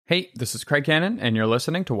Hey, this is Craig Cannon, and you're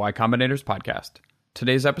listening to Y Combinator's podcast.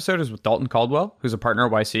 Today's episode is with Dalton Caldwell, who's a partner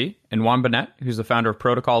at YC, and Juan Bonet, who's the founder of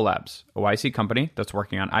Protocol Labs, a YC company that's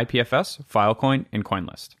working on IPFS, Filecoin, and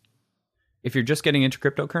CoinList. If you're just getting into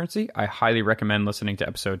cryptocurrency, I highly recommend listening to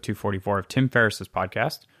episode 244 of Tim Ferriss's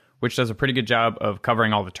podcast, which does a pretty good job of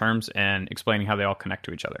covering all the terms and explaining how they all connect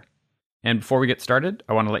to each other. And before we get started,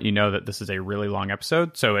 I want to let you know that this is a really long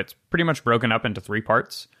episode, so it's pretty much broken up into 3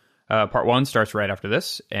 parts. Part 1 starts right after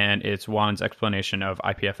this, and it's Juan's explanation of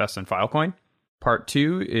IPFS and Filecoin. Part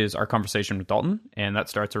 2 is our conversation with Dalton, and that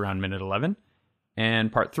starts around minute 11.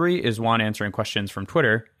 And Part 3 is Juan answering questions from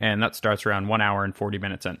Twitter, and that starts around 1 hour and 40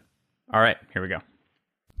 minutes in. All right, here we go.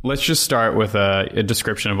 Let's just start with a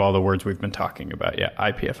description of all the words we've been talking about. Yeah,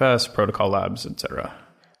 IPFS, Protocol Labs, etc.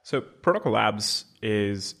 So Protocol Labs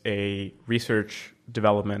is a research,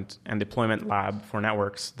 development, and deployment lab for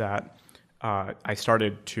networks that I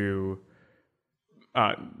started to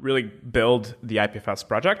really build the IPFS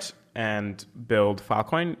project and build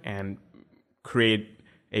Filecoin and create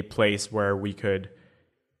a place where we could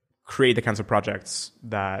create the kinds of projects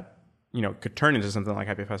that could turn into something like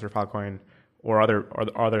IPFS or Filecoin or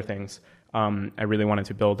other things. I really wanted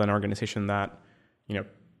to build an organization that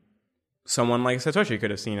someone like Satoshi could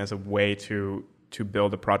have seen as a way to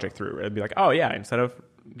build a project through. It'd be like, oh yeah, instead of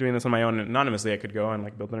doing this on my own anonymously, I could go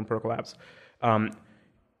and build it in Protocol Labs.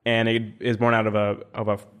 And it is born out of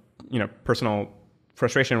a personal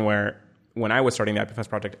frustration where when I was starting the IPFS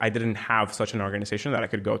project, I didn't have such an organization that I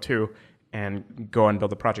could go to and go and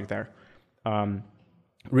build a project there.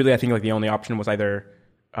 Really, I think the only option was either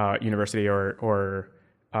university or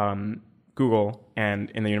Google.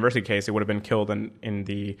 And in the university case, it would have been killed in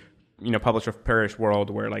the publish or perish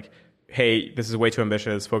world where hey, this is way too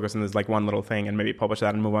ambitious, focus on this one little thing and maybe publish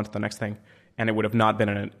that and move on to the next thing. And it would have not been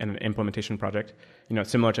an implementation project,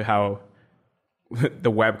 similar to how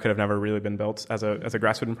the web could have never really been built as a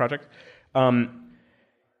grassroots project. And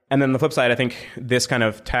then the flip side, I think this kind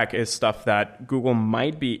of tech is stuff that Google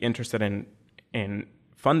might be interested in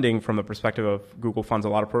funding from the perspective of Google funds a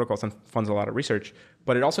lot of protocols and funds a lot of research,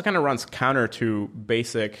 but it also kind of runs counter to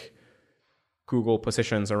basic Google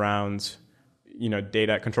positions around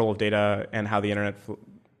data, control of data, and how the internet,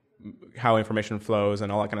 how information flows, and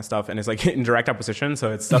all that kind of stuff. And it's in direct opposition.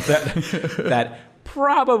 So it's stuff that that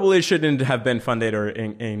probably shouldn't have been funded or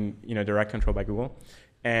in direct control by Google.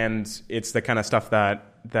 And it's the kind of stuff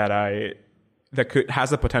that has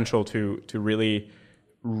the potential to really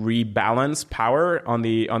rebalance power on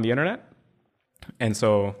the internet. And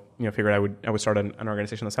so figured I would start an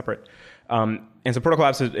organization that's separate. And so Protocol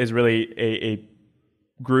Labs is really a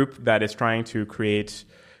group that is trying to create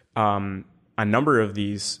a number of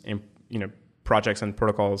these projects and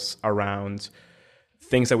protocols around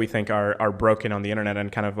things that we think are broken on the internet,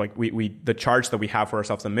 and kind of we the charge that we have for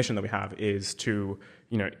ourselves, the mission that we have is to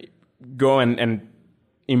go and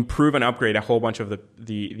improve and upgrade a whole bunch of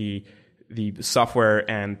the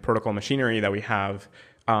software and protocol machinery that we have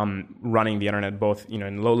running the internet, both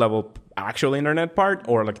in low level actual internet part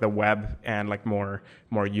or the web and more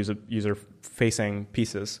user facing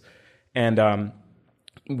pieces. And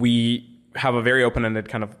we have a very open-ended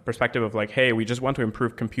kind of perspective of hey, we just want to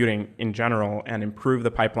improve computing in general and improve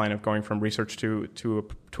the pipeline of going from research to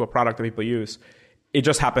a product that people use. It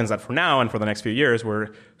just happens that for now and for the next few years, we're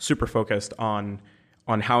super focused on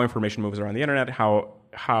how information moves around the internet, how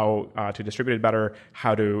to distribute it better,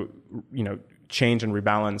 how to change and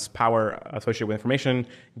rebalance power associated with information,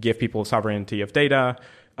 give people sovereignty of data,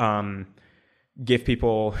 give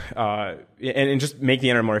people and just make the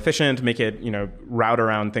internet more efficient, make it route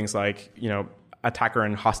around things like attacker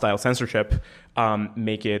and hostile censorship,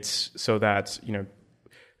 make it so that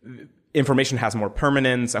information has more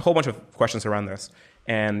permanence, a whole bunch of questions around this.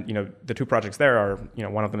 And the 2 projects there are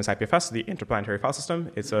one of them is IPFS, the Interplanetary File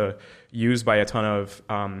System. It's used by a ton of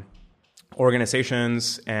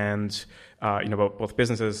organizations and both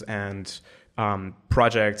businesses and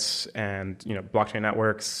projects and blockchain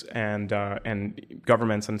networks and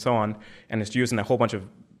governments and so on, and it's used in a whole bunch of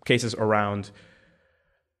cases around.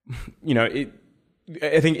 I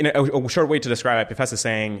think in a short way to describe IPFS is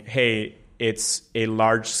saying, hey, it's a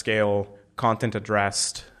large scale content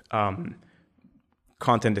addressed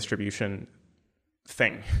content distribution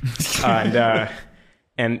thing, and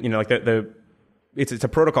it's a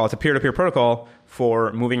protocol, it's a peer-to-peer protocol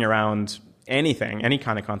for moving around anything, any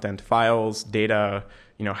kind of content, files, data,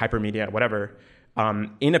 hypermedia, whatever,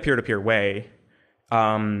 in a peer-to-peer way,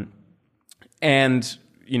 and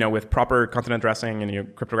with proper content addressing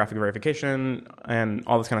and cryptographic verification and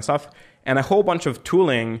all this kind of stuff, and a whole bunch of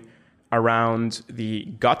tooling around the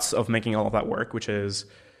guts of making all of that work, which is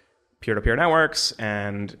peer-to-peer networks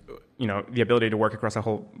and, the ability to work across a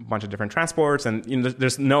whole bunch of different transports. And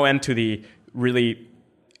there's no end to the really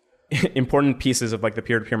important pieces of like the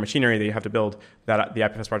peer-to-peer machinery that you have to build that the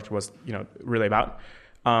IPFS project was, really about.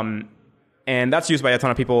 And that's used by a ton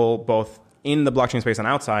of people, both in the blockchain space and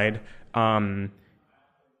outside.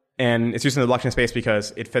 And it's used in the blockchain space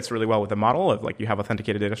because it fits really well with the model of like you have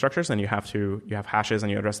authenticated data structures and you have hashes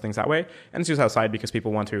and you address things that way. And it's used outside because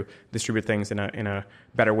people want to distribute things in a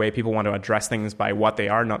better way. People want to address things by what they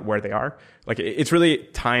are, not where they are. Like it's really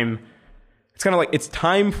time. It's kind of like it's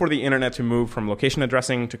time for the internet to move from location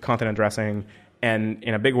addressing to content addressing. And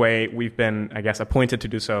in a big way, we've been, I guess, appointed to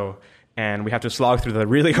do so. And we have to slog through the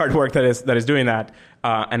really hard work that is doing that.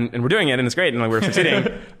 And we're doing it, and it's great, and we're succeeding.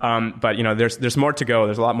 But there's more to go.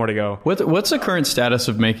 There's a lot more to go. What's the current status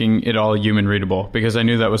of making it all human readable? Because I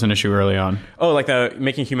knew that was an issue early on. Oh, like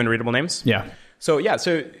making human readable names? Yeah. So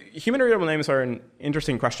human readable names are an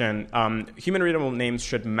interesting question. Human readable names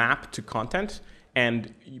should map to content,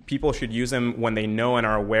 and people should use them when they know and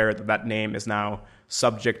are aware that name is now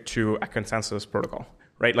subject to a consensus protocol,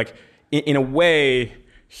 right? Like in a way,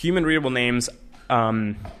 human readable names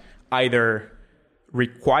either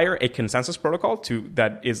require a consensus protocol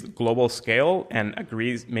that is global scale and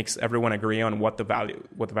makes everyone agree on what the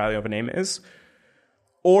value of a name is,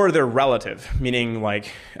 or they're relative, meaning like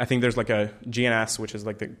I think there's like a GNS, which is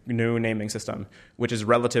like the GNU naming system, which is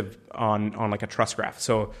relative on like a trust graph.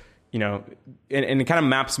 So and it kind of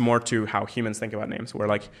maps more to how humans think about names, where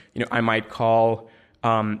like I might call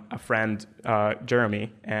a friend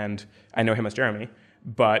Jeremy, and I know him as Jeremy.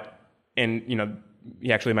 But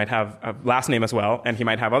he actually might have a last name as well, and he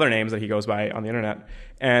might have other names that he goes by on the internet,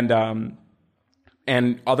 and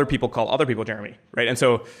other people call other people Jeremy, right? And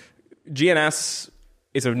so GNS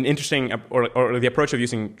is an interesting, or the approach of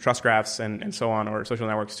using trust graphs and so on, or social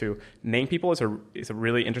networks to name people is a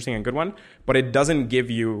really interesting and good one, but it doesn't give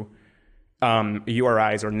you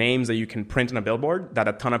URIs or names that you can print on a billboard that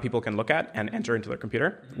a ton of people can look at and enter into their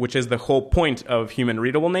computer, which is the whole point of human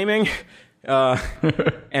readable naming.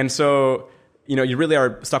 And so, you really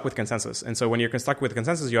are stuck with consensus. And so when you're stuck with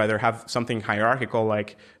consensus, you either have something hierarchical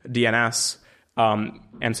like DNS,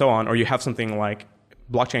 and so on, or you have something like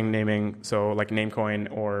blockchain naming, so like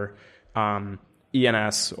Namecoin or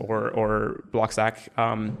ENS or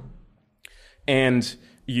Blockstack, and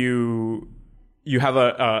you have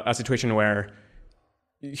a situation where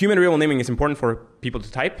human readable naming is important for people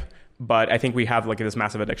to type, but I think we have like this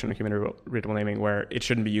massive addiction to human readable naming where it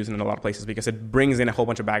shouldn't be used in a lot of places because it brings in a whole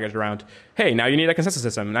bunch of baggage around, hey, now you need a consensus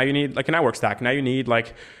system, now you need like a network stack, now you need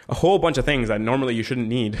like a whole bunch of things that normally you shouldn't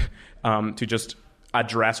need to just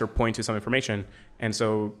address or point to some information. And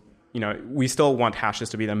so we still want hashes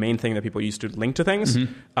to be the main thing that people use to link to things.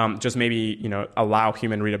 Mm-hmm. Just maybe, allow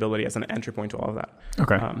human readability as an entry point to all of that.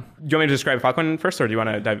 Okay. Do you want me to describe Falcon first, or do you want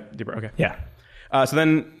to dive deeper? Okay. Yeah. So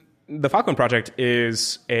then the Falcon project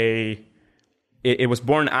is it was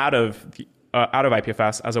born out of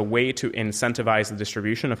IPFS as a way to incentivize the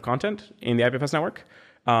distribution of content in the IPFS network.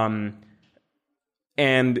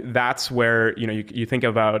 And that's where, you think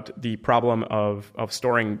about the problem of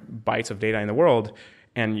storing bytes of data in the world.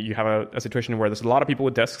 And you have a situation where there's a lot of people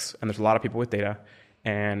with disks and there's a lot of people with data,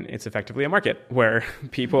 and it's effectively a market where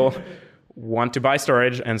people want to buy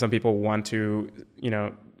storage and some people want to,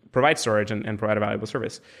 provide storage and provide a valuable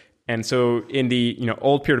service. And so in the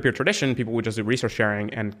old peer-to-peer tradition, people would just do resource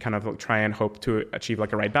sharing and kind of try and hope to achieve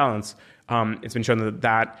like a right balance. It's been shown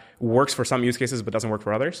that works for some use cases but doesn't work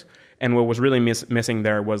for others. And what was really missing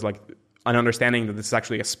there was like an understanding that this is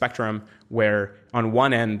actually a spectrum where on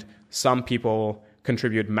one end, some people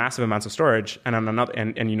contribute massive amounts of storage, and on another,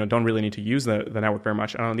 and don't really need to use the network very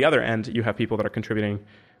much. And on the other end, you have people that are contributing,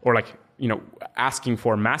 or like asking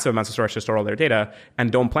for massive amounts of storage to store all their data,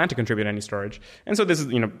 and don't plan to contribute any storage. And so this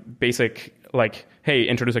is basic like, hey,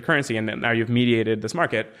 introduce a currency, and now you've mediated this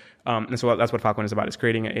market. And so that's what Falcon is about: is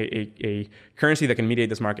creating a currency that can mediate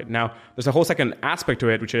this market. Now, there's a whole second aspect to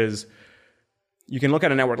it, which is you can look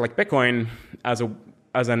at a network like Bitcoin as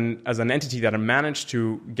an entity that managed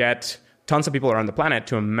to get tons of people around the planet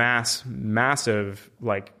to amass massive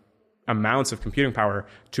like amounts of computing power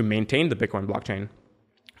to maintain the Bitcoin blockchain,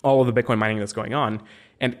 all of the Bitcoin mining that's going on.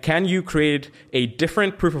 And can you create a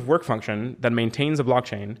different proof of work function that maintains a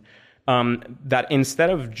blockchain that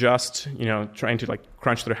instead of just trying to like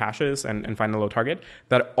crunch through hashes and find a low target,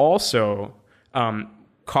 that also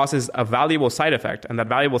causes a valuable side effect? And that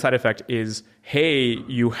valuable side effect is, hey,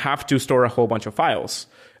 you have to store a whole bunch of files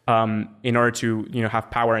in order to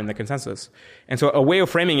have power in the consensus. And so a way of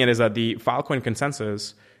framing it is that the Filecoin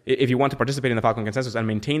consensus, if you want to participate in the Filecoin consensus and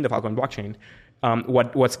maintain the Filecoin blockchain,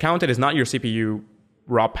 what's counted is not your CPU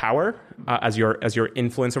raw power as your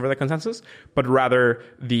influence over the consensus, but rather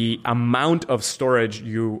the amount of storage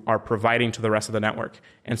you are providing to the rest of the network.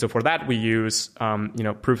 And so for that, we use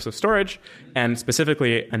proofs of storage, and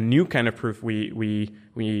specifically a new kind of proof we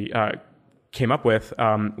came up with,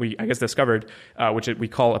 discovered, which we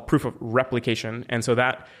call a proof of replication. And so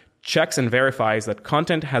that checks and verifies that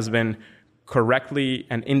content has been correctly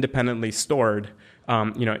and independently stored,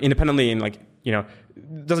 independently in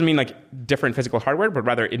doesn't mean like different physical hardware, but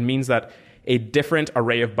rather it means that a different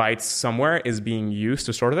array of bytes somewhere is being used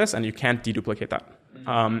to store this, and you can't deduplicate that.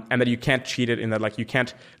 And that you can't cheat it in that, like, you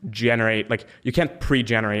can't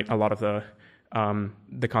pre-generate a lot of the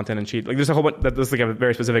content and cheat. Like, there's a whole bunch, that's like a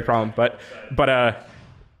very specific problem. But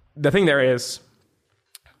the thing there is,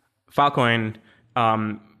 Filecoin,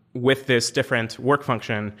 with this different work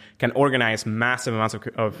function, can organize massive amounts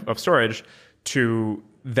of storage to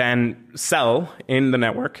then sell in the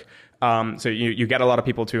network. So you get a lot of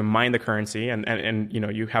people to mine the currency, and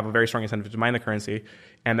you have a very strong incentive to mine the currency,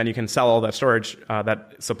 and then you can sell all that storage,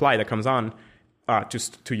 that supply that comes on,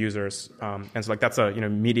 to users. And so that's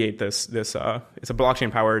mediate this it's a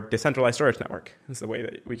blockchain powered decentralized storage network. That's the way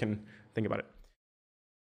that we can think about it.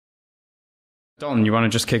 Dalton, you want to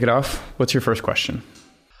just kick it off? What's your first question?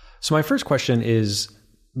 So my first question is,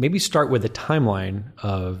 maybe start with the timeline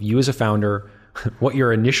of you as a founder, what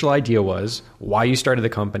your initial idea was, why you started the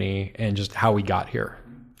company, and just how we got here.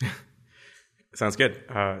 Sounds good.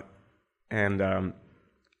 So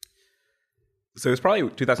it was probably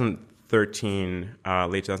 2013,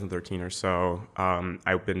 late 2013 or so.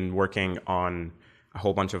 I've been working on a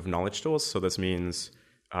whole bunch of knowledge tools. So this means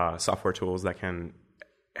software tools that can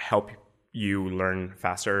help you learn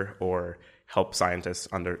faster or help scientists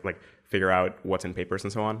figure out what's in papers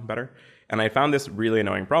and so on better. And I found this really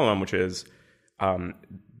annoying problem, which is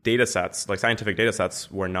data sets, like scientific data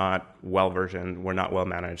sets, were not well versioned, were not well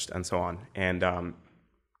managed, and so on. And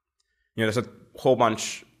there's a whole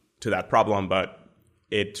bunch to that problem, but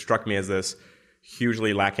it struck me as this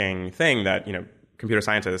hugely lacking thing that computer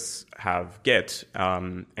scientists have Git,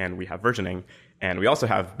 and we have versioning, and we also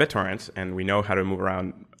have BitTorrent, and we know how to move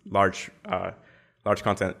around large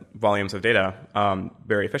content volumes of data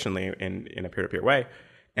very efficiently in a peer-to-peer way.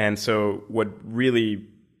 And so what really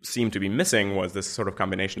seemed to be missing was this sort of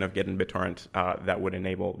combination of Git and BitTorrent that would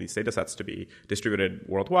enable these data sets to be distributed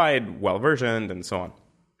worldwide, well versioned, and so on.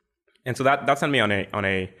 And so that sent me on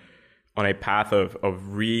a path of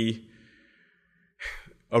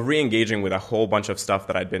re-engaging with a whole bunch of stuff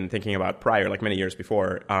that I'd been thinking about prior, like many years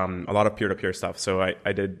before, a lot of peer-to-peer stuff. So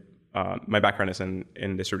I did, my background is in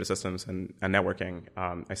distributed systems and networking.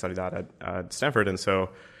 I studied that at Stanford. And so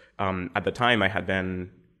at the time I had been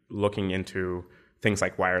looking into things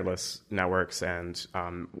like wireless networks and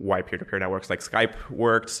why peer-to-peer networks like Skype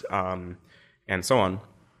worked, and so on.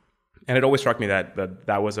 And it always struck me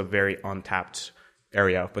that was a very untapped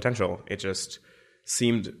area of potential. It just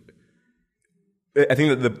seemed, I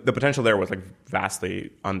think that the potential there was like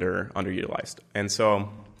vastly underutilized. And so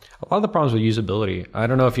a lot of the problems with usability, I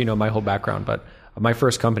don't know if you know my whole background, but my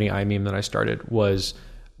first company, iMeme, that I started was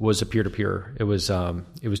a peer-to-peer. It was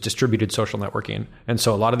distributed social networking. And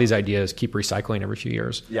so a lot of these ideas keep recycling every few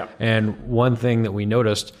years. Yeah. And one thing that we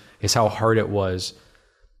noticed is how hard it was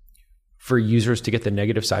for users to get the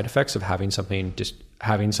negative side effects of having something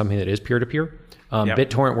that is peer-to-peer.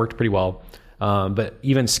 BitTorrent worked pretty well. But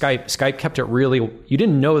even Skype kept it really, you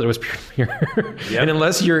didn't know that it was peer-to-peer. Yep. And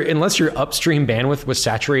unless your upstream bandwidth was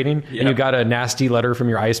saturating, and you got a nasty letter from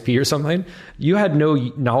your ISP or something, you had no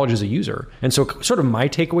knowledge as a user. And so sort of my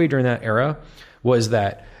takeaway during that era was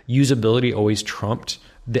that usability always trumped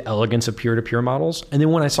the elegance of peer-to-peer models. And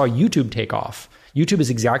then when I saw YouTube take off, YouTube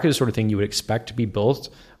is exactly the sort of thing you would expect to be built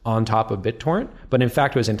on top of BitTorrent, but in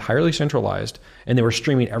fact it was entirely centralized and they were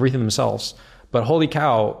streaming everything themselves. But holy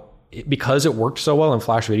cow, because it worked so well and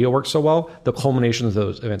Flash Video worked so well, the culmination of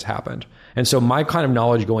those events happened. And so my kind of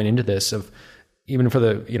knowledge going into this, of even for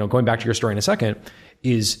the, going back to your story in a second,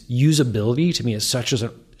 is usability to me is such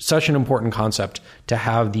an important concept to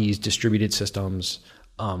have these distributed systems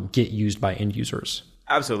get used by end users.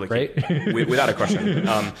 Absolutely. Right? Without a question.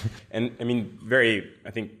 And I mean,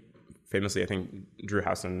 famously, I think Drew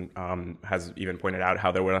Houston has even pointed out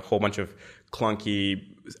how there were a whole bunch of clunky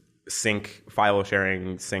file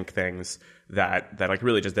sharing sync things that like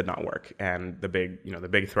really just did not work. And the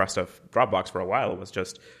big thrust of Dropbox for a while was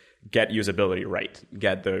just get usability right,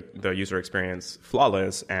 get the user experience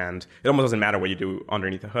flawless, and it almost doesn't matter what you do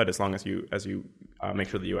underneath the hood as long as you make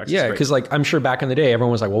sure the UX is Yeah, great. because like I'm sure back in the day,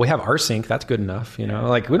 everyone was like, "Well, we have rsync. That's good enough." You know,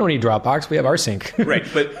 like we don't need Dropbox. We have rsync. Right,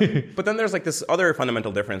 but then there's like this other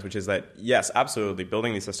fundamental difference, which is that yes, absolutely,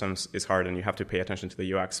 building these systems is hard, and you have to pay attention to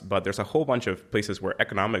the UX. But there's a whole bunch of places where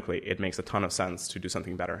economically it makes a ton of sense to do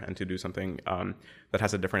something better and to do something that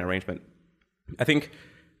has a different arrangement. I think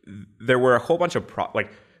there were a whole bunch of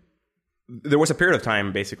there was a period of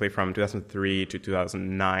time, basically from 2003 to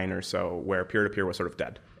 2009 or so, where peer-to-peer was sort of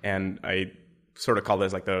dead, and I sort of call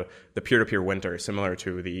this like the peer-to-peer winter, similar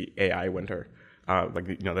to the AI winter.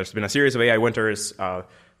 There's been a series of AI winters.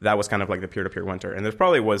 That was kind of like the peer-to-peer winter, and there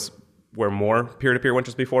probably were more peer-to-peer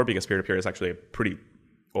winters before, because peer-to-peer is actually a pretty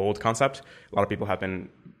old concept. A lot of people have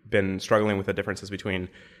been struggling with the differences between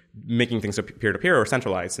making things peer-to-peer or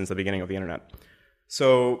centralized since the beginning of the internet.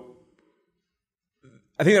 So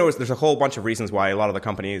I think there's a whole bunch of reasons why a lot of the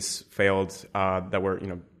companies failed that were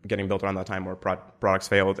getting built around that time, where products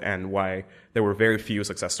failed, and why there were very few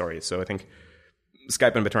success stories. So I think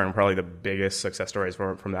Skype and BitTorrent are probably the biggest success stories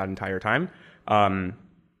from that entire time. And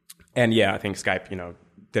yeah, I think Skype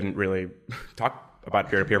didn't really talk about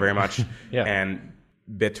peer-to-peer very much. Yeah. And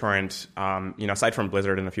BitTorrent, aside from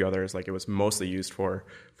Blizzard and a few others, like it was mostly used for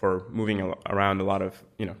moving around a lot of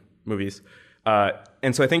movies.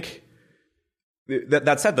 And so I think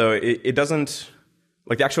that said, though, it doesn't,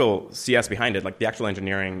 like the actual CS behind it, like the actual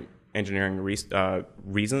engineering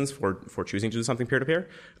reasons for choosing to do something peer-to-peer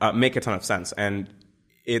make a ton of sense. And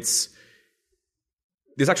this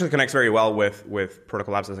actually connects very well with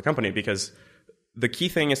Protocol Labs as a company, because the key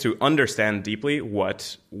thing is to understand deeply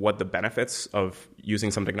what the benefits of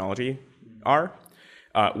using some technology are.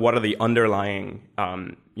 What are the underlying,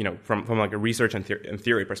 from like a research and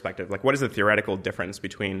theory perspective, like what is the theoretical difference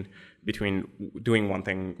between doing one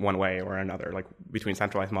thing one way or another, like between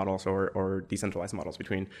centralized models or decentralized models,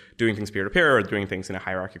 between doing things peer-to-peer or doing things in a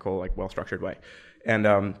hierarchical, like well-structured way.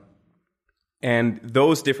 And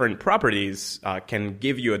those different properties can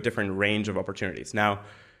give you a different range of opportunities. Now,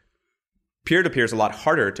 peer-to-peer is a lot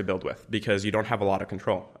harder to build with, because you don't have a lot of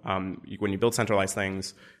control. When you build centralized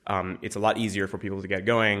things, it's a lot easier for people to get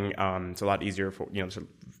going. It's a lot easier for, there's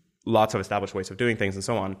lots of established ways of doing things and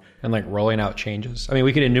so on. And like rolling out changes. I mean,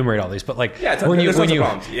 we could enumerate all these, but like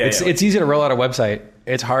it's easy to roll out a website.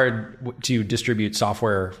 It's hard to distribute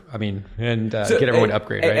software. I mean, and get everyone to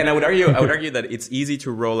upgrade. Right? And I would argue that it's easy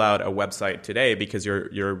to roll out a website today because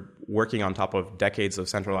you're working on top of decades of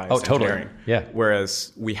centralized engineering. Yeah.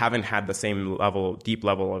 Whereas we haven't had the same deep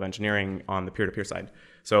level of engineering on the peer-to-peer side.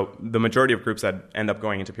 So the majority of groups that end up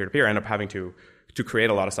going into peer-to-peer end up having to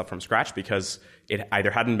create a lot of stuff from scratch, because it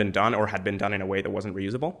either hadn't been done or had been done in a way that wasn't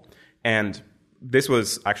reusable. And this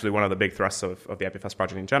was actually one of the big thrusts of the IPFS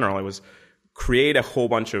project in general. It was create a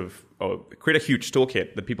huge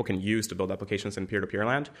toolkit that people can use to build applications in peer-to-peer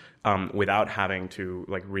land without having to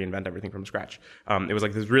like reinvent everything from scratch. It was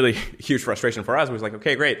like this really huge frustration for us. It was like,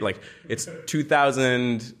 okay, great. Like it's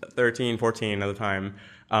 2013, 14 at the time.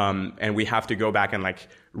 And we have to go back and like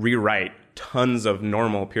rewrite tons of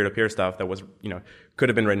normal peer-to-peer stuff that was, could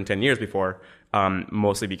have been written 10 years before,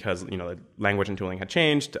 mostly because, the language and tooling had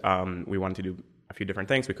changed. We wanted to do a few different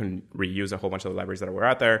things. We couldn't reuse a whole bunch of the libraries that were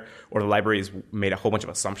out there, or the libraries made a whole bunch of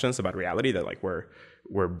assumptions about reality that like were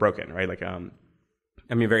broken, right? Like,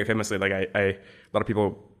 very famously, like a lot of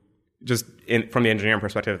people just from the engineering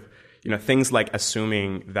perspective, things like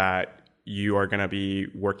assuming that you are going to be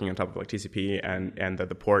working on top of like TCP and that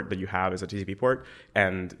the port that you have is a TCP port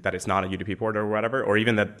and that it's not a UDP port or whatever, or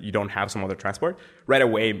even that you don't have some other transport, right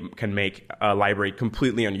away can make a library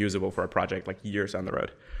completely unusable for a project like years down the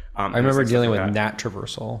road. I remember dealing with NAT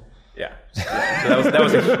traversal. Yeah. So that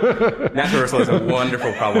was NAT traversal is a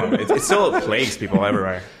wonderful problem. It still plagues people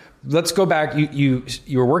everywhere. Let's go back. You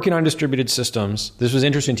were working on distributed systems. This was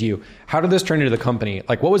interesting to you. How did this turn into the company?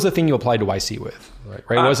 Like, what was the thing you applied to YC with?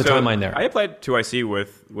 Right? What was the timeline there? I applied to YC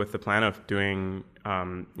with the plan of doing,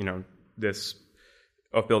 of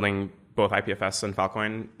building both IPFS and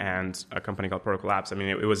Filecoin and a company called Protocol Labs. I mean,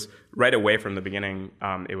 it was right away from the beginning.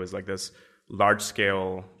 It was like this large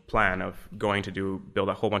scale plan of going to build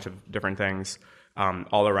a whole bunch of different things.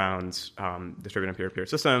 All around distributed peer-to-peer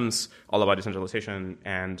systems, all about decentralization,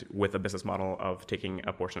 and with a business model of taking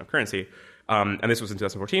a portion of currency. And this was in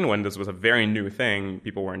 2014 when this was a very new thing.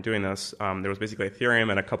 People weren't doing this. There was basically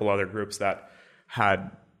Ethereum and a couple other groups that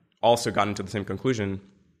had also gotten to the same conclusion.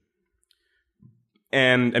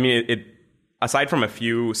 And I mean, it aside from a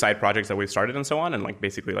few side projects that we've started and so on, and like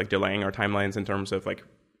basically like delaying our timelines in terms of like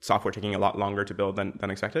software taking a lot longer to build than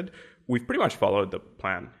expected, we've pretty much followed the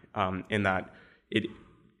plan in that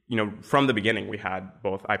from the beginning we had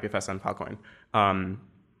both IPFS and Filecoin,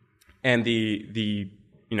 and the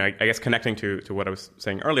I guess connecting to what I was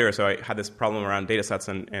saying earlier, so I had this problem around data sets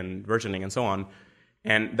and versioning and so on.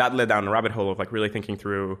 And that led down a rabbit hole of like really thinking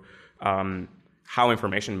through how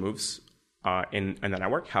information moves in the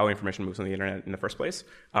network, how information moves on the internet in the first place.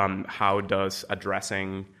 How do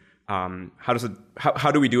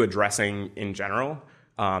we do addressing in general?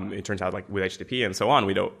 It turns out like with HTTP and so on,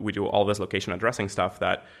 we do all this location addressing stuff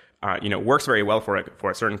that works very well for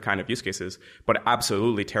a certain kind of use cases, but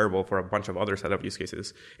absolutely terrible for a bunch of other set of use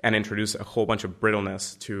cases, and introduce a whole bunch of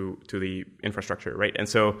brittleness to the infrastructure, right? And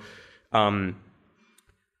so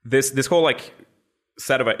this whole like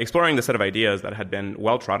exploring the set of ideas that had been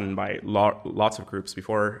well trodden by lots of groups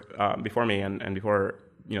before me and before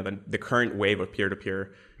the current wave of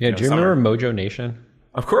peer-to-peer. Yeah, do you remember Mojo Nation?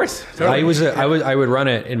 Of course, totally. I would run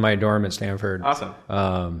it in my dorm at Stanford.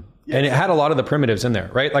 Awesome. And it had a lot of the primitives in there,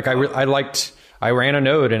 right? Like I ran a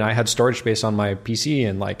node and I had storage space on my PC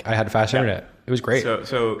and like I had fast internet. It was great.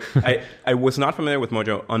 So I was not familiar with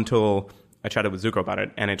Mojo until I chatted with Zuko about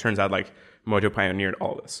it, and it turns out like Mojo pioneered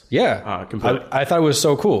all this. Yeah, completely. I thought it was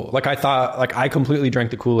so cool. Like I completely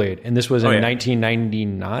drank the Kool-Aid, and this was in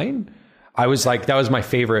 1999. I was like, that was my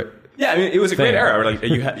favorite. Yeah, I mean, it was a great era. Like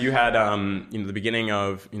you had the beginning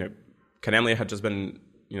of Kademlia had just been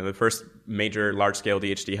the first major large scale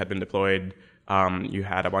DHT had been deployed. You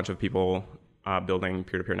had a bunch of people building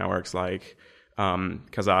peer to peer networks like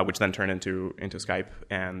Kazaa, which then turned into Skype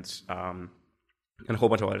and a whole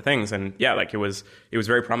bunch of other things. And yeah, like it was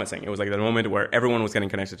very promising. It was like the moment where everyone was getting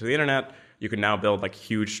connected to the internet. You could now build like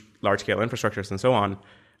huge large scale infrastructures and so on.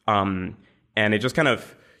 And it just kind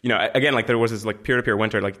of again, like there was this like peer-to-peer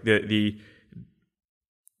winter, like there's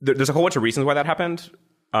a whole bunch of reasons why that happened.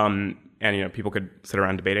 And people could sit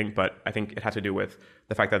around debating, but I think it had to do with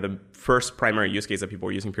the fact that the first primary use case that people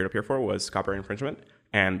were using peer-to-peer for was copyright infringement,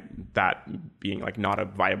 and that being like not a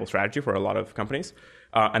viable strategy for a lot of companies.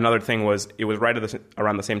 Another thing was it was right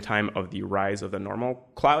around the same time of the rise of the normal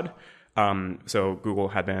cloud. So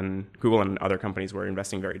Google and other companies were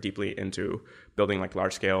investing very deeply into building like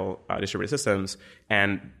large scale distributed systems,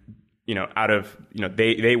 and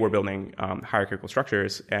they were building hierarchical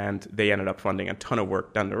structures, and they ended up funding a ton of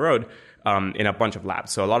work down the road in a bunch of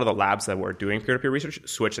labs. So a lot of the labs that were doing peer-to-peer research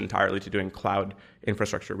switched entirely to doing cloud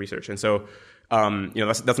infrastructure research, and so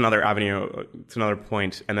that's another avenue. It's another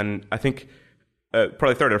point, and then I think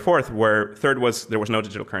probably third or fourth, where third was there was no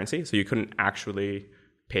digital currency, so you couldn't actually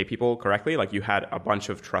pay people correctly. Like you had a bunch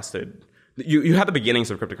of trusted. You had the beginnings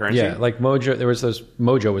of cryptocurrency. Yeah, like Mojo.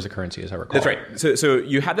 Mojo was a currency, as I recall. That's right. So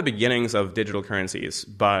you had the beginnings of digital currencies,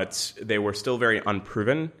 but they were still very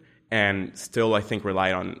unproven and still, I think,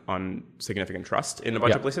 relied on significant trust in a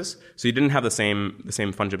bunch of places. So you didn't have the same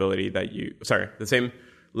fungibility the same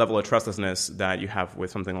level of trustlessness that you have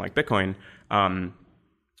with something like Bitcoin,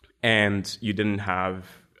 and you didn't have.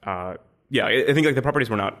 I think like the properties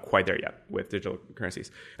were not quite there yet with digital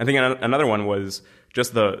currencies. I think another one was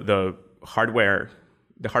just the hardware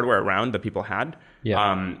around that people had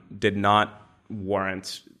did not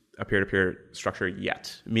warrant a peer-to-peer structure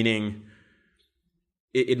yet. Meaning,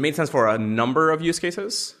 it made sense for a number of use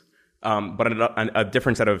cases, but a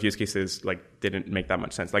different set of use cases like didn't make that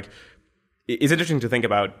much sense. Like, it's interesting to think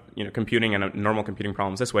about computing and normal computing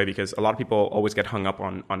problems this way, because a lot of people always get hung up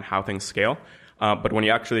on how things scale. But when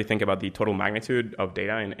you actually think about the total magnitude of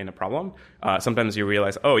data in a problem, sometimes you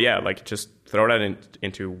realize, oh yeah, like just throw that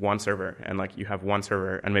into one server, and like you have one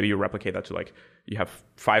server, and maybe you replicate that to like you have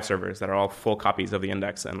 5 servers that are all full copies of the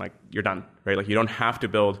index, and like you're done, right? Like you don't have to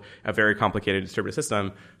build a very complicated distributed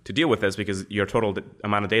system to deal with this, because your total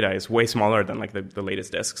amount of data is way smaller than like the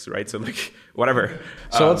latest disks, right? So like whatever.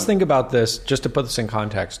 So let's think about this, just to put this in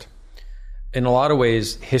context. In a lot of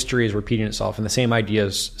ways, history is repeating itself, and the same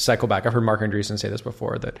ideas cycle back. I've heard Mark Andreessen say this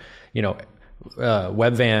before, that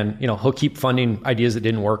Webvan, he'll keep funding ideas that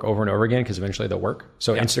didn't work over and over again because eventually they'll work.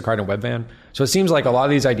 So Instacart and Webvan. So it seems like a lot of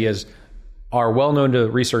these ideas are well known to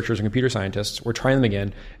researchers and computer scientists. We're trying them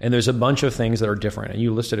again, and there's a bunch of things that are different, and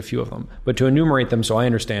you listed a few of them. But to enumerate them, so I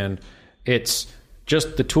understand, it's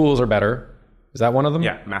just the tools are better. Is that one of them?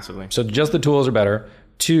 Yeah, massively. So just the tools are better.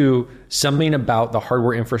 2, something about the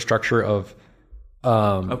hardware infrastructure of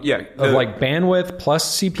like bandwidth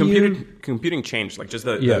plus CPU. Computing changed, like just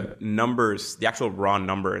the numbers, the actual raw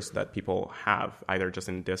numbers that people have, either just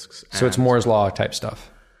in disks. So it's Moore's law type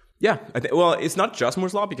stuff. Yeah, well, it's not just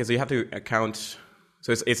Moore's law, because you have to account.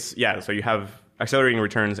 So so you have accelerating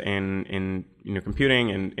returns in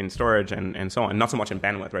computing and in storage and so on, not so much in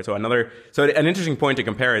bandwidth, right? So an interesting point to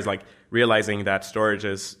compare is like realizing that storage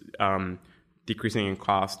is decreasing in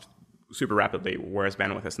cost super rapidly, whereas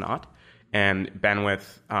bandwidth is not. and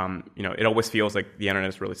bandwidth, it always feels like the internet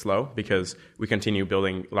is really slow because we continue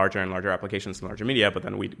building larger and larger applications and larger media, but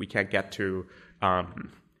then we can't get to,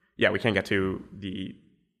 the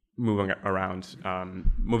moving it around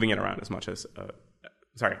as much as,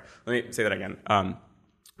 sorry, let me say that again.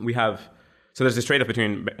 So there's this trade-off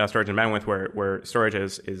between storage and bandwidth where storage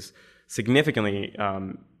is significantly,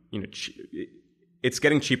 it's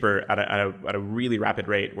getting cheaper at a really rapid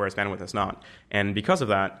rate, whereas bandwidth is not. And because of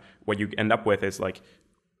that, what you end up with is like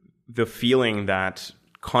the feeling that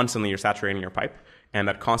constantly you're saturating your pipe and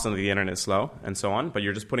that constantly the internet is slow and so on, but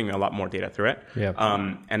you're just putting a lot more data through it. Yeah.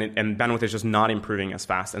 And bandwidth is just not improving as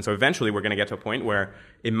fast. And so eventually we're going to get to a point where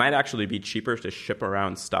it might actually be cheaper to ship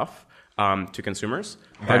around stuff to consumers.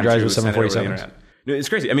 Hard drives with 747s. It's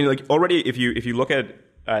crazy. I mean, like already if you look at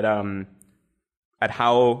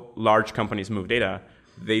how large companies move data,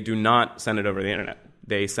 they do not send it over the internet.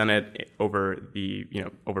 They send it over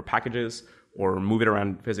over packages or move it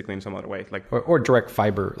around physically in some other way, like or direct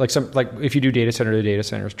fiber. Like if you do data center to data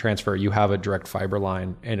center transfer, you have a direct fiber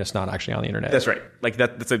line and it's not actually on the internet. That's right. Like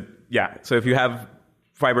that's So if you have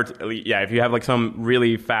fiber, if you have like some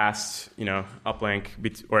really fast, uplink,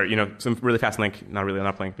 or some really fast link, not really an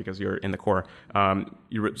uplink because you're in the core,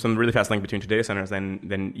 some really fast link between two data centers,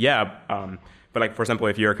 then. But like, for example,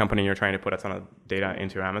 if you're a company and you're trying to put a ton of data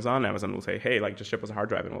into Amazon will say, hey, like just ship us a hard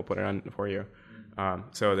drive and we'll put it on for you.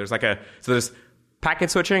 So there's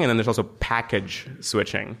packet switching and then there's also package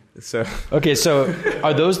switching. So okay, so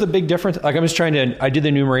are those the big difference? Like I'm just I did the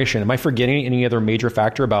enumeration. Am I forgetting any other major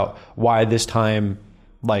factor about why this time,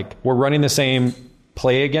 like we're running the same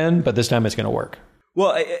play again, but this time it's going to work?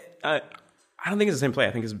 Well, I don't think it's the same play.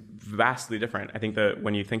 I think it's vastly different. I think that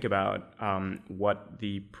when you think about what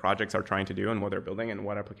the projects are trying to do and what they're building and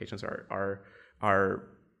what applications are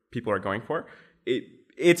people are going for,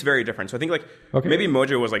 it's very different. So I think maybe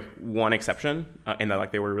Mojo was like one exception in that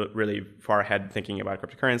like they were really far ahead thinking about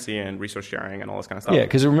cryptocurrency and resource sharing and all this kind of stuff. Yeah,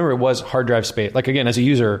 because remember it was hard drive space. Like again, as a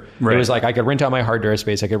user, It was like I could rent out my hard drive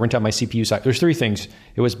space. I could rent out my CPU side. There's three things.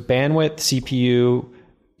 It was bandwidth, CPU.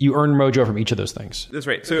 You earn Mojo from each of those things. That's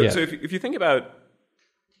right. So if you think about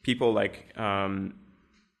people like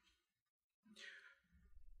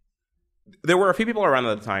there were a few people around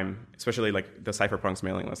at the time, especially like the Cypherpunks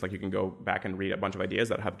mailing list. Like you can go back and read a bunch of ideas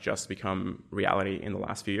that have just become reality in the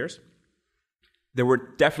last few years. There were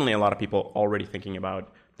definitely a lot of people already thinking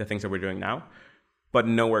about the things that we're doing now, but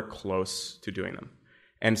nowhere close to doing them.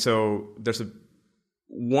 And so there's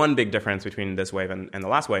one big difference between this wave and the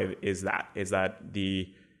last wave is that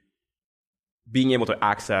the being able to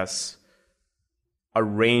access a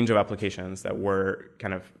range of applications that were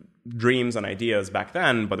kind of dreams and ideas back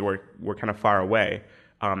then, but were kind of far away,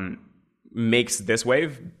 makes this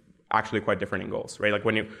wave actually quite different in goals, right? Like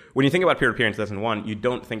when you think about peer-to-peer in 2001, you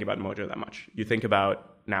don't think about Mojo that much. You think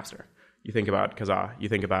about Napster, you think about Kazaa, you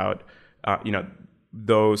think about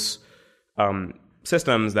those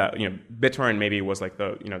systems that BitTorrent maybe was like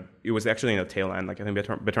it was actually in the tail end. Like I think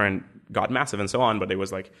BitTorrent got massive and so on, but it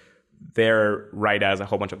was like there right as a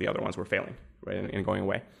whole bunch of the other ones were failing, right, and going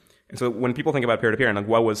away. And so when people think about peer-to-peer and like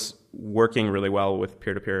what was working really well with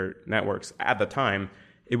peer-to-peer networks at the time,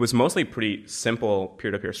 it was mostly pretty simple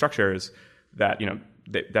peer-to-peer structures that,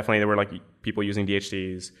 definitely there were like people using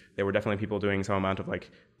DHCs. There were definitely people doing some amount of like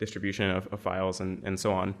distribution of files and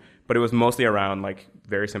so on. But it was mostly around like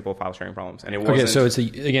very simple file sharing problems. And it wasn't...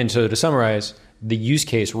 Okay, so to summarize, the use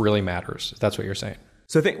case really matters. If that's what you're saying.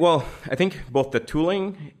 So I think both the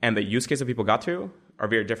tooling and the use case that people got to are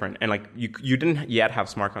very different. And like you didn't yet have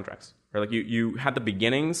smart contracts, right? Like you had the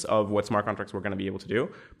beginnings of what smart contracts were going to be able to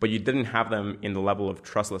do, but you didn't have them in the level of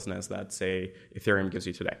trustlessness that say Ethereum gives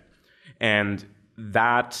you today. And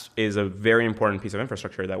that is a very important piece of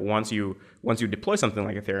infrastructure that once you deploy something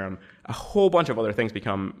like Ethereum, a whole bunch of other things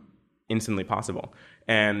become instantly possible,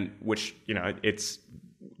 and which it's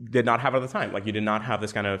did not have at the time. Like you did not have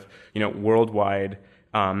this kind of worldwide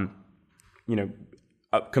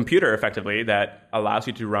a computer effectively that allows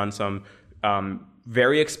you to run some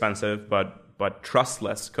very expensive but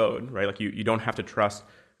trustless code, right? Like you don't have to trust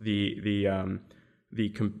the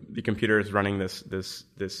computers running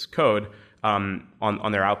this code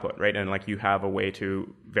on their output, right? And like you have a way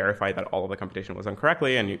to verify that all of the computation was done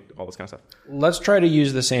correctly and all this kind of stuff. Let's try to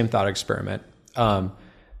use the same thought experiment.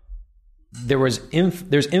 There's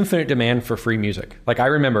infinite demand for free music. Like I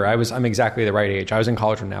remember I'm exactly the right age. I was in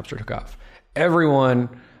college when Napster took off. There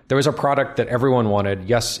was a product that everyone wanted.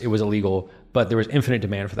 Yes, it was illegal, but there was infinite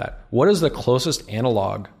demand for that. What is the closest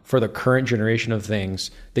analog for the current generation of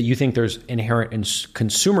things that you think there's inherent in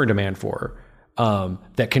consumer demand for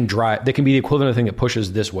that can be the equivalent of thing that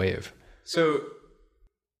pushes this wave? So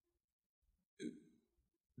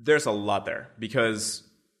There's a lot there because,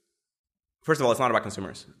 first of all, it's not about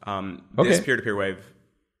consumers. Okay. This peer-to-peer wave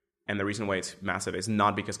and the reason why it's massive is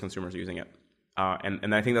not because consumers are using it.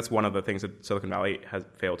 And I think that's one of the things that Silicon Valley has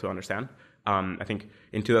failed to understand. I think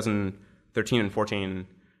in 2013 and 14,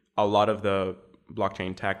 a lot of the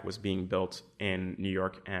blockchain tech was being built in New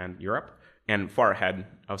York and Europe and far ahead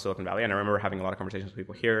of Silicon Valley. And I remember having a lot of conversations with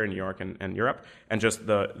people here in New York and Europe, and just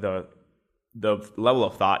the level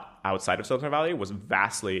of thought outside of Silicon Valley was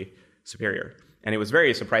vastly superior. And it was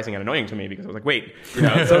very surprising and annoying to me because I was like, wait,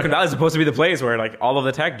 Silicon Valley is supposed to be the place where like all of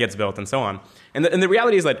the tech gets built and so on. And the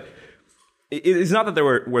reality is that it's not that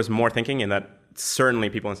there was more thinking, and that certainly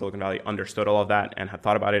people in Silicon Valley understood all of that and had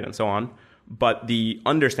thought about it and so on. But the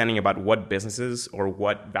understanding about what businesses or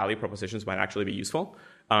what value propositions might actually be useful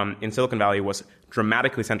in Silicon Valley was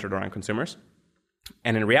dramatically centered around consumers.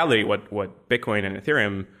 And in reality, what Bitcoin and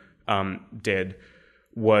Ethereum did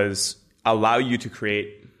was allow you to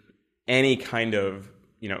create any kind of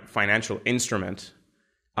financial instrument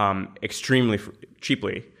extremely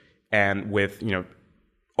cheaply and with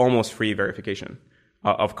almost free verification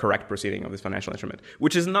of correct proceeding of this financial instrument,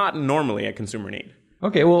 which is not normally a consumer need.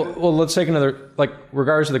 Okay, well, let's take another,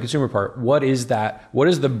 regardless of the consumer part, what is that? What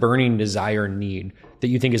is the burning desire need that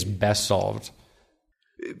you think is best solved?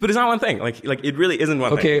 But it's not one thing. Like it really isn't one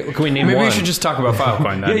thing. Okay, can we name Maybe one? we should just talk about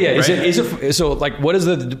Filecoin then. Yeah. Right?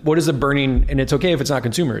 What is the burning? And it's okay if it's not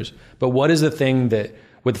consumers, but what is the thing that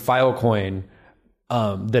with Filecoin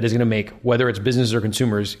that is going to make, whether it's businesses or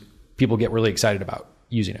consumers, people get really excited about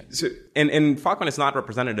using it? So, and Filecoin is not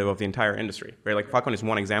representative of the entire industry, right? Like Filecoin is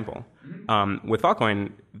one example. With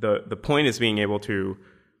Filecoin, the point is being able to.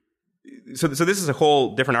 So this is a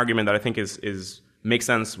whole different argument that I think is makes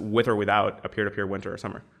sense with or without a peer-to-peer winter or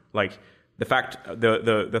summer. Like the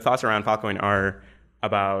thoughts around Filecoin are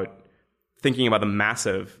about thinking about the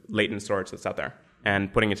massive latent storage that's out there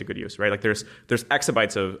and putting it to good use, right? Like there's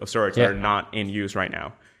exabytes of storage that are not in use right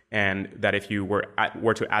now, and that if you were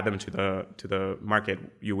to add them to the market,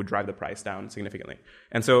 you would drive the price down significantly.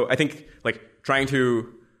 And so I think trying to,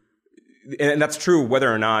 and that's true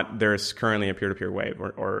whether or not there's currently a peer-to-peer wave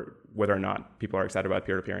or whether or not people are excited about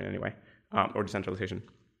peer-to-peer in any way. Or decentralization.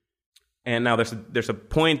 And now there's a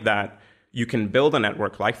point that you can build a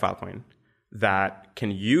network like Filecoin that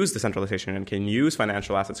can use decentralization and can use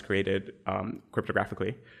financial assets created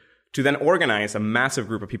cryptographically to then organize a massive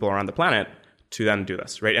group of people around the planet to then do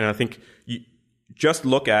this, right? And I think you just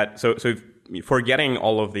look at, so forgetting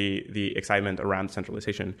all of the excitement around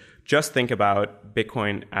decentralization, just think about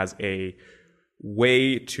Bitcoin as a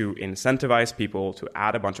way to incentivize people to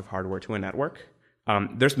add a bunch of hardware to a network.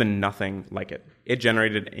 There's been nothing like it. It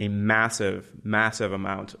generated a massive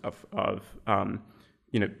amount of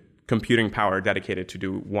computing power dedicated to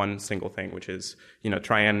do one single thing, which is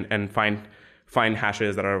try and find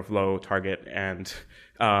hashes that are of low target, and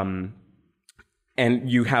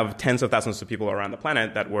you have tens of thousands of people around the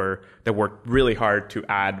planet that worked really hard to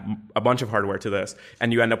add a bunch of hardware to this,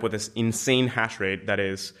 and you end up with this insane hash rate that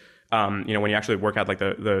is. When you actually work out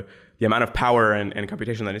the amount of power and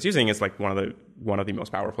computation that it's using, it's like one of the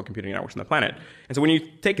most powerful computing networks on the planet. And so when you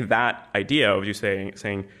take that idea of you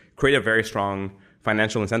saying create a very strong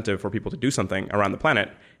financial incentive for people to do something around the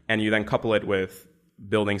planet, and you then couple it with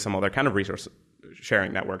building some other kind of resource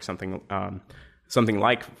sharing network, something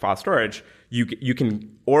like file storage, you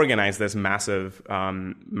can organize this massive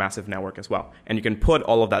network as well, and you can put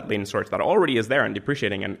all of that latent storage that already is there and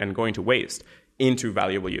depreciating and going to waste into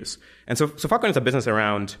valuable use. And so Filecoin is a business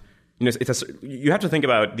around, you have to think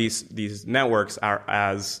about these networks are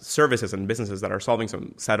as services and businesses that are solving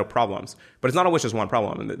some set of problems, but it's not always just one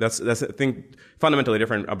problem. And that's I think fundamentally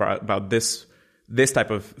different about this type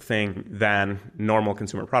of thing than normal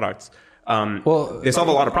consumer products. They solve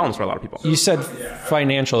a lot of problems for a lot of people. You said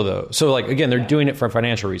financial though. So again, they're doing it for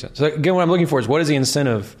financial reasons. So again, what I'm looking for is what is the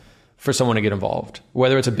incentive for someone to get involved,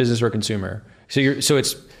 whether it's a business or a consumer. So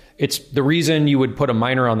it's the reason you would put a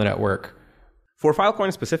miner on the network. For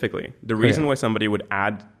Filecoin specifically, the reason why somebody would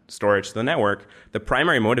add storage to the network, the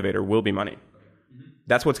primary motivator will be money.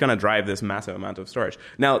 That's what's going to drive this massive amount of storage.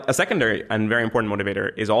 Now, a secondary and very important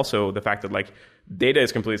motivator is also the fact that data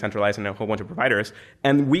is completely centralized in a whole bunch of providers,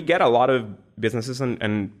 and we get a lot of businesses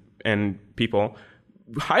and people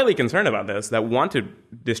highly concerned about this that want to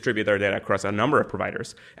distribute their data across a number of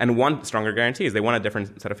providers and want stronger guarantees. They want a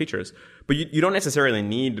different set of features. But you don't necessarily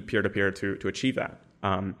need peer-to-peer to achieve that.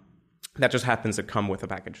 That just happens to come with a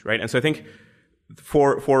package, right? And so I think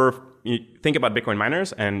for you think about Bitcoin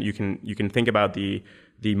miners, and you can think about the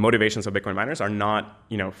motivations of Bitcoin miners are not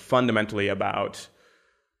fundamentally about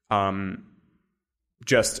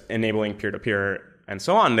just enabling peer-to-peer and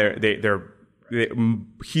so on. They're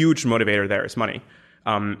huge motivator there is money.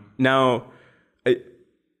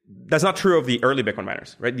 That's not true of the early Bitcoin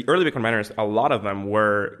miners, right? The early Bitcoin miners, a lot of them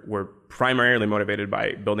were primarily motivated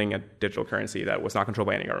by building a digital currency that was not controlled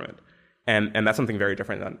by any government. And that's something very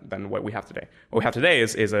different than what we have today. What we have today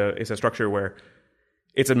is a structure where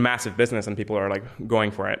it's a massive business and people are like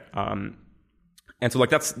going for it. And so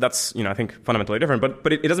like that's I think fundamentally different,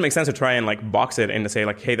 but it doesn't make sense to try and like box it and to say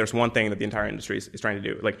like, hey, there's one thing that the entire industry is trying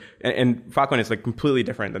to do. Like, and Filecoin is like completely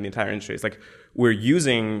different than the entire industry. It's like we're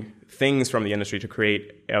using things from the industry to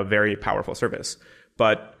create a very powerful service.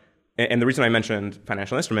 And the reason I mentioned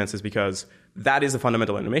financial instruments is because that is a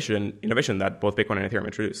fundamental innovation that both Bitcoin and Ethereum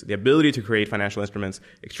introduced. The ability to create financial instruments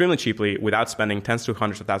extremely cheaply without spending tens to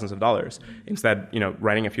hundreds of thousands of dollars. Instead,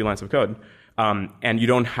 writing a few lines of code. And you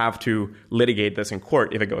don't have to litigate this in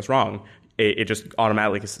court if it goes wrong. It just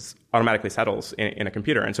automatically settles in a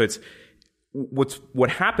computer. And so what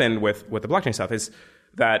happened with the blockchain stuff is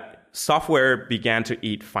that software began to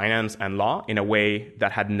eat finance and law in a way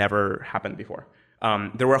that had never happened before.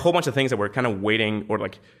 There were a whole bunch of things that were kind of waiting, or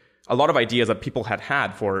like a lot of ideas that people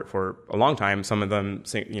had for a long time, some of them,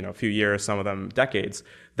 a few years, some of them decades,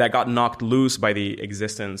 that got knocked loose by the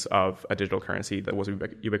existence of a digital currency that was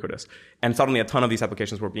ubiquitous. And suddenly a ton of these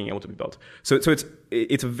applications were being able to be built. So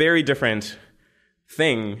it's a very different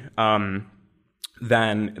thing than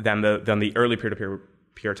the early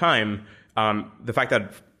peer-to-peer time. The fact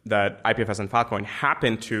that IPFS and Filecoin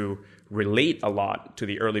happen to relate a lot to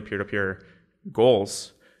the early peer-to-peer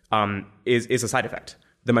goals is a side effect.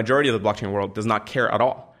 The majority of the blockchain world does not care at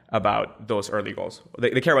all about those early goals.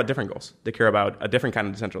 They care about different goals. They care about a different kind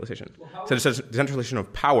of decentralization. So it's a decentralization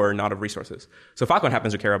of power, not of resources. So Filecoin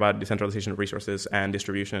happens to care about decentralization of resources and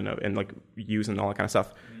distribution and like use and all that kind of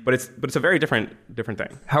stuff. But it's a very different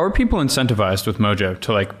thing. How are people incentivized with Mojo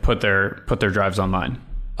to like put their drives online?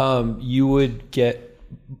 You would get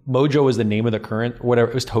Mojo is the name of the current,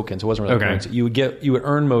 whatever, it was tokens. It wasn't really currency. You would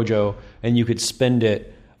earn Mojo and you could spend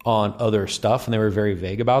it on other stuff, and they were very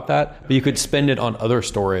vague about that. But you could spend it on other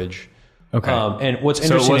storage. Okay. And what's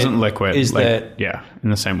interesting, so it wasn't liquid, is that in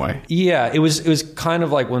the same way. Yeah, it was kind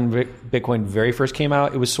of like when Bitcoin very first came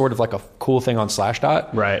out. It was sort of like a cool thing on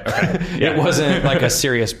Slashdot. Right. Okay. Yeah. It wasn't like a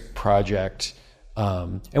serious project.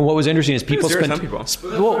 And what was interesting is people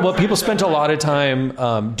spent a lot of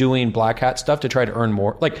time doing black hat stuff to try to earn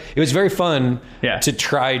more. Like it was very fun to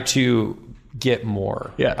try to get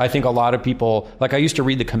more. Yeah. I think a lot of people, like I used to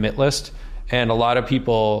read the commit list, and a lot of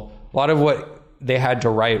what they had to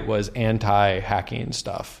write was anti-hacking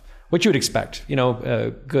stuff, which you would expect.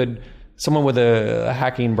 Someone with a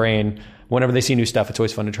hacking brain, whenever they see new stuff, it's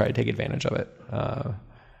always fun to try to take advantage of it.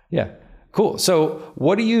 Yeah, cool. So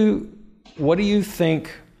what do you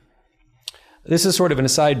think? This is sort of an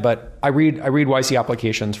aside, but I read YC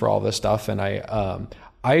applications for all this stuff, and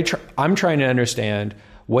I'm trying to understand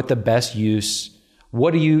what the best use.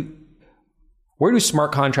 Where do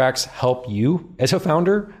smart contracts help you as a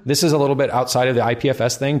founder? This is a little bit outside of the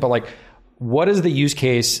IPFS thing, but like, what is the use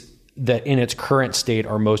case that in its current state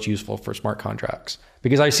are most useful for smart contracts?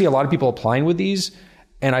 Because I see a lot of people applying with these,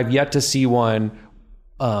 and I've yet to see one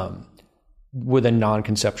with a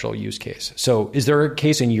non-conceptual use case. So is there a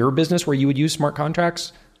case in your business where you would use smart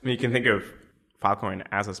contracts? I mean, you can think of Filecoin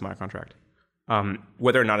as a smart contract.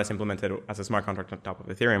 Whether or not it's implemented as a smart contract on top of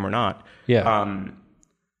Ethereum or not,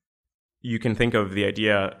 you can think of the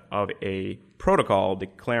idea of a protocol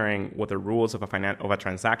declaring what the rules of a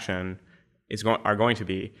transaction are going to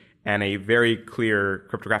be, and a very clear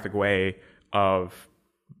cryptographic way of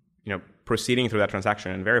proceeding through that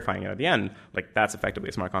transaction and verifying it at the end. Like that's effectively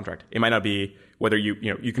a smart contract. It might not be whether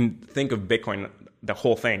you can think of Bitcoin, the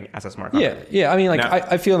whole thing, as a smart contract. Yeah. I mean, like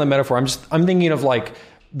I feel in the metaphor. I'm thinking of like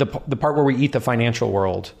the part where we eat the financial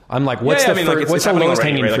world. I'm like, what's the lowest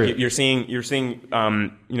hanging fruit? Like you're seeing,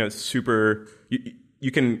 super.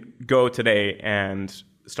 You can go today and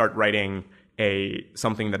start writing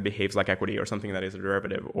something that behaves like equity, or something that is a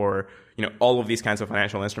derivative, or all of these kinds of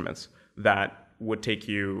financial instruments that would take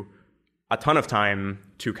you a ton of time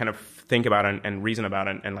to kind of think about and reason about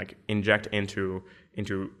and like inject into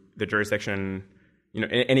the jurisdiction,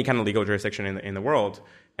 any kind of legal jurisdiction in the world.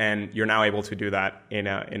 And you're now able to do that in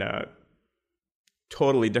a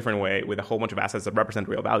totally different way with a whole bunch of assets that represent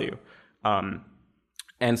real value.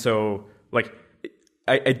 And so, like,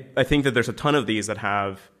 I think that there's a ton of these that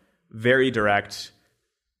have very direct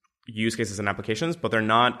use cases and applications, but they're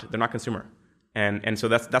not consumer. And so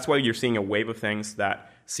that's why you're seeing a wave of things that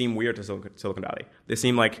seem weird to Silicon Valley. They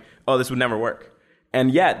seem like, oh, this would never work.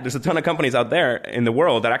 And yet there's a ton of companies out there in the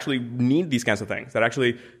world that actually need these kinds of things, that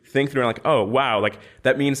actually think through like, oh, wow, like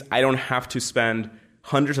that means I don't have to spend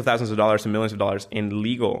hundreds of thousands of dollars to millions of dollars in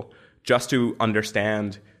legal just to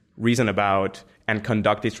understand, reason about, and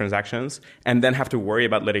conduct these transactions, and then have to worry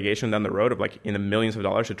about litigation down the road of like in the millions of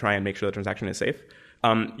dollars to try and make sure the transaction is safe.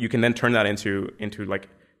 You can then turn that into like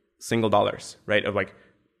single dollars, right? Of like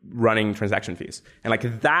running transaction fees. And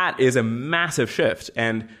like that is a massive shift.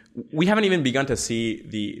 And we haven't even begun to see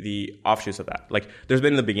the offshoots of that. Like there's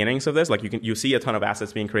been the beginnings of this. Like you see a ton of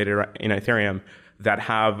assets being created in Ethereum that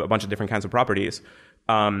have a bunch of different kinds of properties.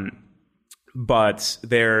 But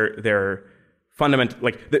they're fundamental,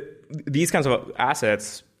 like these kinds of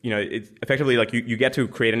assets, it's effectively like you get to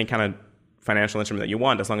create any kind of financial instrument that you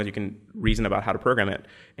want as long as you can reason about how to program it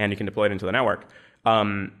and you can deploy it into the network.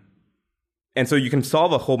 And so you can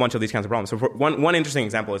solve a whole bunch of these kinds of problems. So one interesting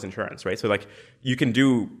example is insurance, right? So like you can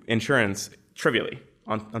do insurance trivially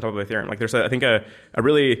on top of Ethereum. Like there's I think a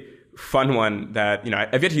really fun one that,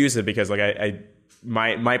 I've yet to use it because like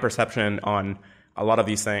my perception on a lot of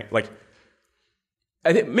these things, like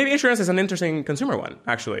I think maybe insurance is an interesting consumer one,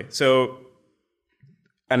 actually. So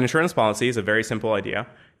an insurance policy is a very simple idea.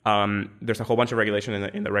 There's a whole bunch of regulation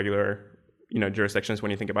in the regular jurisdictions when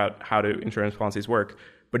you think about how do insurance policies work.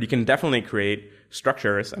 But you can definitely create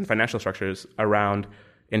structures and financial structures around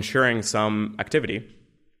insuring some activity.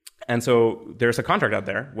 And so there's a contract out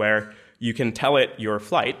there where you can tell it your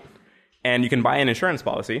flight and you can buy an insurance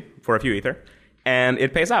policy for a few Ether and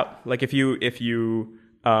it pays out. Like if the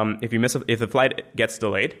flight gets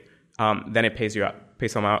delayed, then it pays you out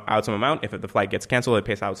some amount. If the flight gets canceled, it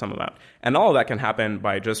pays out some amount. And all of that can happen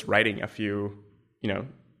by just writing a few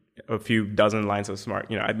dozen lines of smart,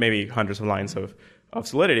 maybe hundreds of lines of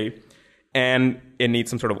Solidity. And it needs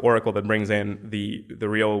some sort of oracle that brings in the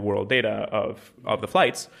real world data of the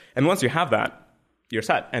flights. And once you have that, you're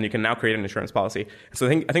set, and you can now create an insurance policy. So I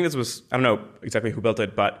think this was, I don't know exactly who built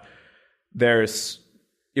it, but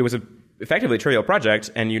it was effectively a trivial project,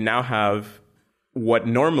 and you now have what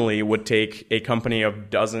normally would take a company of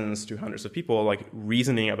dozens to hundreds of people, like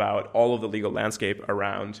reasoning about all of the legal landscape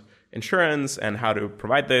around insurance and how to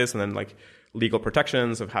provide this, and then like legal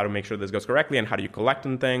protections of how to make sure this goes correctly and how do you collect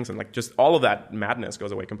on things, and like just all of that madness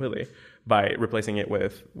goes away completely by replacing it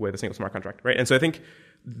with a single smart contract, right? And so I think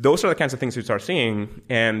those are the kinds of things we start seeing,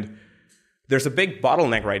 and there's a big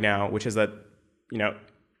bottleneck right now, which is that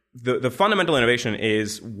the fundamental innovation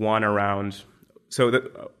is one around. So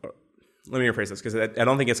let me rephrase this because I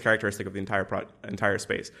don't think it's characteristic of the entire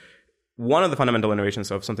space. One of the fundamental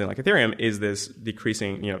innovations of something like Ethereum is this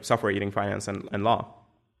decreasing, software eating finance and law.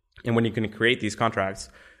 And when you can create these contracts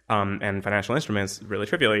and financial instruments really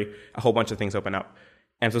trivially, a whole bunch of things open up.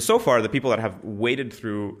 And so far, the people that have waded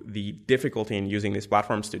through the difficulty in using these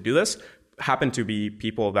platforms to do this happen to be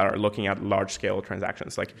people that are looking at large-scale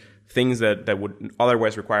transactions, like things that would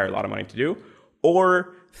otherwise require a lot of money to do,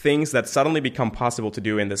 or things that suddenly become possible to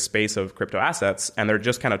do in the space of crypto assets, and they're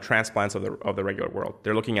just kind of transplants of the regular world.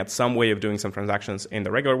 They're looking at some way of doing some transactions in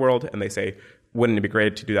the regular world, and they say, wouldn't it be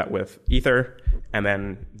great to do that with Ether? And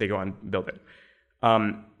then they go and build it.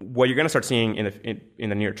 What you're going to start seeing in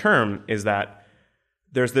the near term is that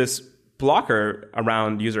there's this blocker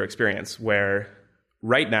around user experience where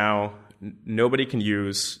right now nobody can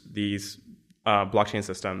use these blockchain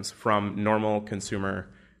systems from normal consumer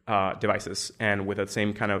devices and with the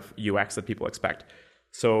same kind of UX that people expect.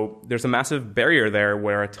 So there's a massive barrier there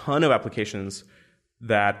where a ton of applications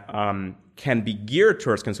that can be geared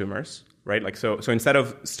towards consumers, right? Like so instead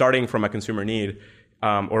of starting from a consumer need,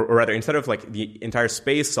 or rather instead of like the entire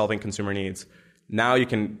space solving consumer needs, now you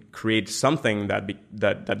can create something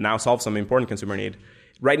that now solves some important consumer need.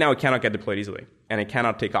 Right now, it cannot get deployed easily, and it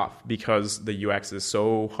cannot take off because the UX is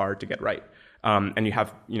so hard to get right. And you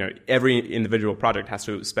have, every individual project has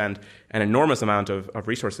to spend an enormous amount of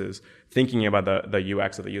resources thinking about the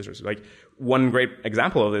UX of the users. Like one great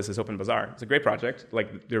example of this is OpenBazaar. It's a great project.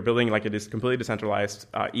 Like they're building like it is completely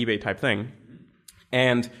decentralized eBay type thing,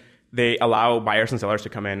 and they allow buyers and sellers to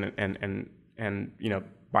come in and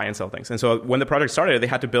buy and sell things. And so when the project started, they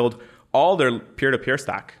had to build all their peer-to-peer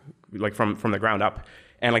stack, like from the ground up.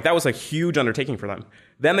 And like that was a huge undertaking for them.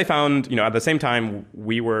 Then they found, at the same time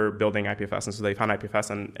we were building IPFS, and so they found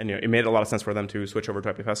IPFS, and it made a lot of sense for them to switch over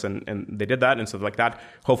to IPFS, and they did that. And so like that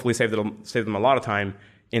hopefully saved them a lot of time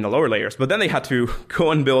in the lower layers. But then they had to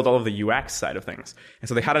go and build all of the UX side of things. And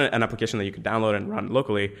so they had an application that you could download and run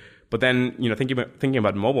locally. But then, thinking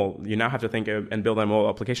about mobile, you now have to think and build a mobile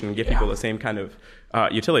application and give people the same kind of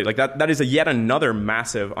utility. Like that is yet another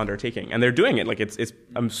massive undertaking, and they're doing it. Like it's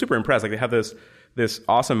I'm super impressed. Like they have this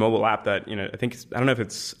awesome mobile app that I don't know if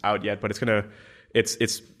it's out yet, but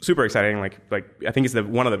it's super exciting. Like I think it's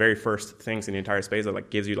one of the very first things in the entire space that like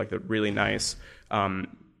gives you like the really nice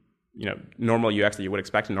normal UX that you would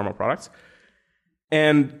expect in normal products.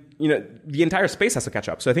 And the entire space has to catch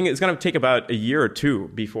up. So I think it's going to take about a year or two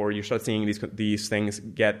before you start seeing these things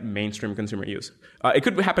get mainstream consumer use. It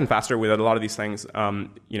could happen faster with a lot of these things.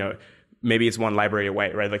 Maybe it's one library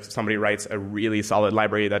away, right? Like somebody writes a really solid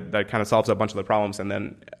library that kind of solves a bunch of the problems, and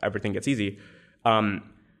then everything gets easy.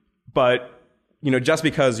 But just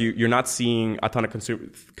because you're not seeing a ton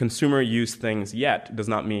of consumer use things yet does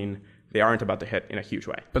not mean they aren't about to hit in a huge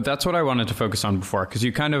way. But that's what I wanted to focus on before, because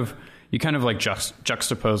you kind of like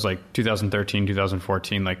juxtapose like 2013,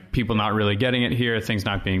 2014, like people not really getting it here, things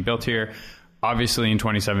not being built here. Obviously in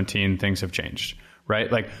 2017, things have changed,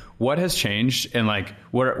 right? Like what has changed, and like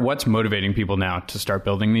what's motivating people now to start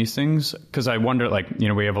building these things? Because I wonder, like,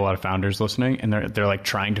 we have a lot of founders listening, and they're like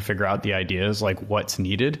trying to figure out the ideas, like what's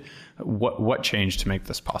needed, what changed to make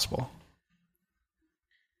this possible.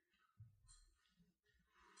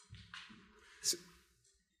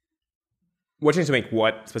 What changed to make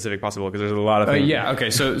what specific possible? Because there's a lot of things. Yeah.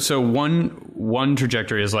 Okay. So one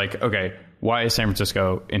trajectory is like, okay, why is San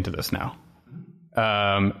Francisco into this now?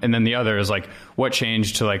 And then the other is like, what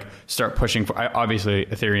changed to like start pushing for? Obviously,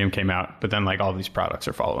 Ethereum came out, but then like all these products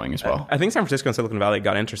are following as well. I think San Francisco and Silicon Valley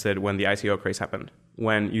got interested when the ICO craze happened.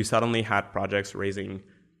 When you suddenly had projects raising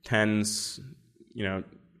tens,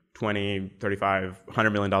 20, 35,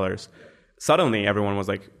 $100 million. Suddenly, everyone was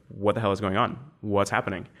like, "What the hell is going on? What's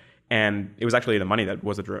happening?" And it was actually the money that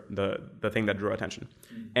was the thing that drew attention.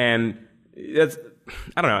 And it's,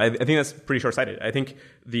 I don't know. I think that's pretty short-sighted. I think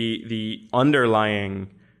the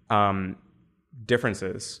underlying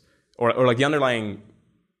differences, or like the underlying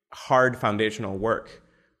hard foundational work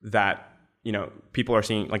that people are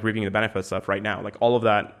seeing, like reaping the benefits of right now, like all of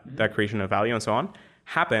that creation of value and so on,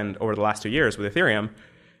 happened over the last 2 years with Ethereum,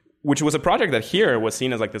 which was a project that here was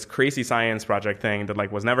seen as like this crazy science project thing that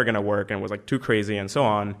like was never going to work and was like too crazy and so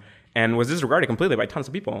on, and was disregarded completely by tons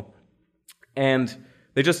of people. And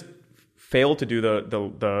they just failed to do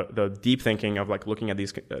the deep thinking of like looking at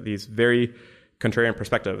these very contrarian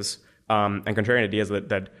perspectives and contrarian ideas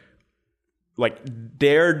that like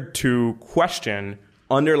dared to question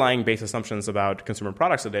underlying base assumptions about consumer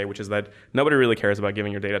products today, which is that nobody really cares about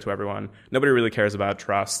giving your data to everyone. Nobody really cares about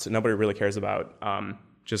trust. Nobody really cares about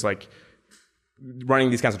just like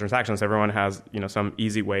running these kinds of transactions. Everyone has some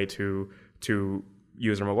easy way to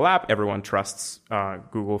use their mobile app. Everyone trusts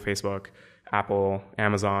Google, Facebook, Apple,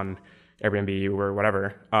 Amazon, Airbnb, Uber,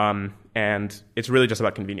 whatever. And it's really just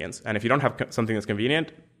about convenience. And if you don't have something that's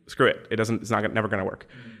convenient, screw it. It's never going to work.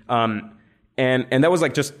 And that was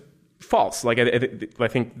like just false. Like I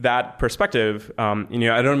think that perspective, I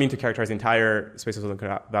don't mean to characterize the entire space of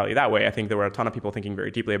Silicon Valley that way. I think there were a ton of people thinking very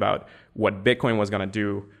deeply about what Bitcoin was going to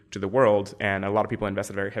do to the world, and a lot of people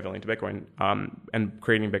invested very heavily into Bitcoin and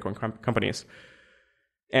creating Bitcoin companies.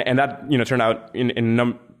 And that turned out in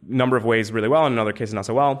a number of ways really well, and in other cases not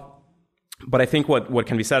so well. But I think what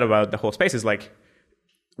can be said about the whole space is like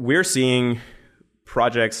we're seeing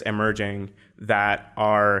projects emerging that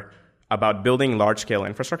are about building large-scale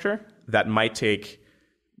infrastructure that might take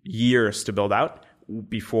years to build out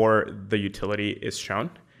before the utility is shown.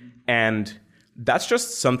 And that's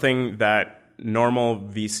just something that normal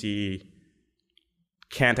VC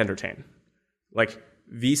can't entertain. Like,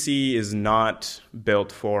 VC is not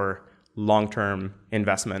built for long-term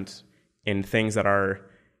investment in things that are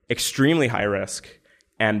extremely high risk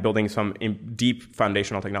and building some deep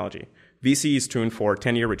foundational technology. VC is tuned for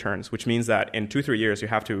 10-year returns, which means that in 2-3 years you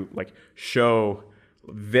have to like show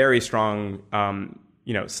very strong,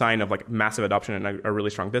 sign of like massive adoption and a really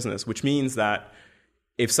strong business. Which means that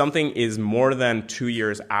if something is more than 2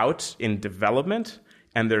 years out in development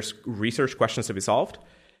and there's research questions to be solved,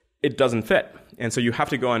 it doesn't fit, and so you have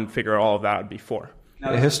to go and figure all of that out before.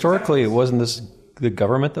 Now, historically, wasn't this the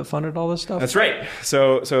government that funded all this stuff? That's right.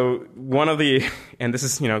 So one of the, and this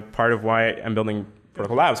is part of why I'm building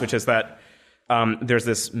Protocol Labs, which is that there's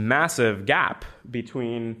this massive gap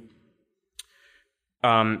between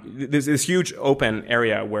there's this huge open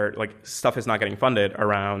area where like stuff is not getting funded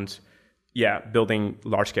around building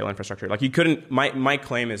large scale infrastructure. Like you couldn't, my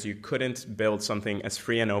claim is you couldn't build something as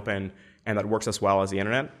free and open and that works as well as the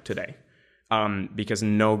internet today, because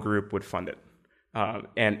no group would fund it.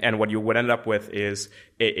 And what you would end up with is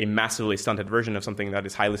a massively stunted version of something that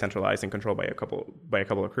is highly centralized and controlled by a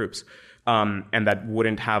couple of groups, and that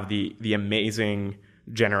wouldn't have the amazing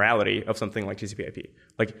generality of something like TCP/IP.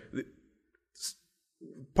 Like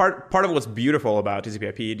part of what's beautiful about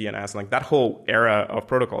TCP/IP, DNS, and like that whole era of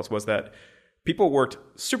protocols was that people worked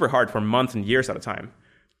super hard for months and years at a time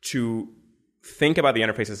to think about the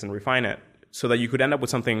interfaces and refine it so that you could end up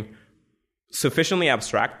with something sufficiently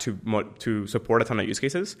abstract to support a ton of use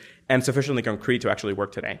cases and sufficiently concrete to actually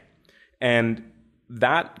work today. And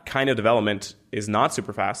that kind of development is not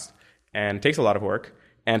super fast and takes a lot of work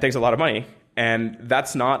and takes a lot of money. And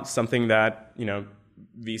that's not something that,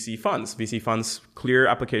 VC funds. VC funds clear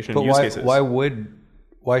application use cases.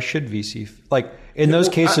 Why should VC like in those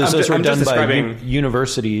cases? Those were done by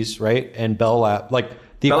universities, right? And Bell Lab, like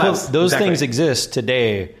those things exist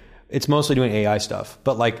today. It's mostly doing AI stuff,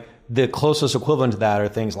 but like the closest equivalent to that are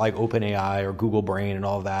things like OpenAI or Google Brain and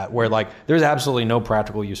all of that, where like there's absolutely no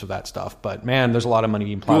practical use of that stuff. But man, there's a lot of money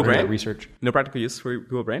being plowed into that research. No practical use for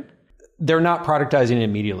Google Brain? They're not productizing it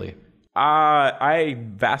immediately. I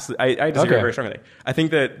disagree very strongly. I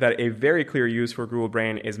think that a very clear use for Google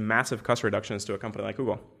Brain is massive cost reductions to a company like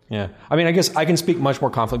Google. Yeah. I mean, I guess I can speak much more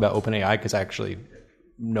confidently about OpenAI because I actually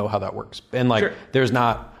know how that works. And like,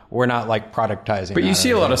 we're not like productizing. But you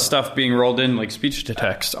see a lot of stuff being rolled in like speech to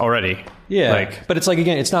text already. Yeah. But it's like,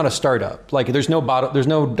 again, it's not a startup. Like there's no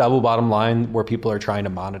double bottom line where people are trying to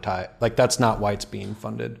monetize. Like that's not why it's being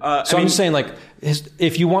funded. I'm just saying like,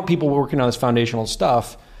 if you want people working on this foundational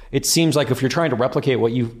stuff, it seems like if you're trying to replicate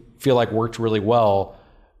what you feel like worked really well,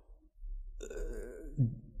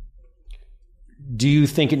 do you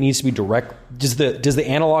think it needs to be direct? Does the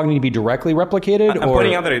analog need to be directly replicated? I'm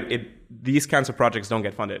pointing out that these kinds of projects don't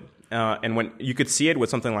get funded. And when you could see it with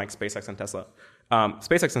something like SpaceX and Tesla.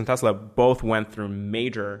 SpaceX and Tesla both went through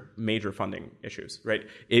major funding issues, right?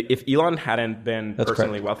 If Elon hadn't been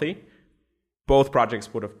personally wealthy, both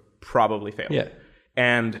projects would have probably failed. Yeah.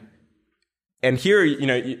 And here,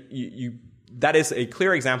 you that is a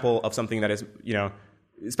clear example of something that is,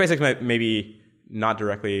 SpaceX maybe not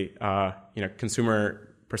directly, consumer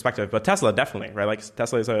perspective, but Tesla definitely, right? Like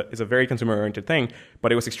Tesla is a very consumer-oriented thing,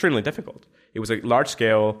 but it was extremely difficult. It was a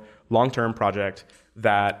large-scale, long-term project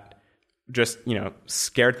that just,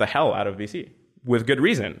 scared the hell out of VC with good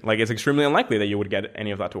reason. Like it's extremely unlikely that you would get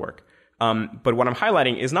any of that to work. But what I'm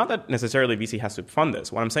highlighting is not that necessarily VC has to fund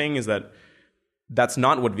this. What I'm saying is that that's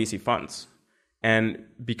not what VC funds. And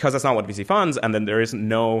because that's not what VC funds, and then there is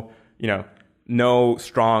no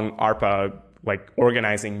strong ARPA like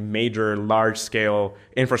organizing major large-scale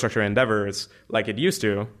infrastructure endeavors like it used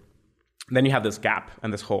to, then you have this gap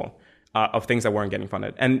and this hole of things that weren't getting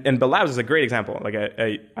funded. And Bell Labs is a great example. Like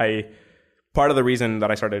I part of the reason that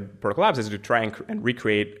I started Protocol Labs is to try and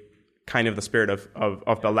recreate kind of the spirit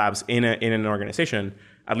of Bell Labs in an organization,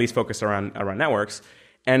 at least focused around networks.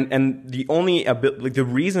 And the only the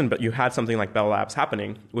reason that you had something like Bell Labs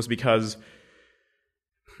happening was because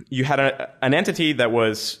you had an entity that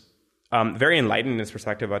was very enlightened in its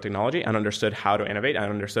perspective about technology and understood how to innovate and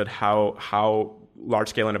understood how large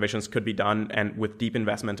scale innovations could be done and with deep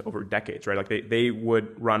investment over decades, right? Like they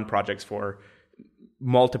would run projects for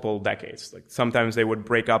multiple decades. Like sometimes they would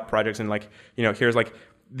break up projects and here's like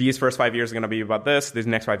these first 5 years are going to be about this. These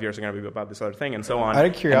next 5 years are going to be about this other thing, and so on. Out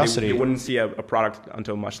of curiosity, you wouldn't see a product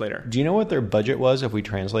until much later. Do you know what their budget was if we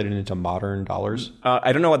translate it into modern dollars?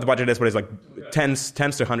 I don't know what the budget is, but it's like tens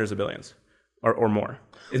to hundreds of billions or more.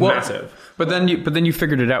 It's massive. But then you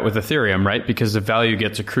figured it out with Ethereum, right? Because the value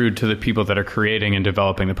gets accrued to the people that are creating and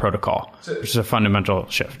developing the protocol, which is a fundamental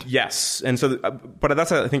shift. Yes, and so, but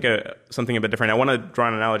that's I think something a bit different. I want to draw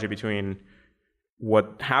an analogy between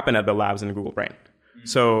what happened at Bell Labs and Google Brain.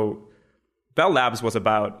 So Bell Labs was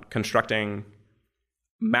about constructing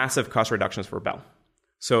massive cost reductions for Bell.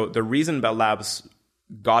 So the reason Bell Labs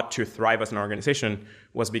got to thrive as an organization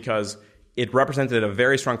was because it represented a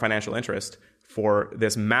very strong financial interest for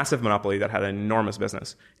this massive monopoly that had an enormous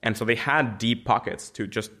business. And so they had deep pockets to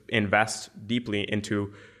just invest deeply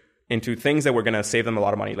into things that were going to save them a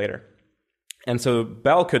lot of money later. And so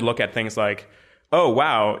Bell could look at things like, oh,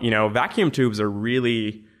 wow, vacuum tubes are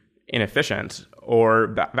really inefficient,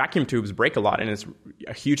 or vacuum tubes break a lot and it's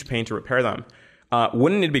a huge pain to repair them.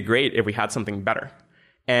 Wouldn't it be great if we had something better?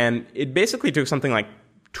 And it basically took something like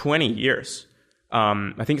 20 years.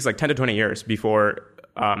 I think it's like 10 to 20 years before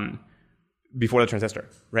the transistor,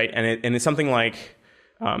 right? And it's something like,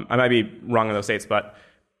 I might be wrong in those dates, but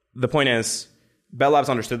the point is Bell Labs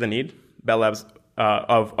understood the need. Bell Labs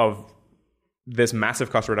of this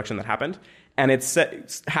massive cost reduction that happened, and it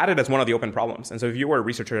had it as one of the open problems. And so if you were a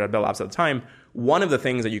researcher at Bell Labs at the time, one of the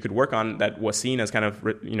things that you could work on that was seen as kind of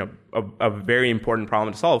a very important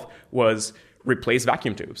problem to solve was replace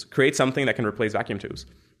vacuum tubes, create something that can replace vacuum tubes.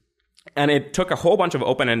 And it took a whole bunch of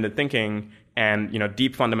open-ended thinking and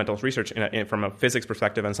deep fundamentals research from a physics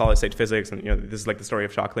perspective and solid-state physics, and this is like the story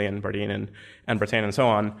of Shockley and Bardeen and Brattain and so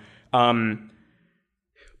on,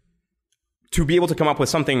 to be able to come up with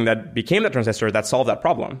something that became the transistor that solved that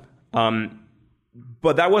problem.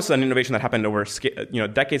 But that was an innovation that happened over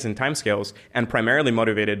decades in time scales, and primarily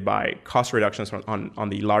motivated by cost reductions on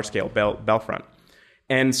the large scale Bell front.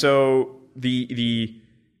 And so the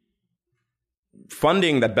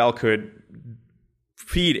funding that Bell could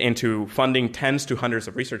feed into funding tens to hundreds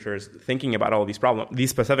of researchers thinking about all these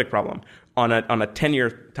specific problem on a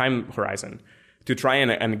 10-year time horizon to try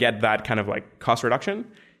and get that kind of like cost reduction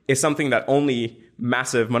is something that only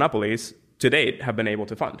massive monopolies to date have been able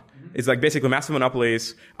to fund. It's like basically massive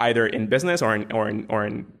monopolies either in business or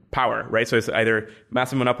in power, right? So it's either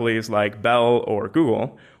massive monopolies like Bell or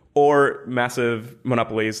Google, or massive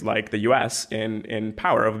monopolies like the US in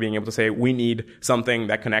power of being able to say, we need something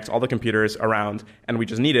that connects all the computers around and we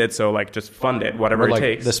just need it, so like just fund it, whatever it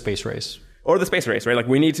takes. The space race. Or the space race, right? Like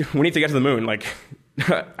we need to get to the moon. Like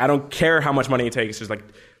I don't care how much money it takes, just like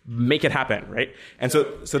make it happen, right? And so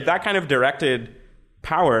that kind of directed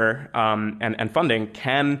power and funding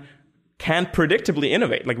can predictably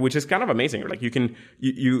innovate, like, which is kind of amazing. Like you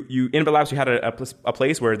in Bell Labs, you had a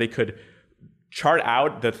place where they could chart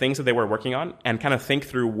out the things that they were working on and kind of think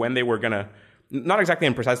through when they were going to, not exactly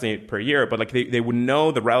in precisely per year, but like they would know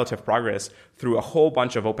the relative progress through a whole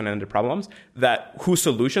bunch of open-ended problems that whose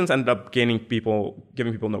solutions ended up giving people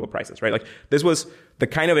Nobel Prizes, right? Like this was the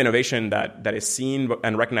kind of innovation that is seen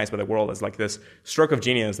and recognized by the world as like this stroke of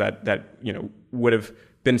genius that would have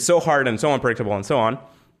been so hard and so unpredictable and so on.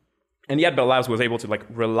 And yet Bell Labs was able to like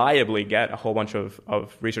reliably get a whole bunch of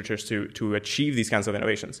researchers to achieve these kinds of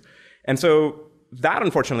innovations. And so that,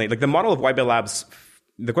 unfortunately, like the model of why Bell Labs,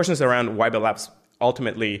 the questions around why Bell Labs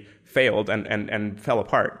ultimately failed and fell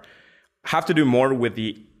apart have to do more with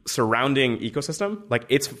the surrounding ecosystem, like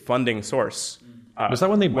its funding source. Was that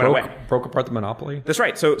when they broke apart the monopoly? That's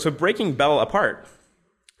right. So breaking Bell apart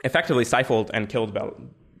effectively stifled and killed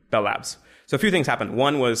Bell Labs. So a few things happened.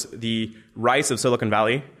 One was the rise of Silicon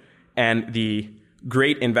Valley and the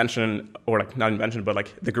great invention, or like not invention, but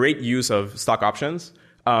like the great use of stock options.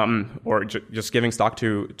 Or just giving stock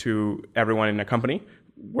to everyone in a company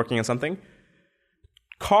working on something,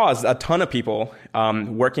 caused a ton of people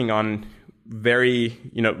working on very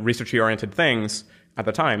research-oriented things at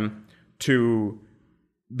the time to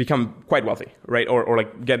become quite wealthy, right? Or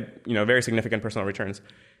like get very significant personal returns.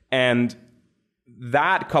 And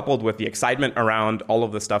that, coupled with the excitement around all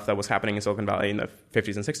of the stuff that was happening in Silicon Valley in the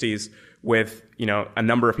 50s and 60s, with a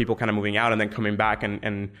number of people kind of moving out and then coming back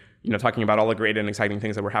and talking about all the great and exciting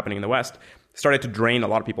things that were happening in the West, started to drain a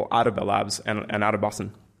lot of people out of Bell Labs and out of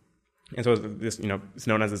Boston. And so this, it's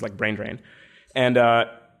known as this like brain drain. And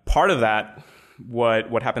part of that,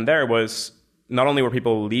 what happened there was not only were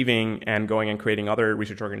people leaving and going and creating other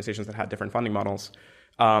research organizations that had different funding models,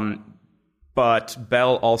 but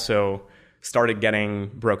Bell also started getting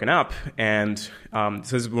broken up. And so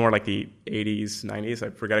this is more like the 80s, 90s. I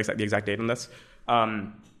forget the exact date on this.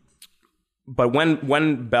 But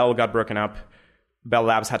when Bell got broken up, Bell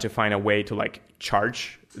Labs had to find a way to like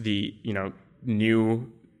charge the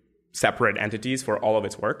new separate entities for all of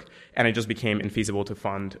its work, and it just became infeasible to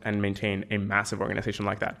fund and maintain a massive organization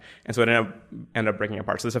like that. And so it ended up breaking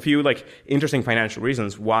apart. So there's a few like interesting financial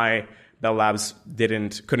reasons why Bell Labs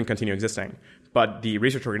couldn't continue existing, but the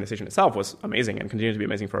research organization itself was amazing and continued to be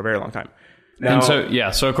amazing for a very long time. Now,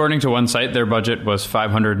 and so according to one site, their budget was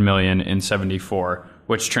 $500 million in '74,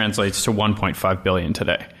 which translates to $1.5 billion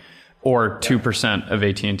today, or 2% of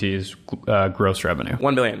AT&T's gross revenue.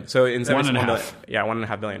 $1 billion. So in 1.5 billion. Yeah,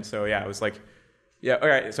 $1.5 billion. So yeah, it was like, yeah, all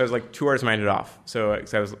right. So it was like 2 orders minded off. So I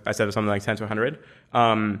said it was something like 10 to 100.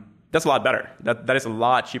 That's a lot better. That is a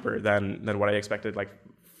lot cheaper than what I expected, like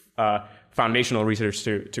foundational research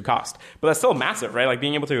to cost. But that's still massive, right? Like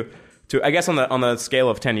being able to I guess on the scale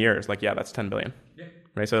of 10 years, like yeah, that's 10 billion. Yeah.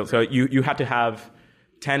 Right. So you had to have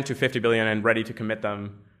 10 to 50 billion and ready to commit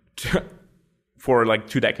them for like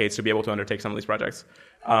 2 decades to be able to undertake some of these projects.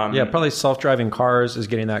 Probably self-driving cars is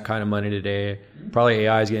getting that kind of money today. Probably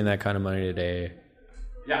AI is getting that kind of money today.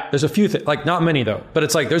 Yeah. There's a few like not many though, but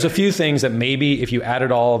it's like there's a few things that maybe if you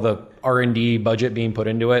added all the R&D budget being put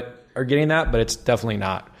into it are getting that, but it's definitely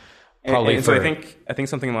not. Probably. And so I think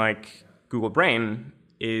something like Google Brain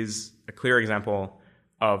is a clear example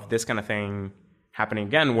of this kind of thing happening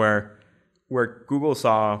again, where Google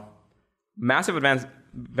saw massive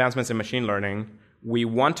advancements in machine learning. We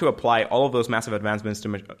want to apply all of those massive advancements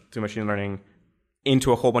to machine learning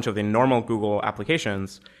into a whole bunch of the normal Google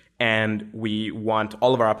applications, and we want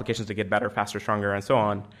all of our applications to get better, faster, stronger, and so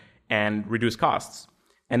on, and reduce costs.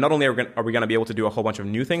 And not only are we going to be able to do a whole bunch of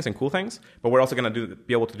new things and cool things, but we're also going to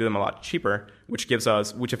be able to do them a lot cheaper, which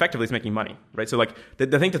effectively is making money, right? So like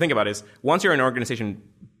the thing to think about is once you're an organization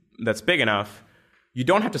that's big enough, you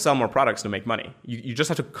don't have to sell more products to make money. You just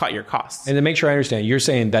have to cut your costs. And to make sure I understand, you're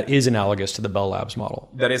saying that is analogous to the Bell Labs model.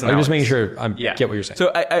 That is analogous. I'm just making sure I get what you're saying. So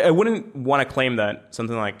I wouldn't want to claim that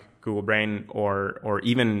something like Google Brain or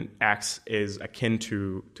even X is akin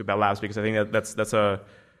to Bell Labs, because I think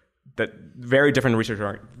that very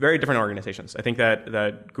different very different organizations. I think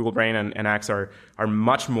that Google Brain and X are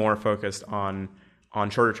much more focused on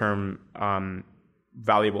shorter term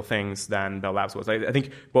valuable things than Bell Labs was. I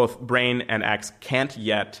think both Brain and X can't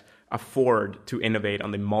yet afford to innovate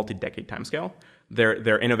on the multi-decade timescale.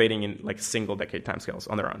 They're innovating in like single decade timescales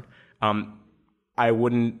on their own.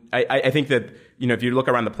 I think that, if you look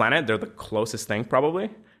around the planet, they're the closest thing probably,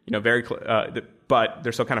 but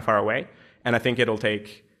they're still kind of far away. And I think it'll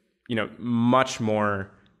take, much more,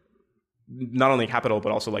 not only capital,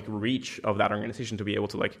 but also like reach of that organization to be able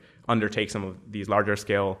to like undertake some of these larger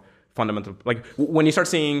scale fundamental, like when you start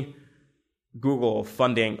seeing Google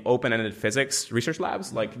funding open-ended physics research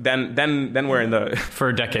labs, like then we're in the for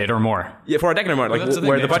a decade or more. Yeah, for a decade or more. Like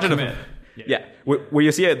where the budget of where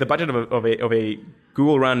you see the budget of a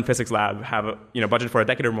Google-run physics lab have budget for a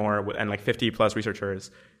decade or more and like 50 plus researchers,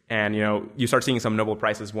 and you start seeing some Nobel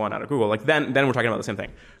Prizes won out of Google. Like then we're talking about the same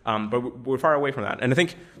thing, but we're far away from that. And I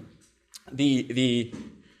think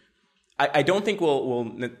I don't think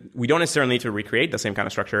we don't necessarily need to recreate the same kind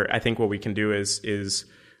of structure. I think what we can do is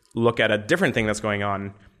look at a different thing that's going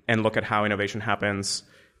on and look at how innovation happens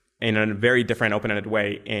in a very different open-ended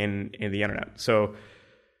way in the internet. So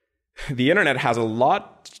the internet has a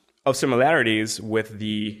lot of similarities with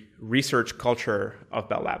the research culture of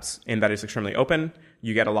Bell Labs in that it's extremely open.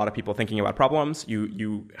 You get a lot of people thinking about problems.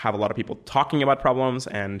 You have a lot of people talking about problems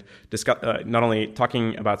and discuss, not only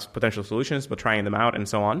talking about potential solutions, but trying them out and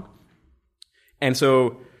so on. And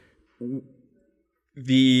so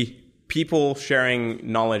the people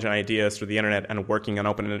sharing knowledge and ideas through the internet and working on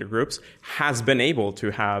open-ended groups has been able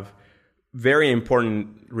to have very important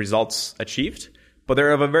results achieved, but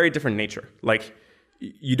they're of a very different nature. Like,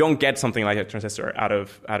 you don't get something like a transistor out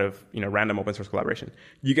of random open source collaboration.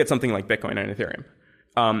 You get something like Bitcoin and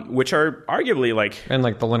Ethereum, which are arguably like... And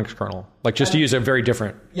like the Linux kernel. Like, just to use a very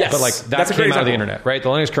different... Yes. But like, that came out of the internet, right? The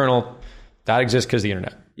Linux kernel, that exists because of the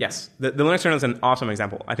internet. Yes. The Linux kernel is an awesome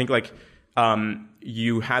example. I think like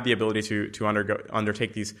you had the ability to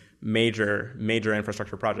undertake these major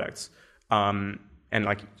infrastructure projects and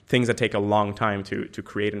like things that take a long time to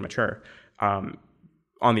create and mature on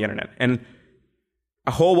the internet. And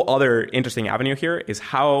a whole other interesting avenue here is,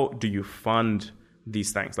 how do you fund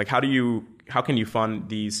these things? Like, how can you fund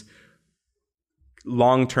these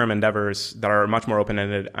long-term endeavors that are much more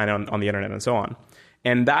open-ended and on the internet and so on?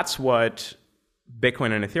 And that's what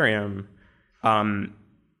Bitcoin and Ethereum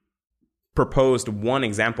proposed one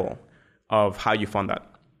example of how you fund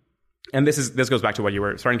that. And this goes back to what you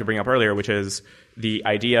were starting to bring up earlier, which is the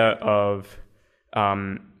idea of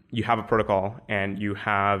you have a protocol and you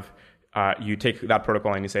take that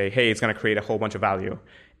protocol and you say, hey, it's going to create a whole bunch of value.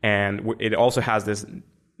 And it also has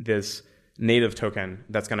this native token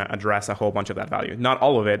that's going to address a whole bunch of that value. Not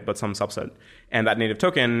all of it, but some subset. And that native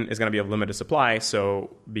token is going to be of limited supply.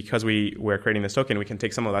 So because we're creating this token, we can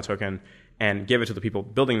take some of that token and give it to the people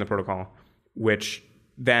building the protocol, which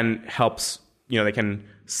then helps, they can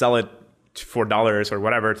sell it for dollars or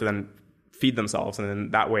whatever to then feed themselves. And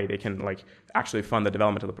then that way they can like actually fund the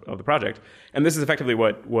development of the project. And this is effectively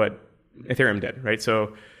what Ethereum did, right?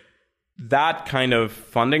 So that kind of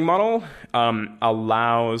funding model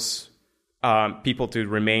allows people to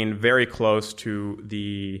remain very close to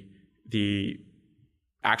the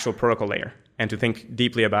actual protocol layer and to think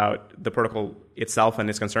deeply about the protocol itself and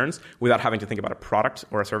its concerns without having to think about a product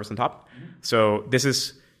or a service on top. So this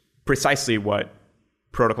is precisely what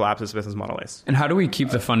Protocol Labs' business model is. And how do we keep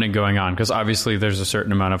the funding going on? Because obviously there's a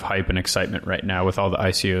certain amount of hype and excitement right now with all the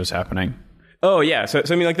ICOs happening. Oh yeah, so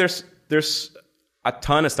I mean, like there's a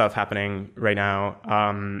ton of stuff happening right now.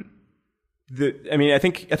 I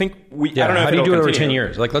think we. Yeah, I don't know. How if do you do it over continue. 10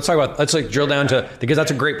 years? Like, let's drill down to, because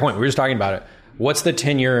that's a great point. We were just talking about it. What's the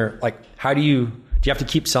 10-year? Like, how do you have to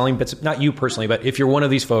keep selling bits? Not you personally, but if you're one of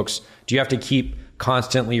these folks, do you have to keep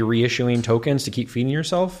constantly reissuing tokens to keep feeding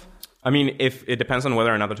yourself? I mean, if it depends on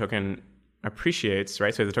whether or not the token appreciates,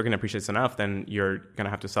 right? So if the token appreciates enough, then you're going to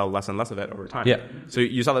have to sell less and less of it over time. Yeah. So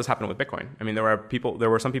you saw this happen with Bitcoin. I mean, there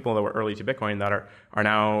were some people that were early to Bitcoin that are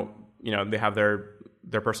now, they have their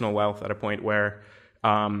personal wealth at a point where,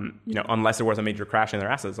 unless there was a major crash in their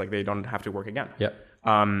assets, like they don't have to work again. Yeah.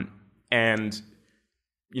 And,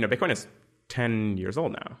 Bitcoin is 10 years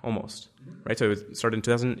old now, almost, right? So it started in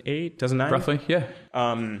 2008, 2009? Roughly, yeah.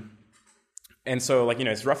 And so,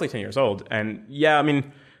 it's roughly 10 years old. And yeah, I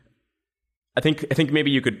mean, I think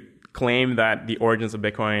maybe you could claim that the origins of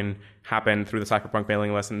Bitcoin happened through the Cypherpunk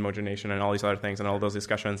mailing list and Mojo Nation and all these other things and all those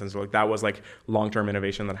discussions. And so like that was like long-term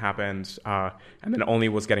innovation that happened, and then only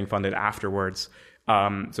was getting funded afterwards.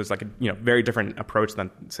 So it's like a very different approach than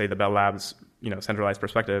say the Bell Labs centralized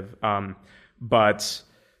perspective. But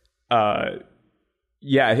I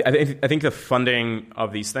think the funding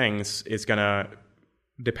of these things is going to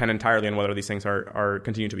depend entirely on whether these things are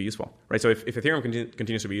continue to be useful, right? So if Ethereum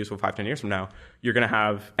continues to be useful 5-10 years from now, you're going to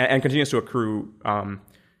have and continues to accrue,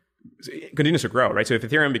 continues to grow, right? So if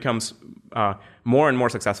Ethereum becomes more and more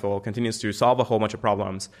successful, continues to solve a whole bunch of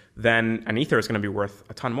problems, then an Ether is going to be worth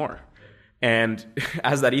a ton more. And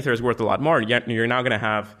as that Ether is worth a lot more, you're now going to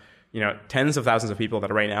have tens of thousands of people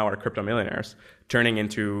that right now are crypto millionaires turning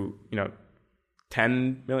into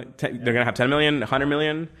 10 million. They're going to have 10 million, 100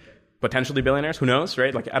 million. Potentially billionaires, who knows,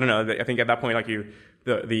 right? Like I don't know. I think at that point, like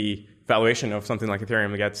the valuation of something like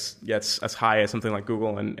Ethereum gets as high as something like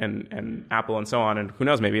Google and Apple and so on. And who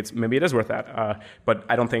knows? Maybe it is worth that. But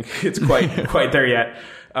I don't think it's quite there yet.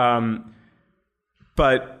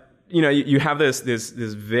 But you have this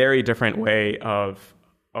very different way of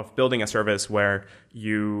building a service where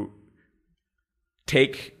you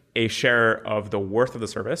take a share of the worth of the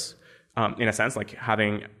service. In a sense, like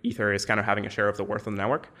having Ether is kind of having a share of the worth of the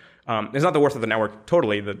network. It's not the worth of the network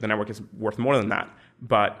totally. The network is worth more than that,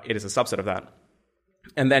 but it is a subset of that.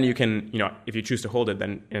 And then you can, if you choose to hold it,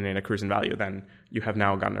 then and it accrues in value, then you have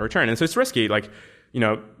now gotten a return. And so it's risky. Like,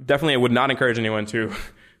 definitely I would not encourage anyone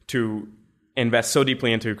to invest so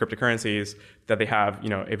deeply into cryptocurrencies that they have,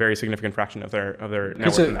 a very significant fraction of their net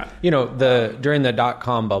worth in that. During the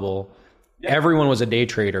 .com bubble, everyone was a day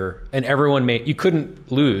trader and everyone you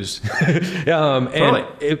couldn't lose. Totally. And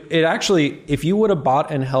it actually, if you would have bought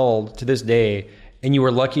and held to this day and you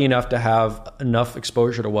were lucky enough to have enough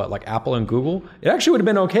exposure to like Apple and Google, it actually would have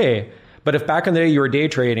been okay. But if back in the day you were day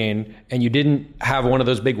trading and you didn't have one of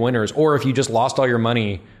those big winners, or if you just lost all your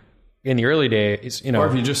money in the early days, or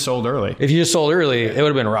if you just sold early. If you just sold early, it would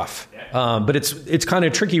have been rough. But it's kind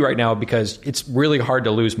of tricky right now because it's really hard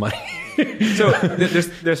to lose money. So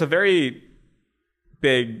there's a very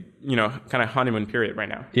big, kind of honeymoon period right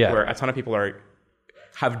now, where a ton of people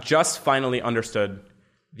have just finally understood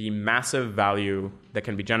the massive value that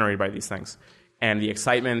can be generated by these things, and the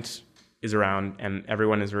excitement is around, and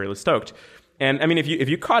everyone is really stoked. And I mean, if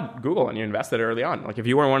you caught Google and you invested early on, like if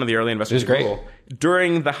you were one of the early investors in Google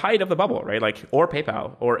during the height of the bubble, right? Like, or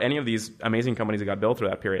PayPal, or any of these amazing companies that got built through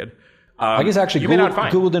that period. I guess actually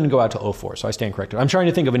Google didn't go out till 2004, so I stand corrected. I'm trying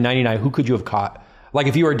to think of in 99, who could you have caught? Like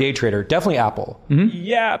if you were a day trader, definitely Apple. Mm-hmm.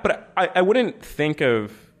 Yeah, but I wouldn't think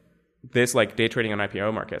of this like day trading on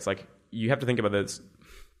IPO markets. Like you have to think about this.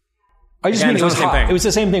 I just mean it was hot. It was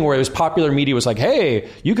the same thing where it was popular media was like, hey,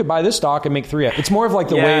 you could buy this stock and make 3x. It's more of like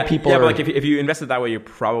the way people are. But like if you invested that way, you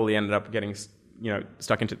probably ended up getting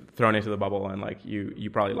thrown into the bubble, and like you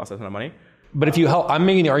probably lost a ton of money. But if you I'm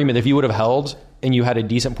making the argument that if you would have held and you had a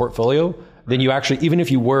decent portfolio, then you actually, even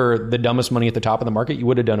if you were the dumbest money at the top of the market, you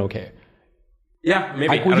would have done okay. Yeah,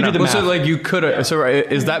 maybe. We could do the math. So like you could. So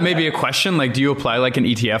is that maybe a question? Like, do you apply like an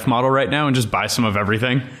ETF model right now and just buy some of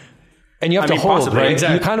everything? And you have to hold, possibly, right?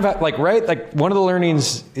 Exactly. You kind of have, like one of the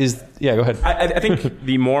learnings is, go ahead. I think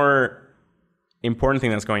the more important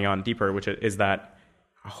thing that's going on deeper, which is that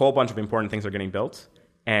a whole bunch of important things are getting built,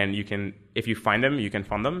 and you can, if you find them, you can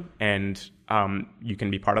fund them, and you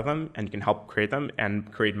can be part of them, and you can help create them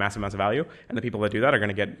and create massive amounts of value. And the people that do that are going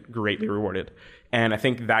to get greatly rewarded. And I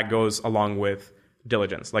think that goes along with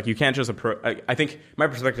diligence. Like you can't just I think my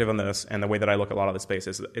perspective on this and the way that I look at a lot of this space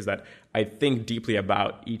is that I think deeply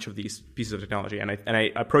about each of these pieces of technology, and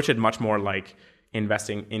I approach it much more like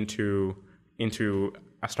investing into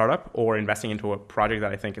a startup or investing into a project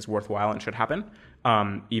that I think is worthwhile and should happen,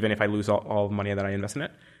 even if I lose all the money that I invest in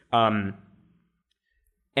it.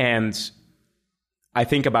 And I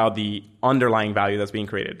think about the underlying value that's being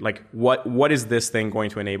created. Like what is this thing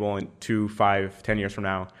going to enable in 2, 5, 10 years from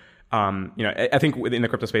now? I think in the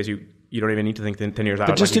crypto space, you don't even need to think 10 years out.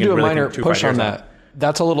 But just to do a minor push on that,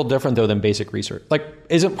 that's a little different though than basic research. Like,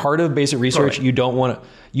 isn't part of basic research you want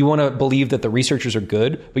to believe that the researchers are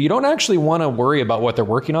good, but you don't actually want to worry about what they're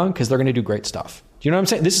working on because they're going to do great stuff. Do you know what I'm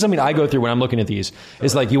saying? This is something I go through when I'm looking at these.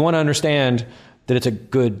 Is like you want to understand that it's a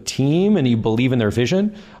good team and you believe in their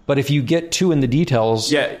vision, but if you get too in the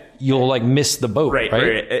details, you'll like miss the boat, right?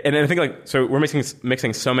 And I think like so we're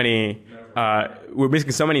mixing so many. We're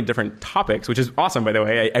mixing so many different topics, which is awesome, by the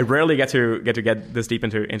way. I rarely get to get this deep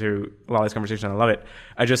into a lot of this conversation. I love it.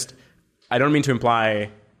 I don't mean to imply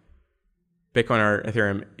Bitcoin or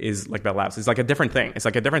Ethereum is like Bell Labs. It's like a different thing. It's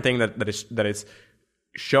like a different thing that is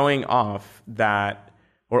showing off that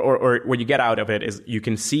or what you get out of it is you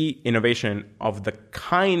can see innovation of the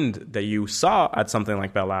kind that you saw at something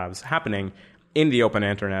like Bell Labs happening in the open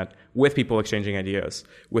internet, with people exchanging ideas,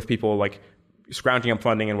 with people like scrounging up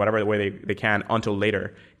funding in whatever way they can until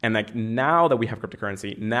later. And like now that we have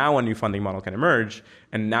cryptocurrency, now a new funding model can emerge,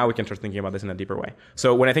 and now we can start thinking about this in a deeper way.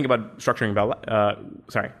 So when I think about structuring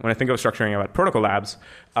when I think of structuring about Protocol Labs,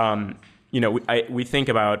 we think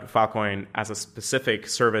about Filecoin as a specific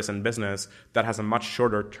service and business that has a much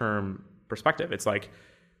shorter term perspective. It's like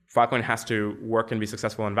Filecoin has to work and be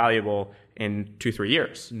successful and valuable in 2-3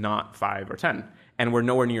 years, not 5 or 10. And we're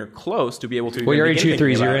nowhere near close to be able to. Well, you're already 2-3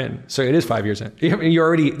 years in, so it is 5 years in. You're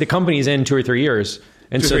already, the company's in 2 or 3 years.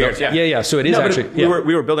 And 2 or 3 years, yeah. So it is actually.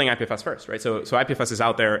 We were building IPFS first, right? So IPFS is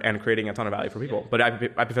out there and creating a ton of value for people. But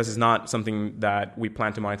IPFS is not something that we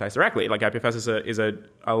plan to monetize directly. Like IPFS is a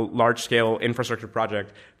large scale infrastructure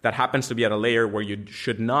project that happens to be at a layer where you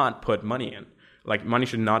should not put money in. Like money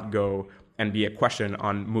should not go and be a question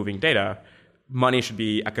on moving data. Money should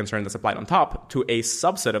be a concern that's applied on top to a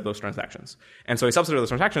subset of those transactions. And so a subset of those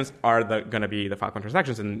transactions are going to be the Filecoin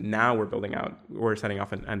transactions. And now we're setting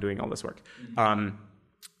off and doing all this work.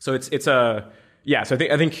 So so I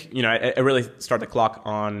think I really start the clock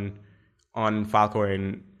on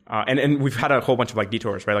Filecoin, and we've had a whole bunch of like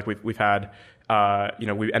detours, right? Like we've had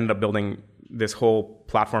we ended up building this whole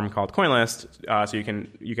platform called CoinList, so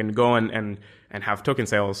you can go and have token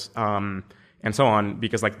sales and so on,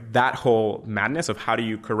 because like that whole madness of how do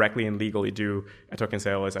you correctly and legally do a token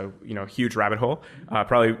sale is a huge rabbit hole.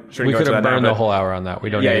 Probably shouldn't go into that now. We could have burned the whole hour on that.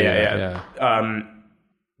 We don't. Yeah.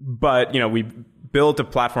 But we built a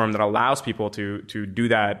platform that allows people to do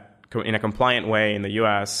that in a compliant way in the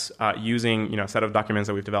US using a set of documents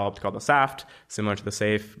that we've developed called the SAFT, similar to the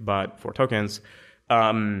SAFE but for tokens,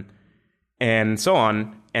 and so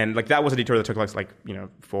on. And like that was a detour that took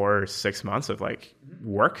 4 or 6 months of like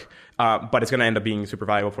work, but it's going to end up being super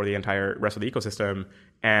valuable for the entire rest of the ecosystem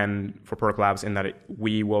and for Protocol Labs, in that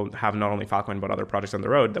we will have not only Filecoin but other projects on the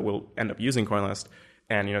road that will end up using CoinList.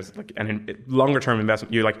 And longer term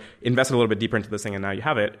investment, you like invest a little bit deeper into this thing, and now you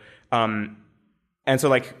have it. And so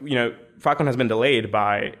Filecoin has been delayed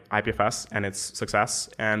by IPFS and its success,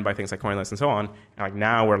 and by things like CoinList and so on. And like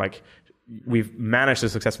now we've managed to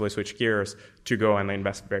successfully switch gears to go and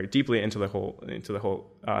invest very deeply into the whole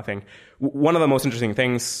thing. One of the most interesting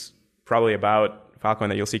things probably about Filecoin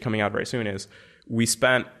that you'll see coming out very soon is we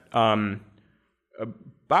spent about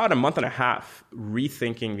a month and a half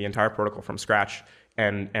rethinking the entire protocol from scratch.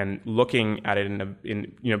 And looking at it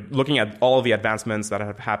looking at all of the advancements that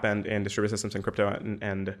have happened in distributed systems and crypto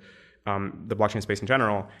and the blockchain space in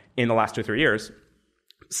general in the last 2-3 years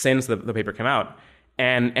since the paper came out,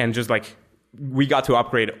 and just like we got to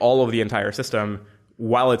upgrade all of the entire system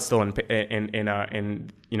while it's still in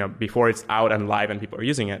before it's out and live and people are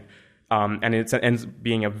using it. And it ends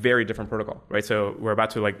being a very different protocol, right? So we're about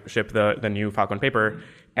to like ship the new Filecoin paper,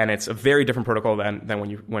 and it's a very different protocol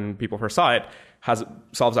than when people first saw it.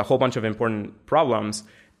 Solves a whole bunch of important problems,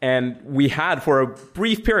 and we had for a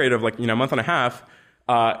brief period of a month and a half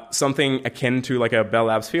something akin to like a Bell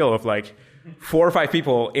Labs feel of like 4 or 5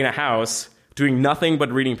 people in a house doing nothing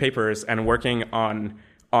but reading papers and working on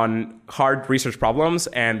hard research problems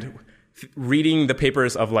and reading the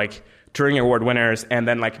papers of like Turing Award winners, and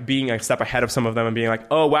then like being a step ahead of some of them and being like,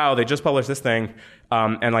 oh wow, they just published this thing,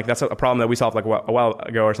 and like that's a problem that we solved like a while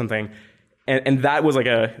ago or something. And that was like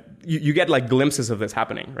you get like glimpses of this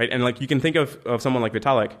happening, right? And like you can think of someone like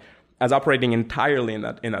Vitalik as operating entirely in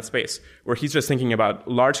that space, where he's just thinking about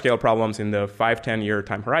large scale problems in the 5-10 year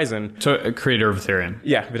time horizon. So a creator of Ethereum.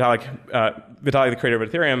 Yeah, Vitalik, the creator of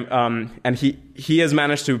Ethereum, and he has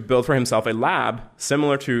managed to build for himself a lab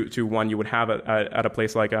similar to one you would have at a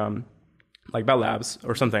place like Bell Labs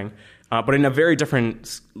or something, but in a very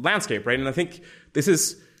different landscape, right? And I think this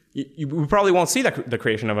is we probably won't see the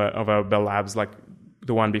creation of a Bell Labs like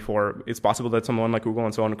the one before. It's possible that someone like Google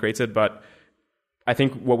and so on creates it, but I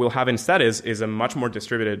think what we'll have instead is a much more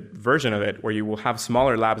distributed version of it, where you will have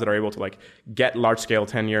smaller labs that are able to like get large scale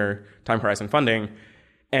 10-year time horizon funding.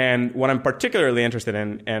 And what I'm particularly interested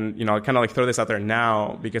in, and I kind of like throw this out there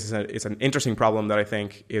now because it's an interesting problem that I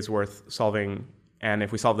think is worth solving. And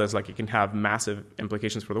if we solve this, like it can have massive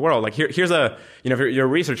implications for the world. Like here's if you're a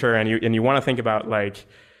researcher and you want to think about like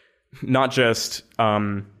not just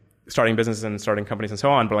starting businesses and starting companies and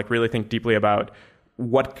so on, but like really think deeply about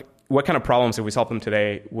what kind of problems, if we solve them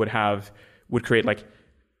today, would create like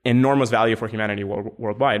enormous value for humanity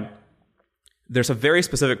worldwide. There's a very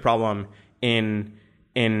specific problem and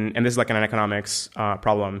this is like an economics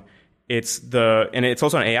problem. It's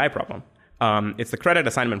also an AI problem. It's the credit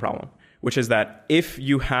assignment problem, which is that if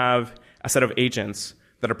you have a set of agents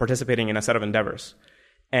that are participating in a set of endeavors,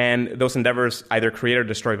 and those endeavors either create or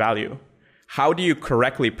destroy value. How do you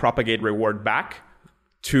correctly propagate reward back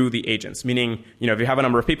to the agents? Meaning, if you have a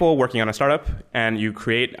number of people working on a startup and you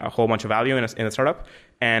create a whole bunch of value in a startup,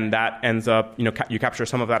 and that ends up, you capture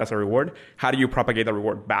some of that as a reward, how do you propagate the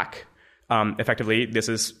reward back? Effectively, this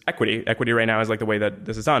is equity. Equity right now is like the way that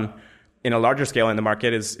this is done. In a larger scale in the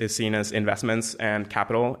market is seen as investments and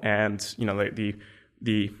capital and,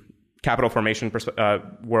 the capital formation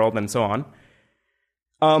world and so on.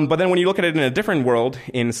 But then when you look at it in a different world,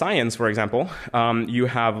 in science, for example, you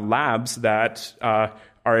have labs that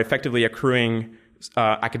are effectively accruing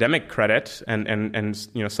academic credit and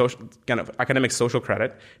social kind of academic social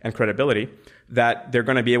credit and credibility that they're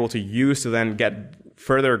going to be able to use to then get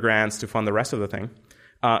further grants to fund the rest of the thing.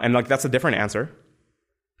 And that's a different answer.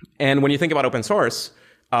 And when you think about open source,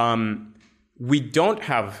 we don't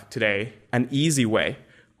have today an easy way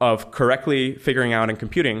of correctly figuring out and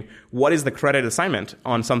computing what is the credit assignment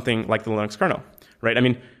on something like the Linux kernel, right? I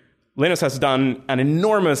mean, Linus has done an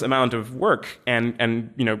enormous amount of work and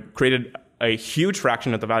created a huge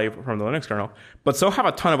fraction of the value from the Linux kernel, but so have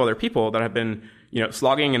a ton of other people that have been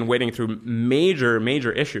slogging and wading through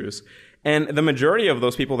major issues. And the majority of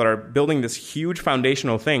those people that are building this huge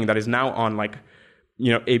foundational thing that is now on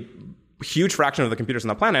a huge fraction of the computers on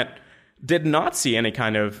the planet did not see any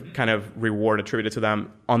kind of reward attributed to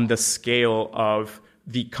them on the scale of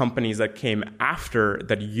the companies that came after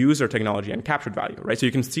that used their technology and captured value, right? So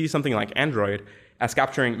you can see something like Android as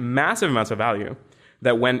capturing massive amounts of value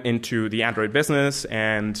that went into the Android business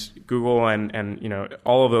and Google and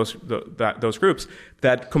all of those groups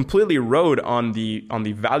that completely rode on the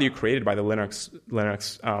value created by the Linux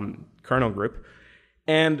kernel group.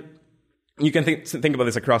 And you can think about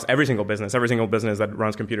this across every single business. Every single business that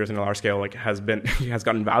runs computers in a large scale has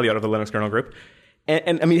gotten value out of the Linux kernel group.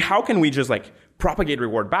 And I mean, how can we just propagate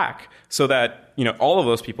reward back so that all of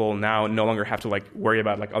those people now no longer have to worry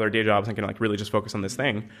about other day jobs and can really just focus on this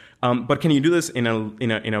thing? But can you do this in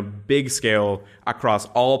a big scale across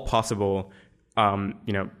all possible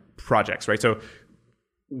projects, right? So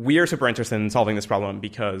we are super interested in solving this problem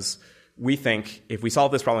because we think if we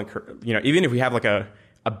solve this problem, even if we have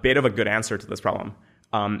a bit of a good answer to this problem,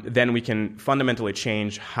 then we can fundamentally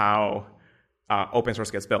change how open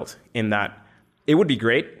source gets built. In that, it would be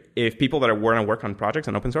great if people that want to work on projects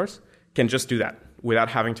on open source can just do that without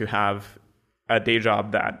having to have a day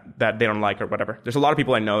job that they don't like or whatever. There's a lot of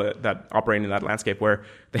people I know that operate in that landscape where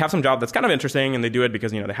they have some job that's kind of interesting and they do it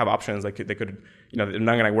because they have options. They could they're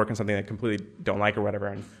not going to work on something they completely don't like or whatever.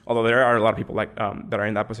 And although there are a lot of people that are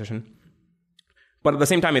in that position. But at the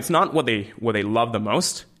same time, it's not what they love the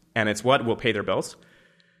most, and it's what will pay their bills.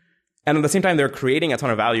 And at the same time, they're creating a ton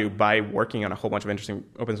of value by working on a whole bunch of interesting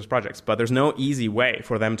open source projects. But there's no easy way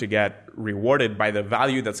for them to get rewarded by the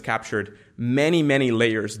value that's captured many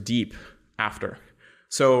layers deep after.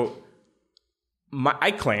 So I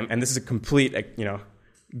claim, and this is a complete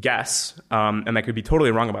guess, and I could be totally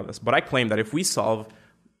wrong about this, but I claim that if we solve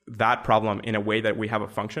that problem in a way that we have a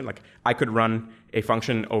function, I could run a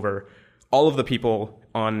function over all of the people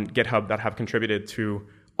on GitHub that have contributed to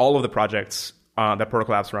all of the projects that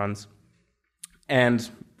Protocol Labs runs, and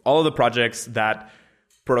all of the projects that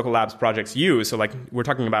Protocol Labs projects use. So we're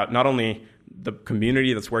talking about not only the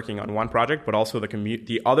community that's working on one project, but also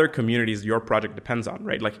the other communities your project depends on,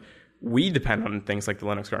 right? We depend on things like the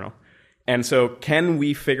Linux kernel. And so can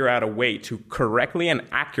we figure out a way to correctly and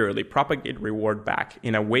accurately propagate reward back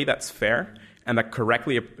in a way that's fair and that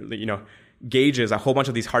correctly, gauges a whole bunch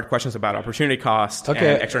of these hard questions about opportunity cost and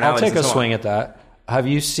externalities? I'll take a swing at that. Have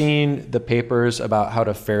you seen the papers about how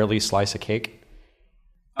to fairly slice a cake?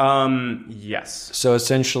 Yes. So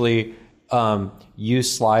essentially, you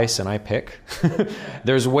slice and I pick.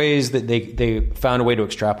 There's ways that they found a way to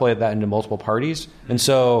extrapolate that into multiple parties. And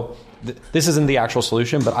so this isn't the actual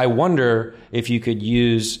solution, but I wonder if you could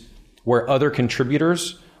use where other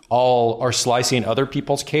contributors all are slicing other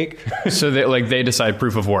people's cake. So they decide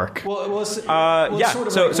proof of work. Yeah. Sort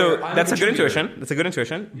of so that's a good intuition. That's a good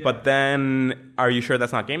intuition. Yeah. But then, are you sure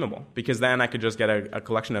that's not gameable? Because then I could just get a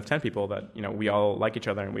collection of 10 people that we all like each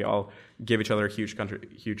other and we all give each other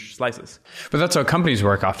huge slices. But that's how companies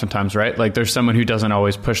work oftentimes, right? There's someone who doesn't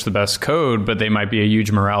always push the best code, but they might be a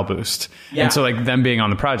huge morale boost. Yeah. And so them being on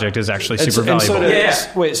the project is actually super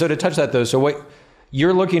valuable. So to touch that though, so what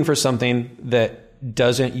you're looking for something that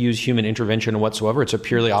doesn't use human intervention whatsoever. It's a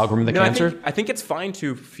purely algorithmic answer. I think it's fine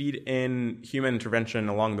to feed in human intervention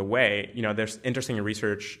along the way. There's interesting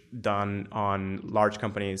research done on large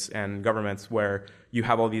companies and governments where you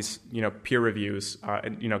have all these, peer reviews,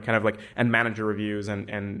 and manager reviews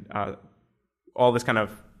and all this kind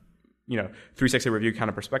of 360 review kind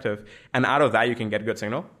of perspective. And out of that, you can get good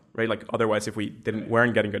signal, right? Like otherwise, if we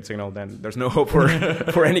weren't getting good signal, then there's no hope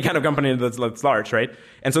for any kind of company that's large, right?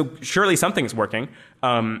 And so surely something's working.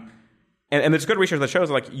 And there's good research that shows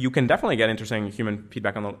like you can definitely get interesting human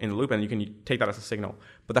feedback in the loop, and you can take that as a signal.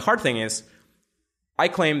 But the hard thing is, I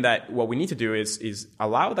claim that what we need to do is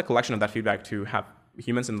allow the collection of that feedback to have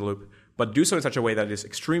humans in the loop, but do so in such a way that is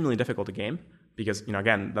extremely difficult to game. Because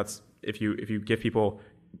again, that's if you give people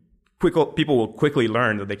will quickly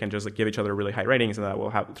learn that they can just like give each other really high ratings, and that will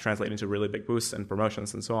translate into really big boosts and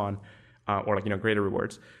promotions and so on, or greater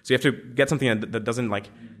rewards. So you have to get something that doesn't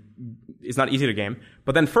it's not easy to game.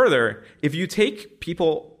 But then further, if you take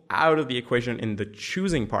people out of the equation in the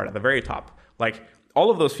choosing part at the very top, like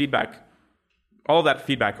all of that feedback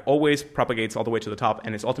always propagates all the way to the top,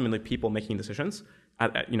 and it's ultimately people making decisions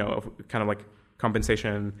of kind of like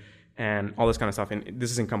compensation and all this kind of stuff. And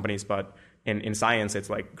this is in companies, but in science,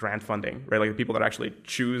 it's like grant funding, right? Like the people that actually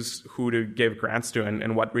choose who to give grants to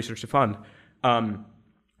and what research to fund.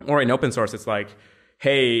 Or in open source, it's like,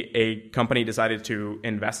 hey, a company decided to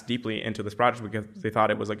invest deeply into this project because they thought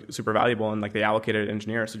it was like super valuable, and like they allocated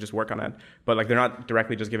engineers to just work on it. But like they're not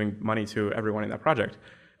directly just giving money to everyone in that project.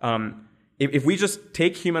 If we just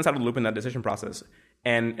take humans out of the loop in that decision process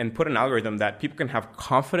and put an algorithm that people can have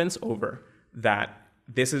confidence over, that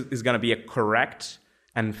this is going to be a correct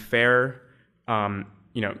and fair, a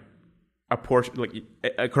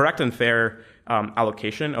correct and fair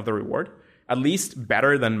allocation of the reward, at least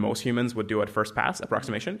better than most humans would do at first pass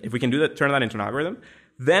approximation. If we can do that, turn that into an algorithm,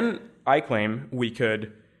 then I claim we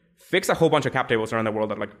could fix a whole bunch of cap tables around the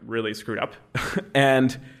world that like really screwed up,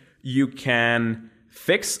 and you can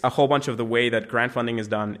fix a whole bunch of the way that grant funding is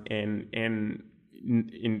done in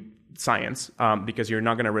science, because you're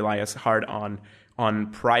not going to rely as hard on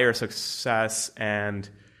prior success, and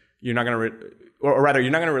you're not going to, or rather,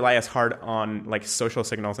 you're not going to rely as hard on like social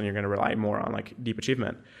signals, and you're going to rely more on like deep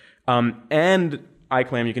achievement. And I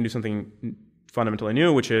claim you can do something fundamentally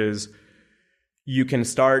new, which is you can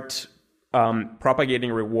start propagating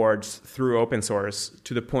rewards through open source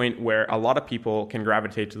to the point where a lot of people can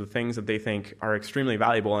gravitate to the things that they think are extremely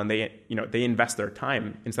valuable, and they invest their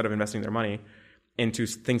time instead of investing their money into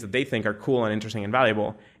things that they think are cool and interesting and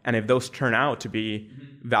valuable. And if those turn out to be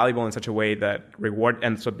valuable in such a way that reward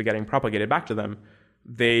ends up getting propagated back to them,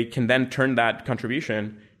 they can then turn that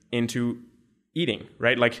contribution into eating,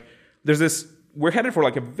 right? Like we're headed for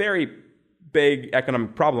like a very big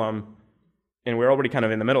economic problem, and we're already kind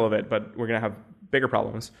of in the middle of it, but we're going to have bigger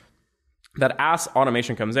problems. That as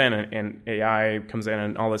automation comes in and AI comes in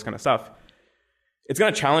and all this kind of stuff, it's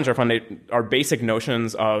going to challenge our basic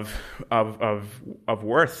notions of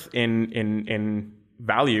worth in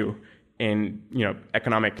value in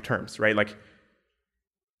economic terms, right? Like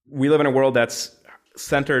we live in a world that's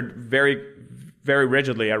centered very, very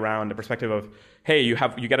rigidly around the perspective of, hey, you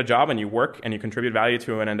get a job and you work and you contribute value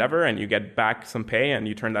to an endeavor and you get back some pay and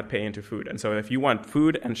you turn that pay into food. And so if you want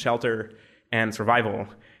food and shelter and survival,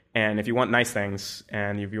 and if you want nice things,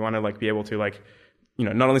 and if you want to like be able to like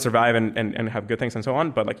not only survive and have good things and so on,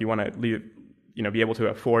 but like you want to be able to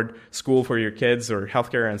afford school for your kids or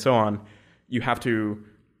healthcare and so on, you have to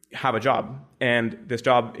have a job. And this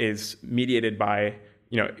job is mediated by,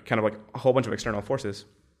 kind of like a whole bunch of external forces.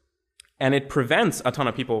 And it prevents a ton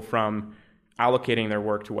of people from allocating their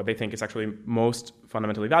work to what they think is actually most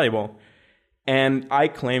fundamentally valuable. And I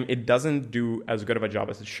claim it doesn't do as good of a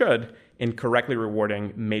job as it should in correctly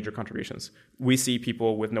rewarding major contributions. We see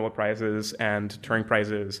people with Nobel Prizes and Turing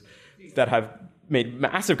Prizes that have made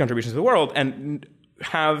massive contributions to the world and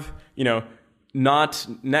have, not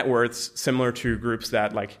net worths similar to groups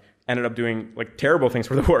that like ended up doing like terrible things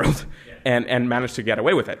for the world and managed to get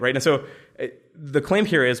away with it, right? And so the claim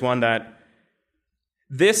here is one that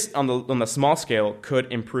this on the small scale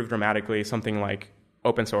could improve dramatically something like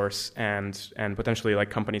open source and potentially like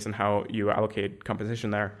companies and how you allocate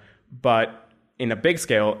compensation there. But in a big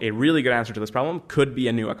scale, a really good answer to this problem could be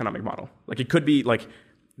a new economic model. Like it could be like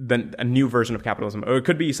a new version of capitalism, or it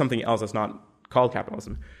could be something else that's not called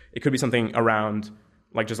capitalism. It could be something around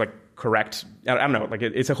like just like correct. I don't know. Like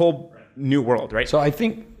it's a whole new world, right? So I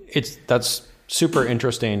think that's super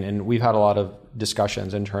interesting, and we've had a lot of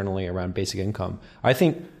discussions internally around basic income. I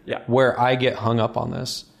think where I get hung up on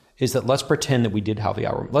this is that let's pretend that we did have the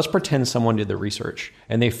algorithm. Let's pretend someone did the research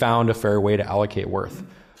and they found a fair way to allocate worth.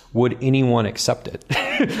 Would anyone accept it?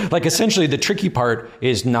 Like essentially the tricky part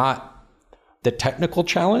is not the technical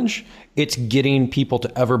challenge. It's getting people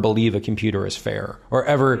to ever believe a computer is fair, or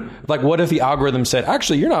ever like, what if the algorithm said,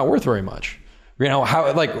 actually, you're not worth very much. You know,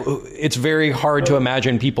 how, like, it's very hard to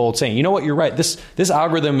imagine people saying, you know what, you're right. This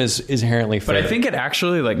algorithm is inherently fair. But I think it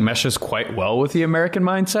actually like meshes quite well with the American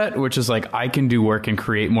mindset, which is like, I can do work and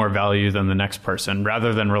create more value than the next person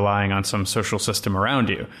rather than relying on some social system around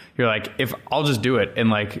you. You're like, if I'll just do it. And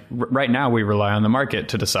like right now we rely on the market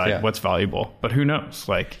to decide what's valuable, but who knows?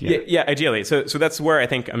 Like, yeah, ideally. So that's where I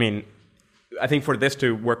think for this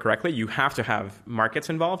to work correctly, you have to have markets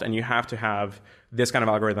involved, and you have to have this kind of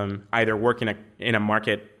algorithm either work in a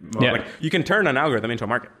market mode. Yeah. Like you can turn an algorithm into a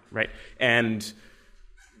market, right? And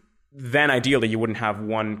then ideally you wouldn't have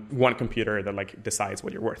one computer that like decides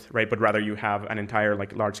what you're worth, right? But rather you have an entire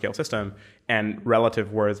like large scale system, and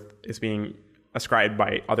relative worth is being ascribed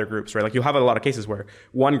by other groups, right? Like you'll have a lot of cases where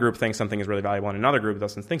one group thinks something is really valuable and another group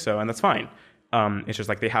doesn't think so, and that's fine. It's just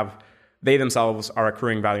like they themselves are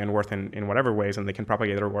accruing value and worth in whatever ways, and they can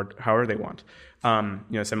propagate the reward however they want.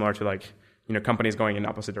 Similar to like, companies going in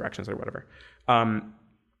opposite directions or whatever. And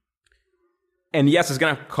yes, it's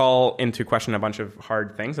going to call into question a bunch of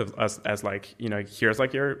hard things as like, here's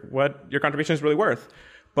like what your contribution is really worth.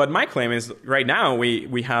 But my claim is right now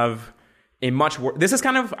we have a much worse, this is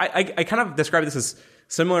kind of, I kind of describe this as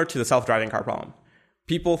similar to the self-driving car problem.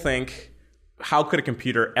 People think, how could a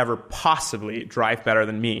computer ever possibly drive better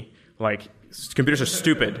than me? Like, computers are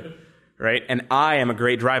stupid, right? And I am a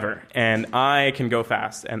great driver, and I can go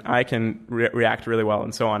fast, and I can react really well,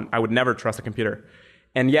 and so on. I would never trust a computer.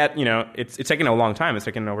 And yet, it's taken a long time. It's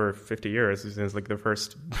taken over 50 years since like the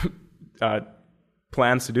first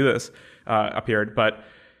plans to do this appeared. But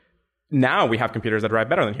now we have computers that drive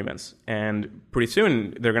better than humans, and pretty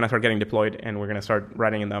soon they're going to start getting deployed, and we're going to start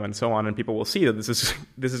riding in them, and so on. And people will see that this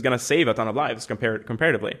is going to save a ton of lives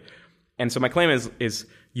comparatively. And so my claim is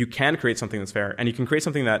you can create something that's fair, and you can create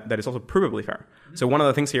something that is also provably fair. So one of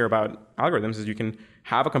the things here about algorithms is you can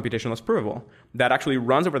have a computation that's provable, that actually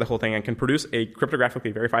runs over the whole thing and can produce a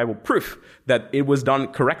cryptographically verifiable proof that it was done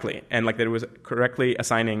correctly, and like that it was correctly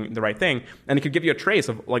assigning the right thing. And it could give you a trace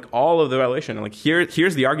of like all of the violation. And like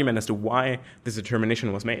here's the argument as to why this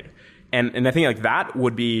determination was made. And I think like that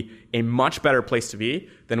would be a much better place to be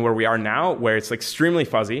than where we are now, where it's extremely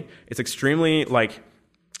fuzzy. It's extremely like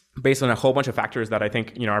based on a whole bunch of factors that I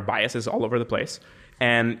think, are biases all over the place,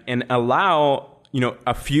 and allow,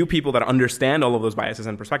 a few people that understand all of those biases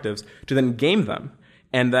and perspectives to then game them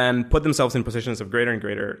and then put themselves in positions of greater and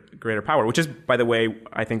greater power, which is, by the way,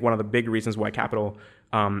 I think one of the big reasons why capital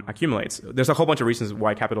accumulates. There's a whole bunch of reasons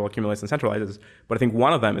why capital accumulates and centralizes, but I think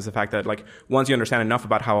one of them is the fact that like once you understand enough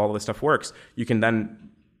about how all of this stuff works, you can then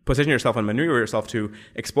position yourself and maneuver yourself to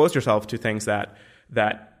expose yourself to things that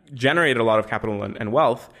generate a lot of capital and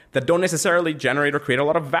wealth that don't necessarily generate or create a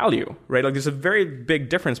lot of value, right? Like there's a very big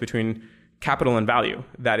difference between capital and value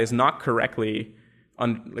that is not correctly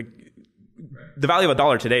the value of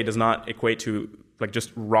 $1 today does not equate to like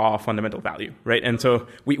just raw fundamental value, right? And so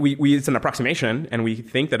we it's an approximation, and we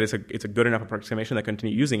think that it's a good enough approximation that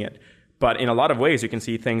continue using it. But in a lot of ways, you can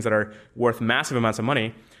see things that are worth massive amounts of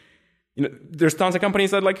money. There's tons of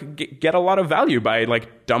companies that like get a lot of value by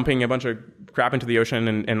like dumping a bunch of crap into the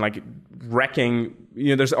ocean and like wrecking.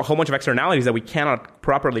 There's a whole bunch of externalities that we cannot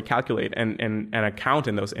properly calculate and account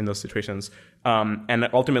in those situations. And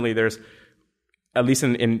ultimately, there's, at least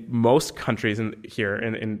in most countries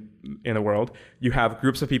in the world, you have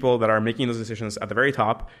groups of people that are making those decisions at the very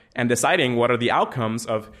top and deciding what are the outcomes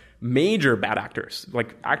of major bad actors,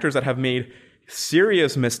 like actors that have made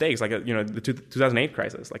serious mistakes, like the 2008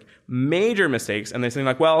 crisis, like major mistakes, and they're saying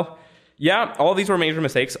like, well, yeah, all of these were major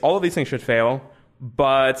mistakes, all of these things should fail,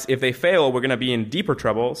 but if they fail, we're going to be in deeper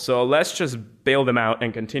trouble, so let's just bail them out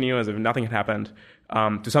and continue as if nothing had happened,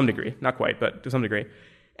 to some degree, not quite, but to some degree.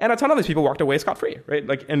 And a ton of these people walked away scot-free, right?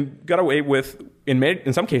 Like, and got away with,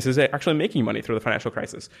 in some cases, actually making money through the financial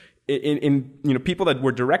crisis. People that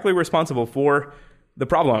were directly responsible for the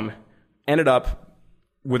problem ended up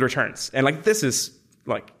with returns. And like, this is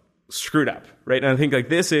like screwed up, right? And I think like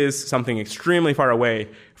this is something extremely far away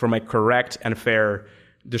from a correct and fair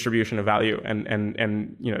distribution of value.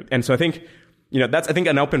 And so I think, that's, I think,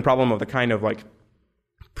 an open problem of the kind of like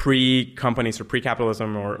pre-companies or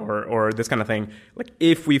pre-capitalism or this kind of thing. Like,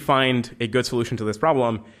 if we find a good solution to this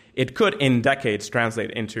problem, it could in decades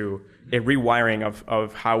translate into a rewiring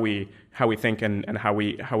of how we think and how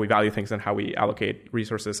we value things and how we allocate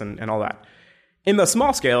resources and all that. In the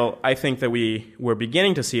small scale, I think that we're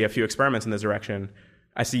beginning to see a few experiments in this direction.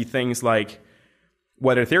 I see things like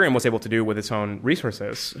what Ethereum was able to do with its own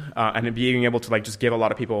resources, and being able to like just give a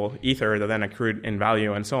lot of people Ether that then accrued in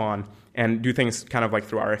value and so on, and do things kind of like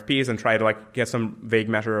through RFPs and try to like get some vague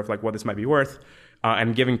measure of like what this might be worth.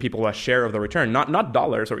 and giving people a share of the return, not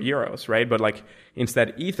dollars or euros, right? But like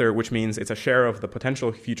instead Ether, which means it's a share of the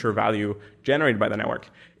potential future value generated by the network,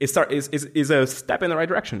 is a step in the right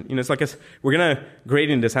direction. It's like we're gonna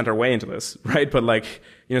gradient descent our way into this, right? But like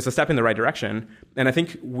it's a step in the right direction, and I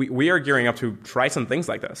think we are gearing up to try some things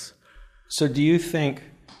like this. So do you think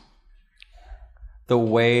the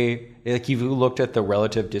way, like, you've looked at the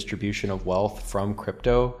relative distribution of wealth from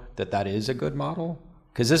crypto, that is a good model?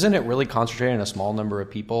 Because isn't it really concentrated on a small number of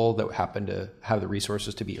people that happen to have the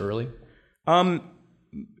resources to be early?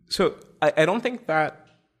 So I don't think that.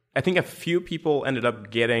 I think a few people ended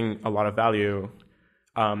up getting a lot of value.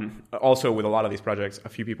 Also, with a lot of these projects, a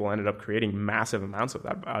few people ended up creating massive amounts of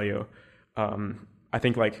that value. I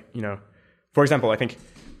think, for example, I think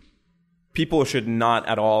people should not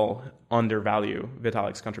at all undervalue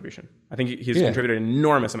Vitalik's contribution. I think he's contributed an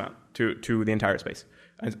enormous amount to the entire space.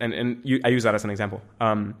 I use that as an example.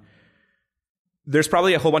 There's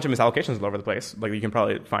probably a whole bunch of misallocations all over the place, like you can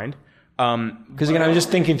probably find. Because again, I was just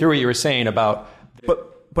thinking through what you were saying about...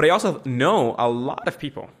 But I also know a lot of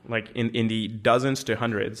people, like in the dozens to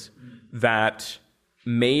hundreds, that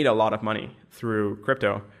made a lot of money through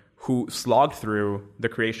crypto, who slogged through the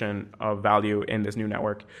creation of value in this new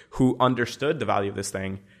network, who understood the value of this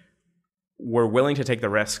thing, were willing to take the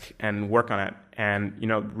risk and work on it, and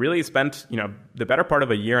really spent the better part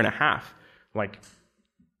of a year and a half like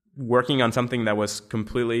working on something that was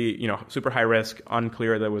completely super high risk,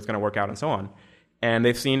 unclear that it was going to work out, and so on. And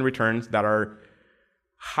they've seen returns that are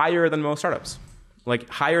higher than most startups, like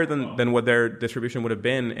higher than what their distribution would have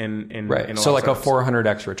been in right. In so like a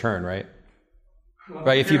 400x return, right?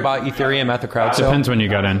 Right. If you bought Ethereum at the crowd sale. Depends when you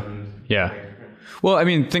got in. Yeah. Well, I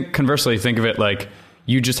mean, conversely, think of it like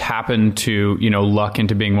you just happen to, luck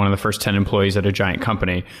into being one of the first 10 employees at a giant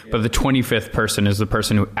company, but the 25th person is the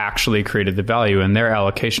person who actually created the value, and their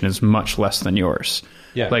allocation is much less than yours.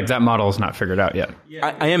 Yeah. Like that model is not figured out yet.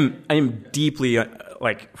 I am deeply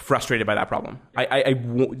frustrated by that problem. I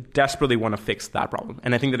desperately want to fix that problem.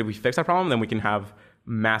 And I think that if we fix that problem, then we can have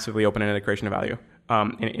massively open-ended creation of value.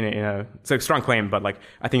 It's a strong claim, but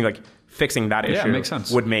I think fixing that issue makes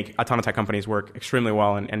sense. Would make a ton of tech companies work extremely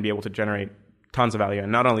well and be able to generate tons of value,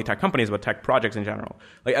 and not only tech companies but tech projects in general.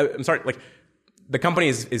 I'm sorry, the company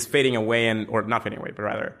is fading away, or not fading away, but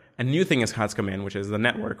rather a new thing has come in, which is the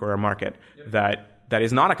network or a market that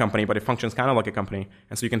is not a company, but it functions kind of like a company.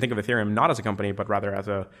 And so you can think of Ethereum not as a company, but rather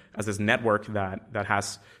as this network that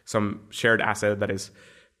has some shared asset that is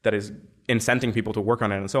incenting people to work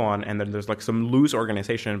on it and so on. And then there's some loose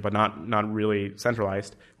organization, but not really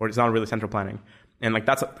centralized, or it's not really central planning. And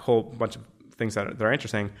that's a whole bunch of things that are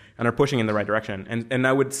interesting and are pushing in the right direction. And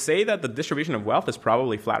I would say that the distribution of wealth is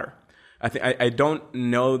probably flatter. I don't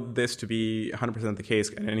know this to be 100% the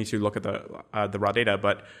case, and I need to look at the raw data.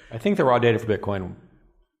 But I think the raw data for Bitcoin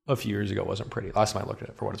a few years ago wasn't pretty. Last time I looked at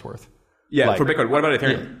it, for what it's worth. Yeah, for Bitcoin. What about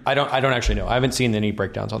Ethereum? I don't actually know. I haven't seen any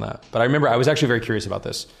breakdowns on that. But I remember I was actually very curious about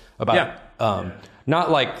this.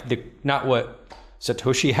 Not what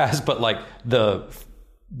Satoshi has, but the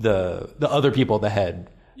other people at the head.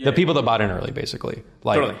 The people that bought in early, basically.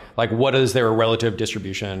 Totally. What is their relative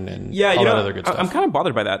distribution and all that other good stuff? I'm kind of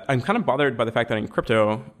bothered by that. I'm kind of bothered by the fact that in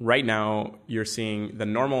crypto, right now, you're seeing the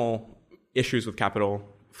normal issues with capital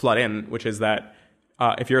flood in, which is that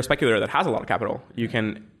if you're a speculator that has a lot of capital, you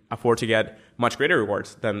can afford to get much greater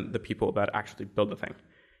rewards than the people that actually build the thing.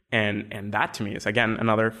 And that, to me, is, again,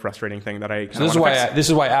 another frustrating thing that I kind of want to fix. This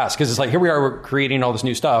is why I asked, because it's here we are, we're creating all this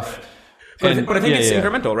new stuff. But I think it's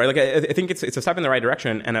incremental, right? I think it's a step in the right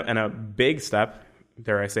direction, and a big step,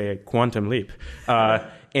 dare I say, a quantum leap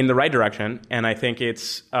in the right direction. And I think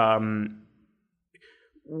it's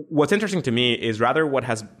what's interesting to me is rather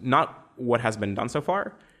not what has been done so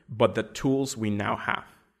far, but the tools we now have.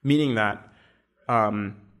 Meaning that,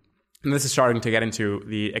 and this is starting to get into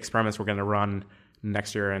the experiments we're going to run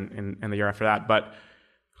next year and the year after that, but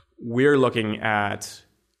we're looking at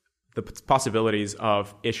the possibilities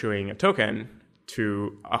of issuing a token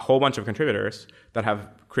to a whole bunch of contributors that have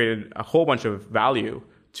created a whole bunch of value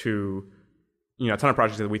to a ton of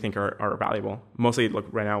projects that we think are valuable. Mostly,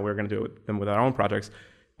 right now we're going to do them with our own projects,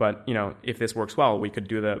 but if this works well, we could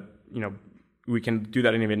do we can do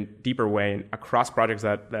that in an even deeper way across projects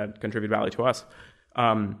that contribute value to us.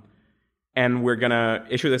 And we're going to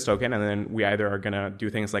issue this token, and then we either are going to do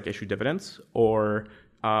things like issue dividends or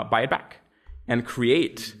buy it back and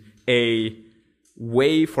create a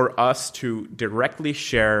way for us to directly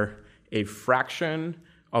share a fraction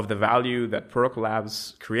of the value that Protocol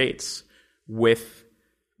Labs creates with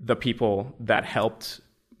the people that helped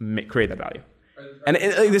create that value. And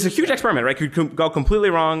there's a huge experiment, right? It could go completely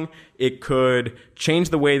wrong. It could change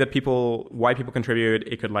the way that why people contribute.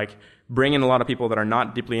 It could like bring in a lot of people that are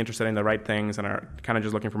not deeply interested in the right things and are kind of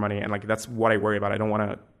just looking for money. And like, that's what I worry about. I don't want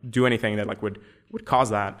to do anything that like would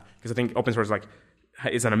cause that, because I think open source like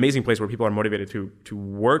is an amazing place where people are motivated to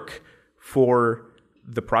work for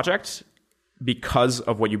the project because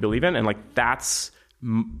of what you believe in. And like, that's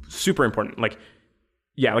super important. Like,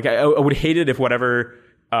 yeah, like I would hate it if whatever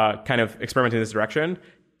kind of experiment in this direction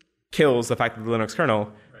kills the fact that the Linux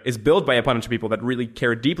kernel is built by a bunch of people that really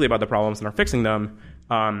care deeply about the problems and are fixing them.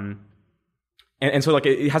 And so like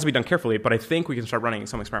it has to be done carefully, but I think we can start running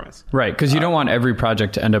some experiments. Right, because you don't want every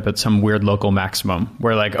project to end up at some weird local maximum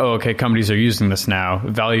where like, oh, okay, companies are using this now,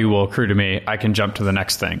 value will accrue to me, I can jump to the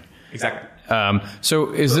next thing. Exactly.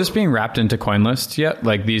 So is this being wrapped into CoinList yet,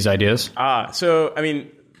 like these ideas? So, I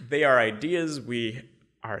mean, they are ideas we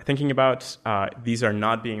are thinking about. These are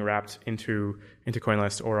not being wrapped into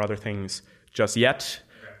CoinList or other things just yet.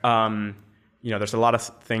 There's a lot of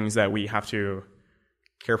things that we have to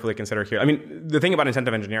carefully consider here. I mean, the thing about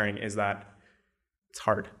incentive engineering is that it's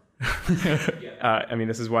hard. I mean,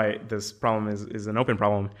 this is why this problem is an open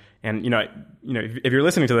problem. And if you're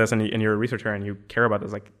listening to this and you're a researcher and you care about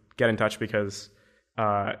this, like, get in touch, because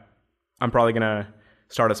I'm probably gonna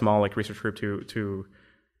start a small like research group to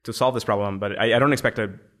solve this problem. But I don't expect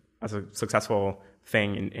it as a successful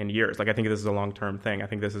thing in years. Like, I think this is a long-term thing. I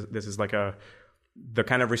think this is like the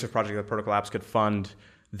kind of research project that Protocol Labs could fund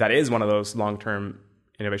that is one of those long-term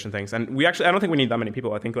innovation things. And I don't think we need that many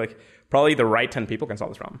people. I think like probably the right 10 people can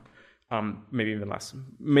solve this problem. Maybe even less.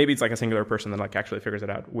 Maybe it's like a singular person that like actually figures it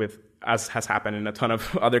out, as has happened in a ton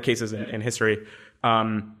of other cases in history.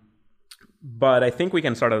 But I think we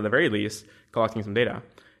can start at the very least collecting some data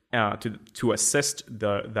to assist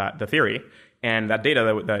the theory. And that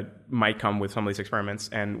data that might come with some of these experiments,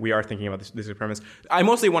 and we are thinking about these experiments. I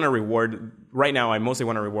mostly want to reward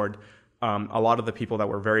a lot of the people that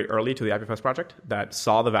were very early to the IPFS project, that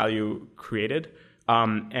saw the value created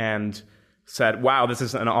and said, wow, this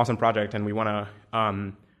is an awesome project, and we want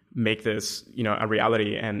to make this a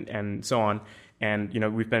reality, and so on. And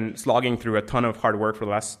we've been slogging through a ton of hard work for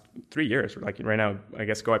the last 3 years. Like right now, I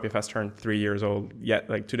guess Go IPFS turned 3 years old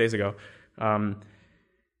like 2 days ago.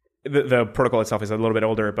 The protocol itself is a little bit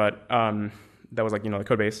older, but that was like the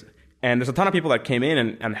code base. And there's a ton of people that came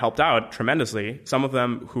in and helped out tremendously. Some of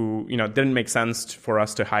them who didn't make sense for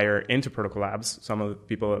us to hire into Protocol Labs. Some of the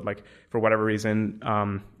people that, like, for whatever reason,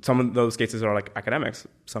 some of those cases are like academics.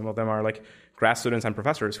 Some of them are like grad students and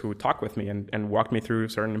professors who talked with me and walked me through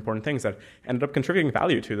certain important things that ended up contributing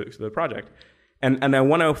value to the project. And I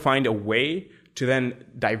want to find a way to then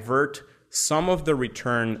divert some of the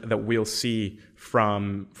return that we'll see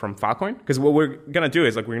from Filecoin. Because what we're going to do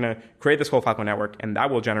is, like, we're going to create this whole Filecoin network, and that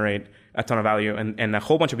will generate a ton of value. And a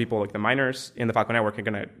whole bunch of people, like the miners in the Filecoin network, are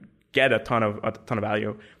going to get a ton of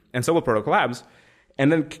value. And so will Protocol Labs.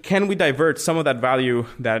 And then can we divert some of that value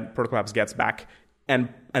that Protocol Labs gets back and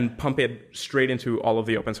pump it straight into all of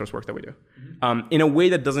the open source work that we do, in a way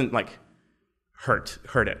that doesn't like hurt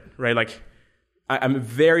it, right? Like, I'm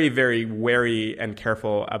very, very wary and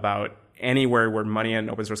careful about anywhere where money and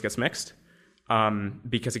open source gets mixed,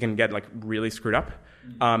 because it can get like really screwed up,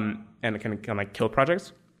 and it can like kill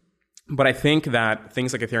projects. But I think that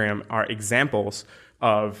things like Ethereum are examples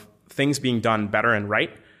of things being done better and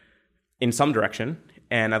right in some direction,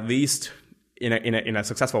 and at least in a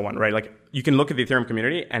successful one, right? Like, you can look at the Ethereum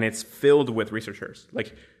community and it's filled with researchers,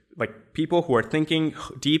 like people who are thinking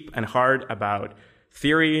deep and hard about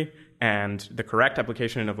theory and the correct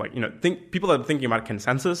application of, like, people that are thinking about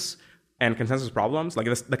consensus and consensus problems, like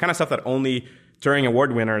the kind of stuff that only Turing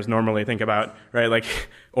Award winners normally think about, right? Like,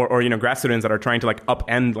 or grad students that are trying to like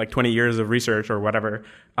upend like 20 years of research or whatever.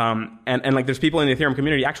 And like, there's people in the Ethereum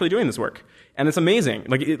community actually doing this work, and it's amazing.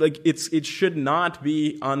 Like, it should not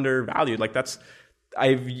be undervalued. Like,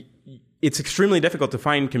 it's extremely difficult to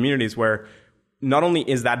find communities where not only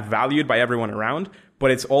is that valued by everyone around, but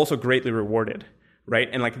it's also greatly rewarded, right?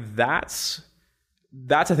 And like, that's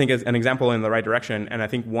I think is an example in the right direction, and I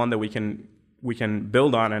think one that we can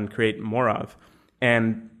build on and create more of.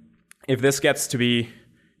 And if this gets to be,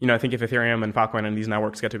 I think if Ethereum and Filecoin and these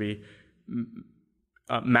networks get to be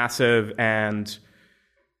massive and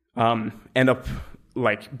end up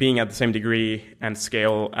like being at the same degree and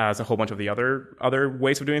scale as a whole bunch of the other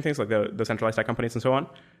ways of doing things, like the centralized tech companies and so on,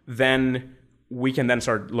 then we can then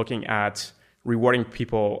start looking at rewarding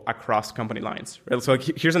people across company lines, right? So like,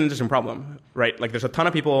 here's an interesting problem, right? Like, there's a ton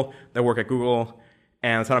of people that work at Google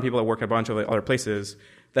and a ton of people that work at a bunch of other places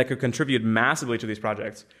that could contribute massively to these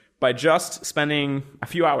projects by just spending a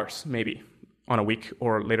few hours, maybe, on a week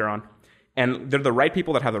or later on. And they're the right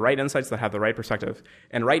people that have the right insights, that have the right perspective.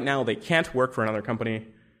 And right now, they can't work for another company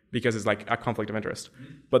because it's like a conflict of interest.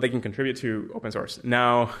 But they can contribute to open source.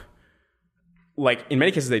 Now, like in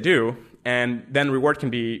many cases they do, and then reward can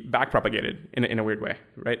be backpropagated in a weird way,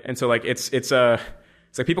 right? And so like it's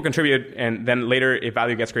like people contribute, and then later if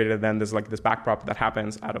value gets created, then there's like this backprop that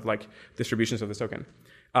happens out of like distributions of this token.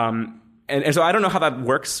 And so I don't know how that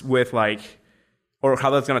works with like, or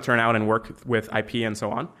how that's going to turn out and work with IP and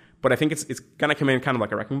so on. But I think it's going to come in kind of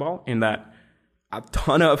like a wrecking ball in that a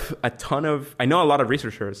ton of I know a lot of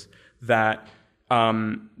researchers that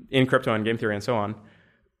in crypto and game theory and so on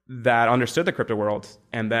that understood the crypto world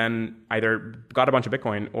and then either got a bunch of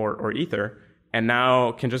Bitcoin or Ether and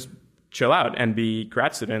now can just chill out and be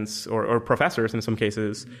grad students or professors in some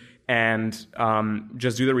cases and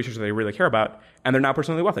just do the research that they really care about, and they're now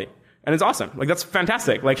personally wealthy. And it's awesome. Like, that's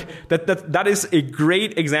fantastic. Like, that is a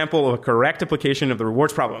great example of a correct application of the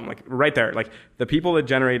rewards problem. Like, right there. Like, the people that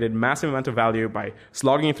generated massive amount of value by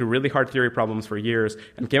slogging through really hard theory problems for years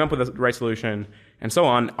and came up with the right solution and so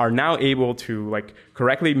on are now able to, like,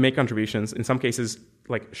 correctly make contributions, in some cases,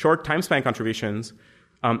 like, short time span contributions.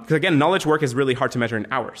 Because, again, knowledge work is really hard to measure in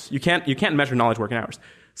hours. You can't measure knowledge work in hours.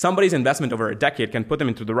 Somebody's investment over a decade can put them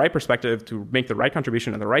into the right perspective to make the right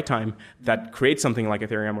contribution at the right time that creates something like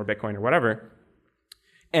Ethereum or Bitcoin or whatever.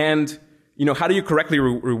 And, you know, how do you correctly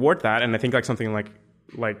reward that? And I think like something like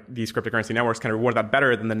these cryptocurrency networks can reward that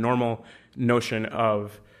better than the normal notion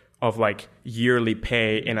of like yearly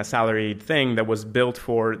pay in a salaried thing that was built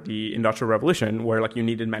for the Industrial Revolution, where like you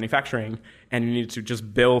needed manufacturing and you needed to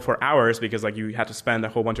just bill for hours because like you had to spend a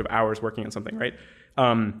whole bunch of hours working on something, right?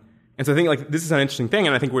 And so I think like this is an interesting thing,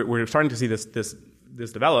 and I think we're starting to see this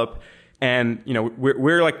develop. And you know,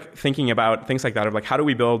 we're like thinking about things like that of like, how do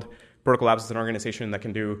we build Protocol Labs as an organization that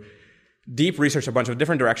can do deep research a bunch of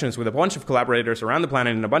different directions with a bunch of collaborators around the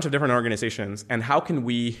planet in a bunch of different organizations, and how can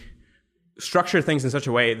we structure things in such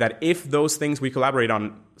a way that if those things we collaborate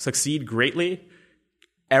on succeed greatly,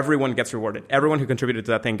 everyone gets rewarded. Everyone who contributed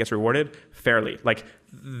to that thing gets rewarded fairly. Like,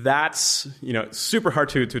 that's, you know, super hard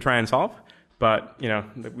to try and solve. But, you know,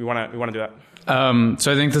 we want to do that.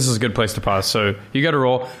 So I think this is a good place to pause. So you got to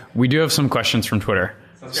roll. We do have some questions from Twitter.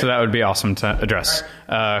 So that would be awesome to address.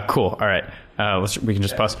 Cool. All right. We can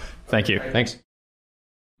just pause. Thank you. Thanks.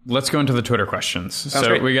 Let's go into the Twitter questions. Sounds so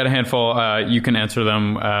great. We got a handful. You can answer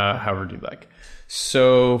them however you like.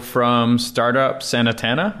 So from Startup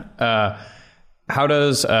Sanatana, how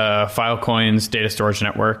does Filecoin's data storage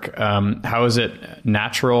network, how is it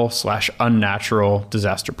natural/unnatural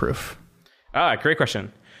disaster proof? Great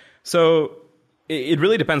question. So it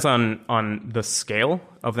really depends on the scale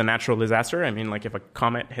of the natural disaster. I mean, like if a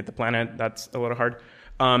comet hit the planet, that's a little hard.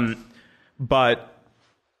 But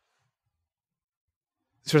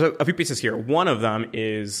so there's a few pieces here. One of them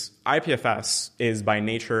is IPFS is by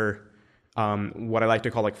nature what I like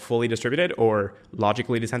to call like fully distributed or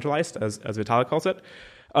logically decentralized, as Vitalik calls it,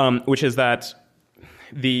 which is that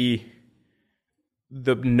the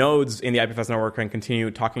nodes in the IPFS network can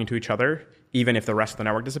continue talking to each other even if the rest of the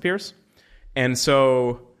network disappears. And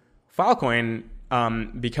so Filecoin,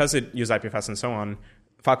 because it uses IPFS and so on,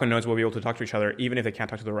 Filecoin nodes will be able to talk to each other even if they can't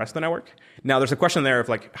talk to the rest of the network. Now, there's a question there of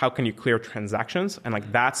like, how can you clear transactions? And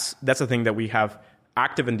like that's the thing that we have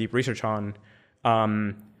active and deep research on.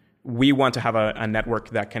 We want to have a network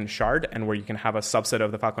that can shard and where you can have a subset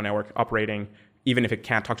of the Filecoin network operating even if it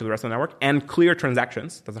can't talk to the rest of the network and clear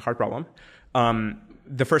transactions. That's a hard problem.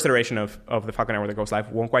 The first iteration of the Filecoin network that goes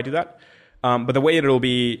live won't quite do that. But the way it'll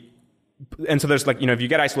be, and so there's like, you know, if you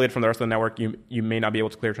get isolated from the rest of the network, you may not be able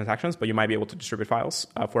to clear transactions, but you might be able to distribute files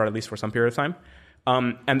for at least for some period of time.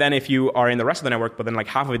 And then if you are in the rest of the network, but then like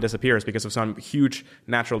half of it disappears because of some huge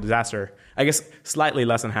natural disaster, I guess slightly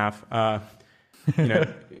less than half, you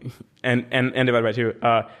know, and divided by two,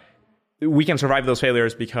 we can survive those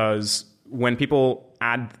failures because when people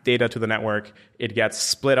add data to the network, it gets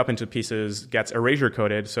split up into pieces, gets erasure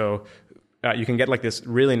coded. So you can get like this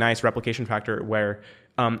really nice replication factor where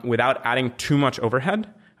without adding too much overhead,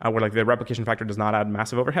 where like the replication factor does not add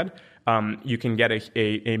massive overhead, you can get a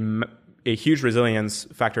huge resilience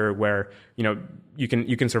factor where, you know, you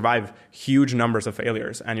can survive huge numbers of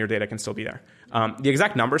failures and your data can still be there. The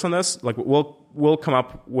exact numbers on this, like we'll come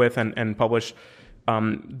up with and publish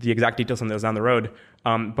the exact details on those down the road.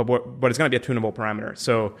 But it's going to be a tunable parameter,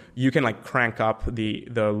 so you can like crank up the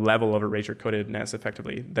level of erasure codedness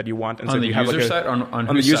effectively that you want. And on so the you have user like side, on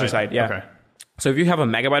the user side, yeah. Okay. So if you have a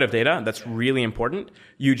megabyte of data that's really important,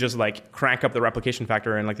 you just like crank up the replication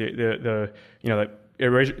factor and like the you know the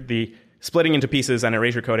erasure, the splitting into pieces and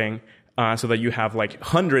erasure coding so that you have like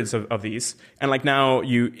hundreds of these, and like now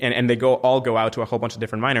and they all go out to a whole bunch of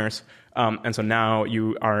different miners, and so now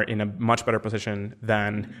you are in a much better position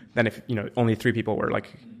than if only 3 people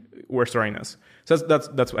were storing this. So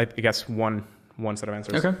that's I guess one set of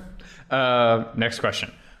answers. Okay. Next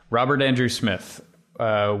question. Robert Andrew Smith.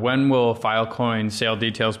 When will Filecoin sale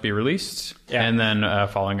details be released? Yeah. And then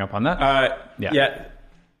following up on that.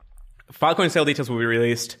 Filecoin sale details will be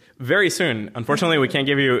released very soon. Unfortunately, we can't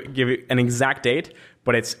give you an exact date,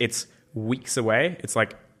 but it's weeks away. It's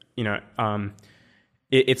like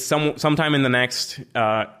it's sometime in the next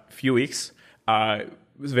few weeks.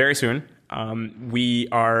 Very soon. We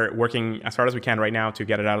are working as hard as we can right now to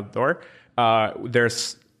get it out of the door.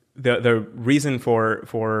 There's the reason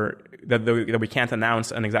for that we can't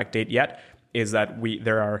announce an exact date yet is that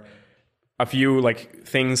there are a few like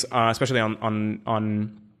things, especially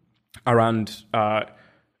on around.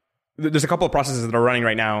 There's a couple of processes that are running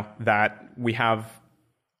right now that we have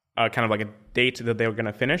kind of like a date that they're going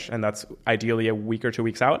to finish, and that's ideally a week or 2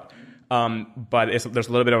 weeks out. But there's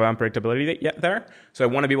a little bit of unpredictability yet there. So I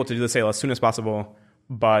want to be able to do the sale as soon as possible,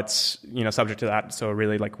 but subject to that. So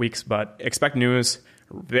really like weeks, but expect news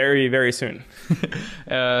very, very soon.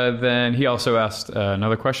 Then he also asked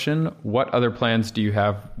another question. What other plans do you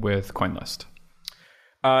have with CoinList?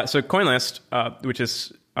 So CoinList, which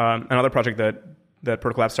is another project that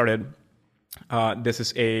Protocol Labs started. This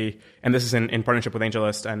is in partnership with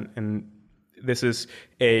AngelList, and this is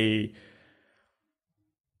a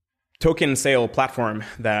token sale platform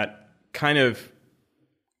that kind of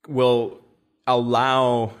will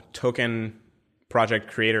allow token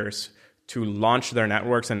project creators to launch their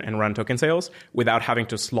networks and run token sales without having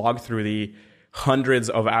to slog through the hundreds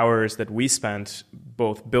of hours that we spent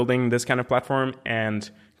both building this kind of platform and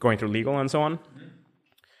going through legal and so on.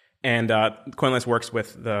 And CoinList works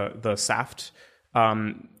with the SAFT.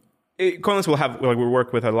 CoinList will have we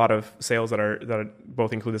work with a lot of sales that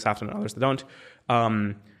both include the SAFT and others that don't.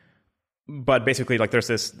 But basically, like there's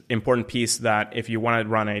this important piece that if you want to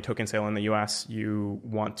run a token sale in the US, you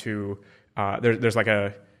want to there's like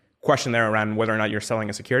a question there around whether or not you're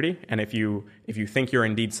selling a security, and if you think you're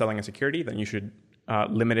indeed selling a security, then you should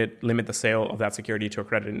limit the sale of that security to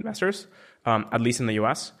accredited investors, at least in the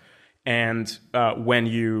US. And when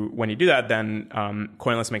you do that, then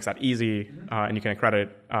CoinList makes that easy, and you can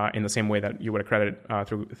accredit in the same way that you would accredit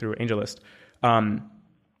through AngelList.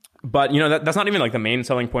 But that's not even like the main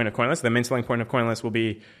selling point of CoinList. The main selling point of CoinList will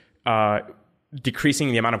be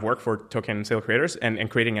decreasing the amount of work for token sale creators and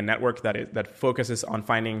creating a network that focuses on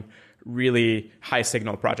finding really high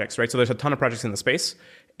signal projects, right? So there's a ton of projects in the space,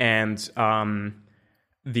 and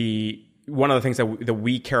one of the things that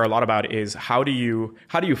we care a lot about is how do you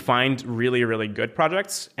find really, really good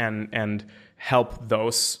projects and help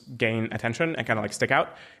those gain attention and kind of like stick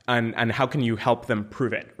out, and how can you help them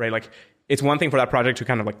prove it, right? Like it's one thing for that project to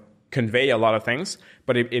kind of like convey a lot of things,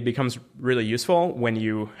 but it becomes really useful when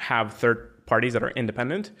you have third parties that are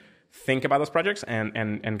independent think about those projects and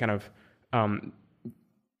kind of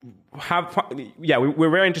we're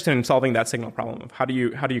very interested in solving that signal problem of how do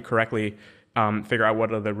you correctly figure out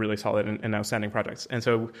what are the really solid and outstanding projects. And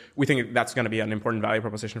so we think that's going to be an important value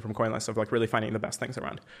proposition from CoinList of like really finding the best things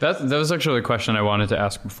around. That was actually a question I wanted to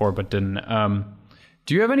ask before but didn't.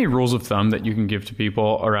 Do you have any rules of thumb that you can give to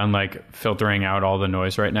people around like filtering out all the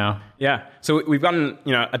noise right now? Yeah. So we've gotten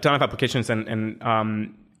a ton of applications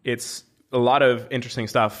and it's a lot of interesting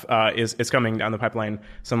stuff is coming down the pipeline.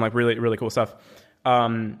 Some like really, really cool stuff.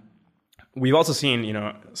 We've also seen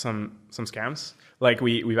some scams. Like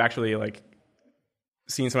we've actually like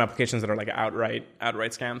seen some applications that are like outright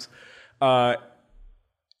scams. I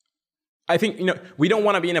think we don't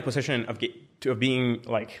want to be in a position of being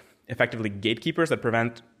like effectively gatekeepers that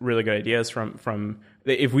prevent really good ideas from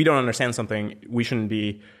if we don't understand something, we shouldn't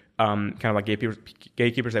be kind of like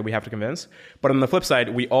gatekeepers that we have to convince. But on the flip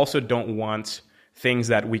side, we also don't want things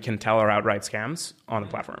that we can tell are outright scams on the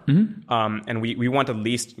platform. Mm-hmm. And we want at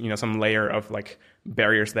least some layer of like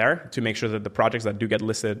barriers there to make sure that the projects that do get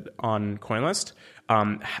listed on CoinList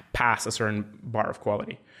pass a certain bar of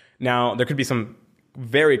quality. Now, there could be some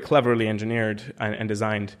very cleverly engineered and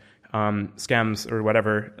designed scams or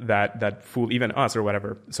whatever that fool even us or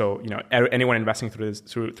whatever. So anyone investing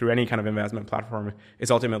through any kind of investment platform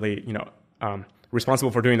is ultimately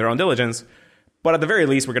responsible for doing their own diligence. But at the very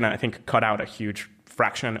least, we're going to, I think, cut out a huge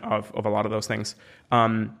fraction of a lot of those things.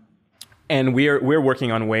 And we're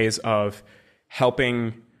working on ways of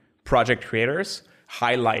helping project creators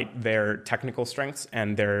highlight their technical strengths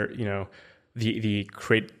and their the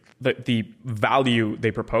value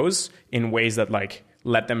they propose in ways that like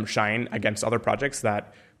let them shine against other projects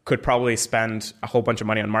that could probably spend a whole bunch of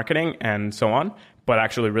money on marketing and so on, but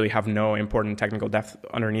actually really have no important technical depth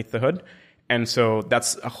underneath the hood. And so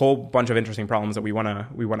that's a whole bunch of interesting problems that we want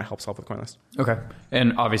to help solve with CoinList. Okay.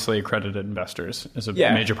 And obviously accredited investors is a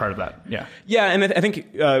major part of that. Yeah. Yeah. And I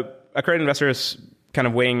think accredited investors kind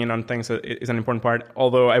of weighing in on things is an important part.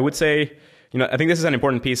 Although I would say, I think this is an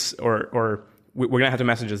important piece, or we're going to have to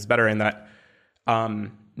message this better in that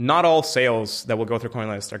not all sales that will go through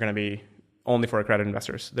CoinList are going to be only for accredited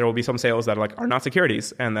investors. There will be some sales that are not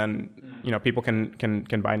securities, and then people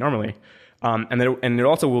can buy normally. And there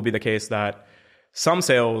also will be the case that some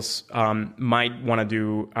sales might want to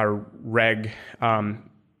do a Reg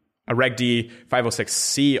D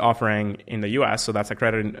 506C offering in the US, so that's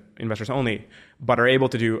accredited investors only, but are able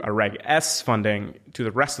to do a Reg S funding to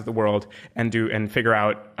the rest of the world and figure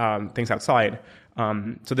out things outside.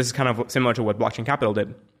 So this is kind of similar to what Blockchain Capital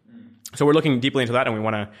did. So we're looking deeply into that, and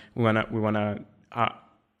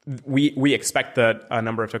we expect that a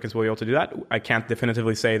number of tokens will be able to do that. I can't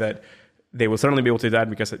definitively say that they will certainly be able to do that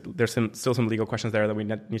because there's still some legal questions there that we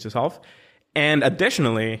need to solve. And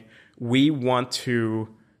additionally, we want to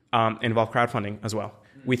involve crowdfunding as well.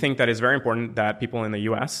 We think that it's very important that people in the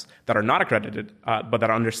US that are not accredited, but that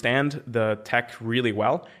understand the tech really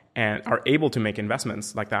well and are able to make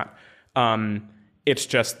investments like that. It's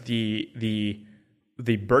just the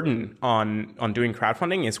burden on doing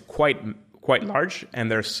crowdfunding is quite large, and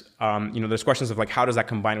there's questions of how does that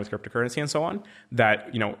combine with cryptocurrency and so on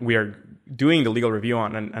that we are doing the legal review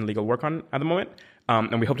on and legal work on at the moment,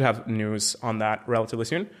 and we hope to have news on that relatively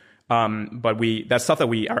soon. But that's stuff that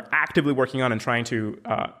we are actively working on and trying to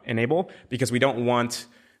enable, because we don't want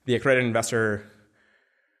the accredited investor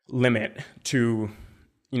limit to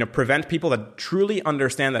prevent people that truly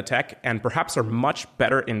understand the tech and perhaps are much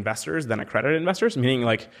better investors than accredited investors. Meaning,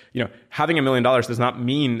 having $1 million does not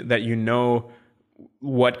mean that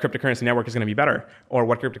what cryptocurrency network is going to be better or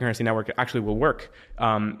what cryptocurrency network actually will work.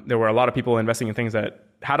 There were a lot of people investing in things that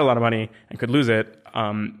had a lot of money and could lose it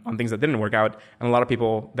on things that didn't work out, and a lot of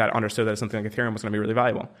people that understood that something like Ethereum was going to be really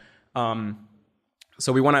valuable.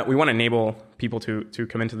 So we want to enable people to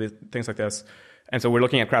come into things like this. And so we're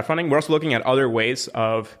looking at crowdfunding. We're also looking at other ways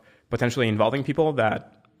of potentially involving people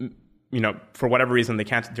that, for whatever reason, they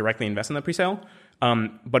can't directly invest in the presale.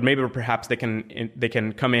 But maybe perhaps they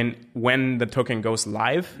can come in when the token goes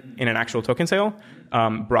live in an actual token sale,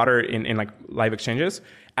 broader in live exchanges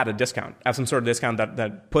at a discount, at some sort of discount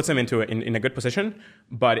that puts them in a good position.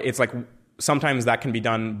 But it's sometimes that can be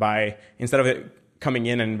done by, instead of it coming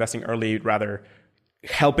in and investing early, rather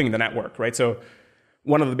helping the network, right? So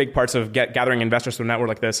one of the big parts of gathering investors to a network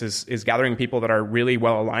like this is gathering people that are really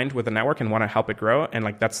well aligned with the network and want to help it grow. And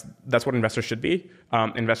that's what investors should be.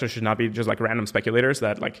 Investors should not be just random speculators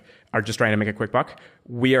that are just trying to make a quick buck.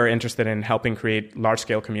 We are interested in helping create large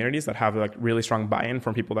scale communities that have really strong buy-in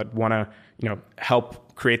from people that want to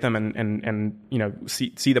help create them and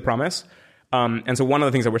see the promise. And so one of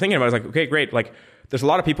the things that we're thinking about is okay, great. There's a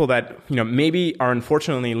lot of people that maybe are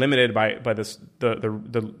unfortunately limited by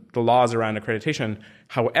the laws around accreditation.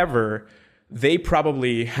 However, they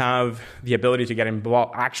probably have the ability to get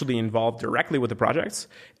actually involved directly with the projects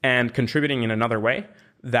and contributing in another way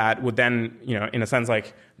that would then, in a sense,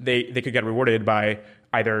 they could get rewarded by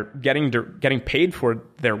either getting paid for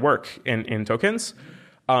their work in tokens,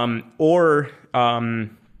 or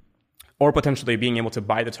potentially being able to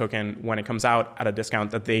buy the token when it comes out at a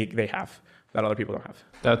discount that they have, that other people don't have.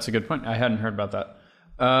 That's a good point. I hadn't heard about that.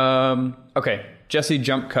 Okay. Jesse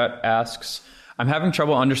Jumpcut asks, I'm having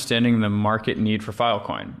trouble understanding the market need for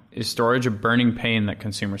Filecoin. Is storage a burning pain that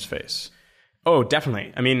consumers face? Oh,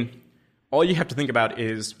 definitely. I mean, all you have to think about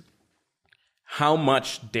is how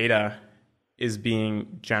much data is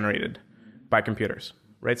being generated by computers,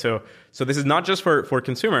 right? So this is not just for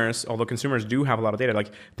consumers, although consumers do have a lot of data.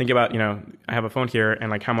 Think about, I have a phone here,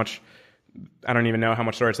 and how much, I don't even know how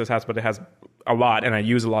much storage this has, but it has a lot, and I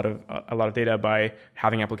use a lot of data by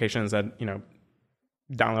having applications that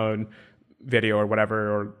download video or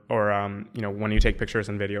whatever, or when you take pictures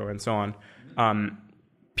and video and so on.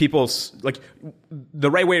 People's the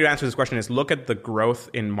right way to answer this question is look at the growth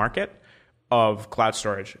in market of cloud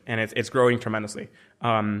storage, and it's growing tremendously.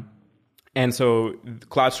 And so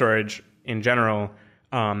cloud storage in general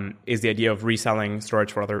is the idea of reselling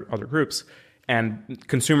storage for other groups, and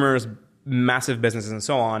consumers, massive businesses, and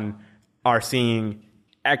so on are seeing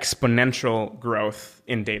exponential growth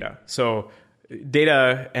in data. So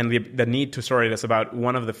data and the need to store it is about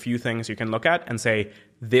one of the few things you can look at and say,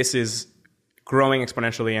 this is growing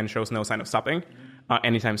exponentially and shows no sign of stopping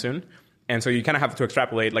anytime soon. And so you kind of have to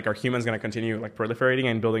extrapolate, like, are humans going to continue like proliferating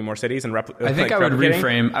and building more cities and I think I would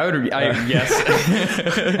reframe. Yes.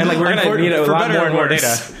 And like we're going to need a lot more and more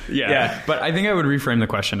data. Yeah. But I think I would reframe the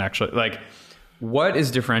question actually. Like, what is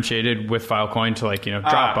differentiated with Filecoin to like,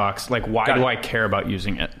 Dropbox? Like, why do I care about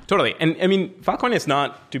using it? Totally. And I mean, Filecoin is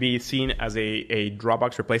not to be seen as a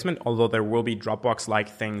Dropbox replacement, although there will be Dropbox-like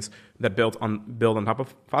things that build on top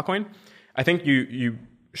of Filecoin. I think you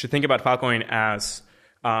should think about Filecoin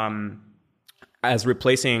as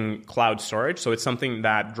replacing cloud storage. So it's something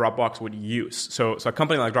that Dropbox would use. So a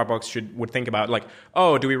company like Dropbox would think about like,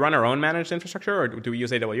 oh, do we run our own managed infrastructure, or do we use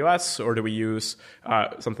AWS, or do we use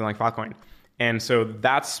something like Filecoin? And so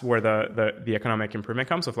that's where the economic improvement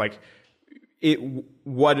comes of like,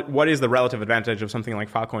 what is the relative advantage of something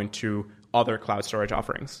like Filecoin to other cloud storage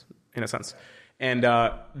offerings, in a sense. And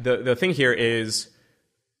the thing here is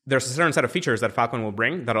there's a certain set of features that Filecoin will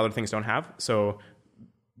bring that other things don't have. So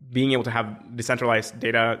being able to have decentralized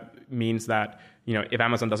data means that, if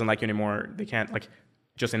Amazon doesn't like you anymore, they can't like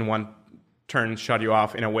just in one turn shut you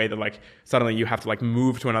off in a way that like suddenly you have to like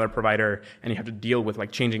move to another provider and you have to deal with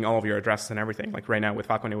like changing all of your addresses and everything. Like right now with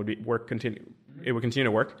Filecoin, it would continue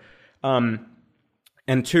to work.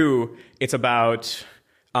 And two, it's about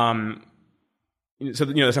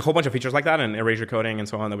there's a whole bunch of features like that and erasure coding and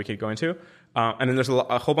so on that we could go into. And then there's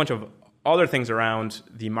a whole bunch of other things around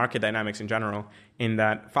the market dynamics in general, in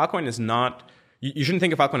that Filecoin is not, you shouldn't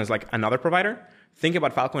think of Filecoin as like another provider. Think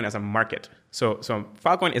about Filecoin as a market. So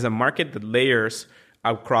Filecoin is a market that layers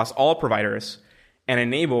across all providers and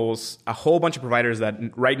enables a whole bunch of providers that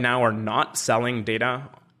right now are not selling data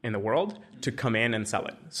in the world to come in and sell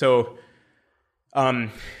it. So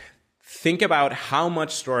think about how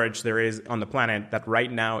much storage there is on the planet that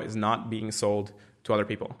right now is not being sold to other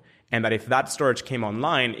people. And that if that storage came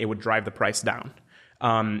online, it would drive the price down.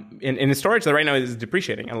 In storage that right now is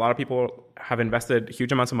depreciating. A lot of people have invested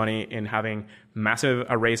huge amounts of money in having massive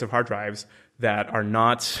arrays of hard drives that are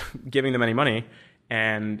not giving them any money,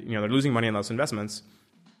 and they're losing money on those investments.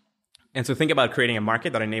 And so think about creating a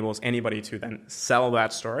market that enables anybody to then sell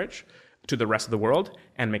that storage to the rest of the world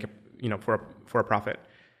and make for a profit.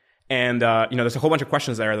 And there's a whole bunch of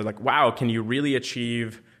questions there. They're like, wow, can you really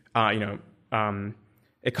achieve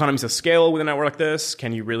economies of scale with a network like this?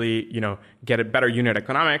 Can you really, get a better unit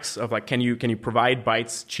economics of like, can you provide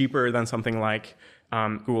bytes cheaper than something like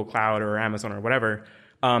Google Cloud or Amazon or whatever?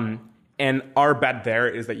 And our bet there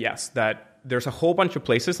is that yes, that there's a whole bunch of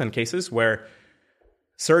places and cases where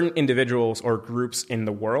certain individuals or groups in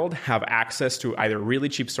the world have access to either really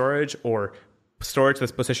cheap storage or storage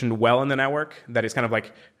that's positioned well in the network that is kind of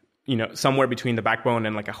like, somewhere between the backbone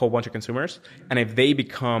and like a whole bunch of consumers. And if they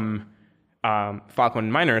become Filecoin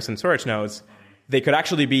miners and storage nodes, they could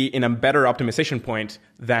actually be in a better optimization point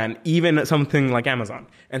than even something like Amazon.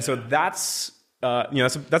 And so that's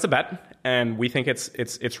a bet, and we think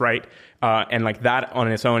it's right. And like that on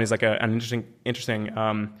its own is like an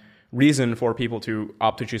interesting reason for people to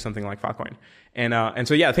opt to choose something like Filecoin. And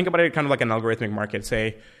so think about it kind of like an algorithmic market.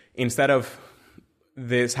 Say instead of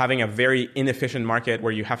this having a very inefficient market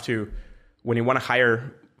where you have to, when you want to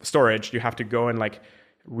hire storage, you have to go and like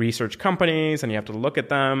research companies and you have to look at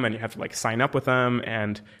them and you have to like sign up with them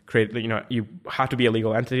and create, you have to be a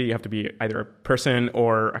legal entity. You have to be either a person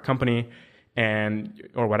or a company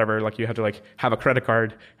or whatever. Like you have to like have a credit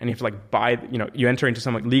card and you have to like buy, you enter into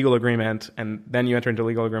some like legal agreement and then you enter into a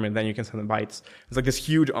legal agreement, then you can send them bytes. It's like this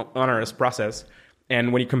huge onerous process.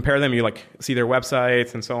 And when you compare them, you like see their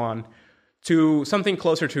websites and so on to something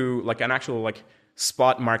closer to like an actual like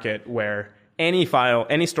spot market where any file,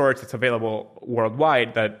 any storage that's available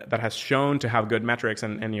worldwide that has shown to have good metrics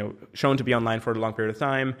and shown to be online for a long period of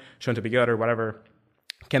time, shown to be good or whatever,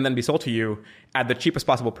 can then be sold to you at the cheapest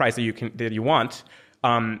possible price that you want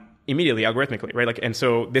immediately, algorithmically, right? Like, and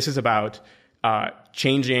so this is about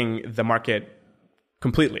changing the market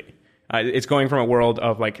completely. It's going from a world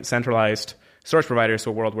of like centralized storage providers to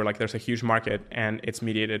a world where like there's a huge market and it's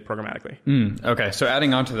mediated programmatically. Okay, so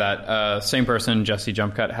adding on to that, same person, Jesse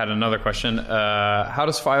Jumpcut, had another question. How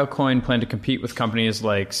does Filecoin plan to compete with companies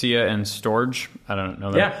like SIA and Storj? I don't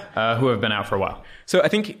know that, who have been out for a while. So I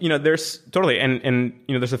think there's totally and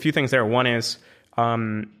there's a few things there. One is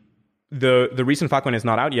the reason Filecoin is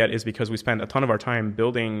not out yet is because we spent a ton of our time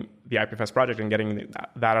building the IPFS project and getting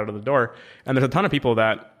that out of the door. And there's a ton of people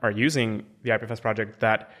that are using the IPFS project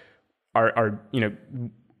that are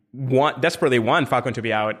desperately want Filecoin to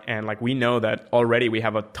be out, and like we know that already we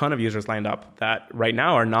have a ton of users lined up that right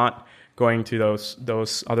now are not going to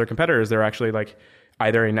those other competitors. They're actually like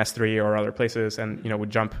either in S3 or other places, and would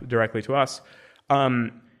jump directly to us.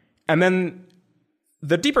 And then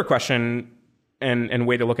the deeper question and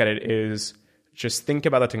way to look at it is just think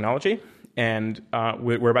about the technology, and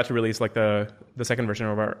we're about to release like the second version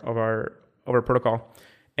of our protocol,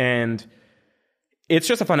 and it's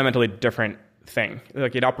just a fundamentally different thing.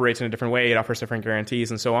 Like it operates in a different way, it offers different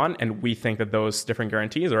guarantees and so on, and we think that those different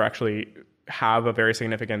guarantees are actually have a very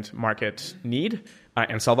significant market need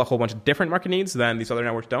and solve a whole bunch of different market needs than these other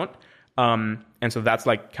networks don't. And so that's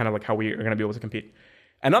like kind of like how we are going to be able to compete.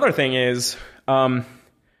 Another thing is, and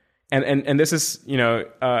this is,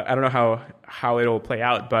 I don't know how it'll play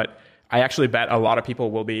out, but I actually bet a lot of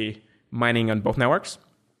people will be mining on both networks,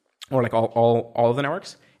 or like all of the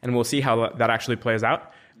networks, and we'll see how that actually plays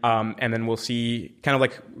out. And then we'll see kind of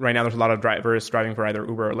like right now there's a lot of drivers driving for either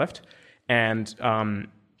Uber or Lyft, and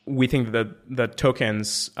we think that the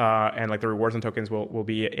tokens and like the rewards and tokens will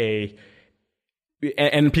be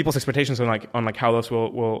and people's expectations on like how those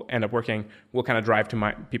will end up working will kind of drive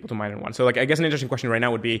people to mine in one. So like I guess an interesting question right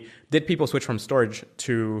now would be, did people switch from storage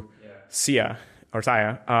to SIA or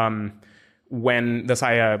SIA when the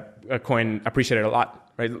SIA coin appreciated a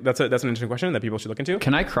lot, right? That's an interesting question that people should look into.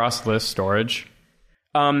 Can I cross-list storage?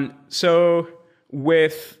 So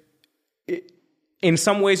in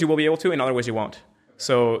some ways you will be able to, in other ways you won't.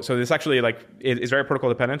 So this actually like is very protocol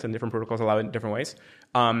dependent, and different protocols allow it in different ways.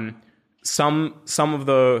 Some of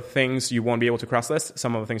the things you won't be able to cross-list,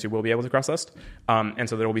 some of the things you will be able to cross-list. And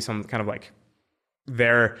so there will be some kind of like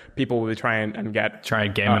people will be trying and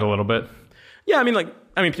game it a little bit. Yeah, I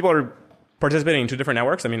mean people are participating in two different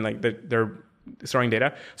networks. I mean like they're storing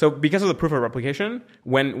data. So because of the proof of replication,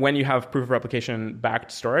 when you have proof of replication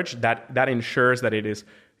backed storage, that ensures that it is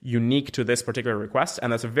unique to this particular request,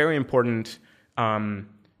 and that's a very important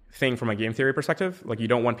thing from a game theory perspective. Like you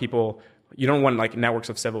don't want like networks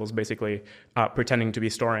of civils basically pretending to be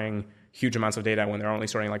storing huge amounts of data when they're only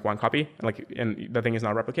storing like one copy, and the thing is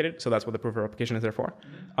not replicated. So that's what the proof of replication is there for.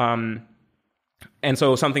 And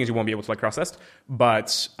so some things you won't be able to like cross-test, but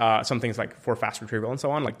some things like for fast retrieval and so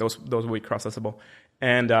on, like those will be cross-testable.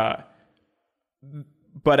 And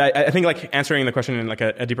but I think like answering the question in like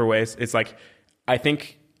a deeper way is like, I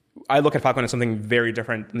think I look at Filecoin as something very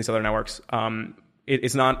different than these other networks.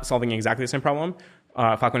 It's not solving exactly the same problem.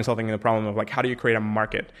 Filecoin is solving the problem of like, how do you create a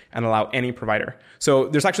market and allow any provider? So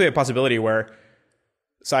there's actually a possibility where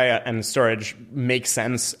SIA and storage make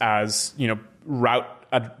sense as,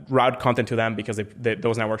 route content to them because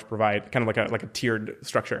those networks provide kind of like a tiered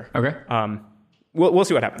structure. Okay. We'll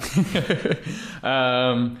see what happens.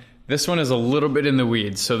 This one is a little bit in the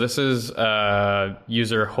weeds. So this is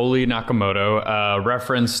user Holy Nakamoto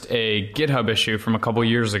referenced a GitHub issue from a couple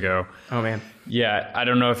years ago. Oh, man. Yeah, I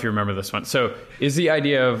don't know if you remember this one. So is the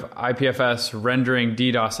idea of IPFS rendering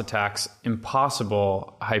DDoS attacks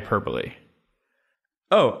impossible hyperbole?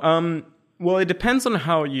 Well, it depends on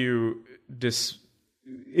how you...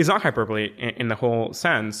 It's not hyperbole in the whole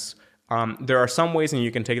sense. There are some ways in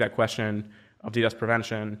you can take that question of DDoS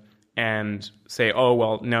prevention and say, oh,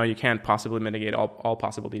 well, no, you can't possibly mitigate all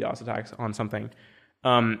possible DDoS attacks on something.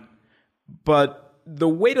 But the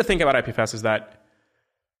way to think about IPFS is that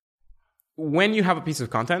when you have a piece of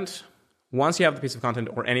content, once you have the piece of content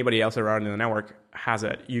or anybody else around in the network has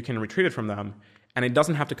it, you can retrieve it from them, and it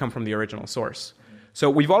doesn't have to come from the original source. So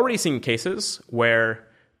we've already seen cases where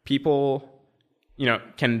people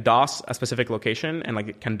can DOS a specific location and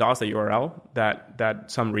like can DOS the URL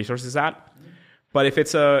that some resource is at. But if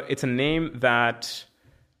it's a name that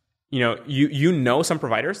some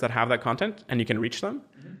providers that have that content and you can reach them,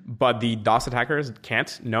 but the DOS attackers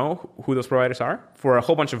can't know who those providers are for a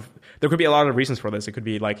whole bunch of... There could be a lot of reasons for this. It could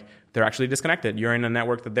be like they're actually disconnected. You're in a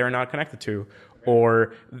network that they're not connected to,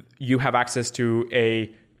 or you have access to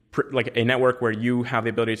a network where you have the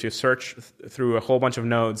ability to search through a whole bunch of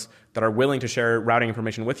nodes that are willing to share routing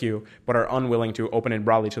information with you, but are unwilling to open it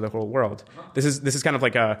broadly to the whole world. This is kind of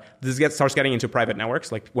like starts getting into private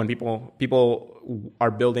networks, like when people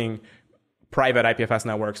are building private IPFS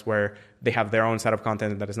networks where they have their own set of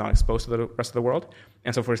content that is not exposed to the rest of the world.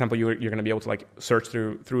 And so, for example, you're going to be able to like search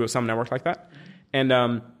through some network like that,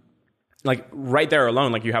 and like right there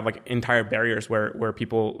alone, like you have like entire barriers where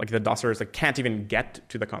people like the DOSers like can't even get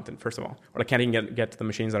to the content, first of all, or like can't even get to the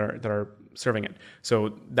machines that are serving it.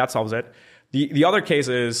 So that solves it. The other case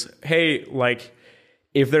is, hey, like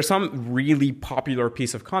if there's some really popular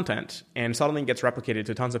piece of content and suddenly gets replicated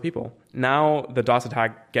to tons of people, now the DOS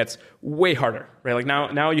attack gets way harder, right? Like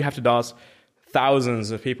now you have to DOS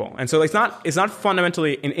thousands of people. And so it's not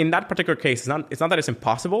fundamentally in that particular case, it's not that it's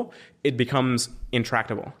impossible, it becomes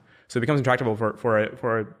intractable. So it becomes intractable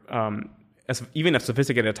for even a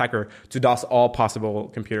sophisticated attacker to DOS all possible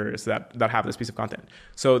computers that have this piece of content.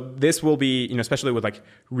 So this will be, especially with like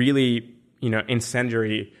really,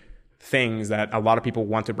 incendiary things that a lot of people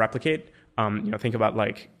want to replicate. Think about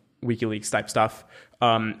like WikiLeaks type stuff.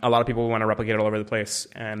 A lot of people want to replicate it all over the place,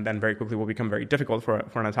 and then very quickly will become very difficult for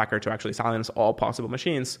an attacker to actually silence all possible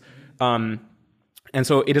machines. And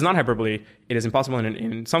so it is not hyperbole. It is impossible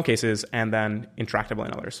in some cases, and then intractable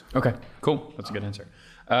in others. Okay, cool. That's a good answer.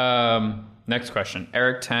 Next question.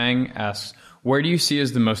 Eric Tang asks, where do you see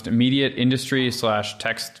as the most immediate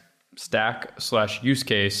industry/tech stack/use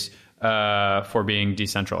case for being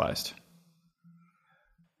decentralized?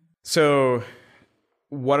 So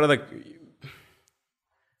what are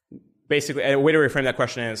basically, a way to reframe that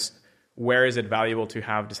question is, where is it valuable to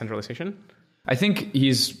have decentralization? I think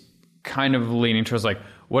he's kind of leaning towards like,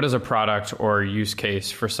 what is a product or use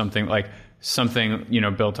case for something like something,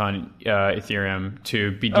 built on Ethereum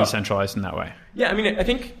to be decentralized in that way? Yeah, I mean, I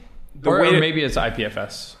think or maybe it's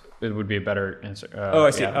IPFS. It would be a better answer. I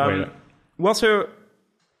see. Well, so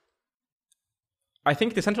I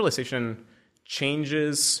think decentralization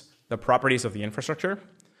changes the properties of the infrastructure,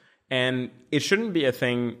 and it shouldn't be a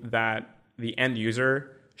thing that the end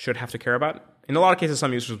user should have to care about. In a lot of cases,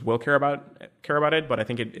 some users will care about it, but I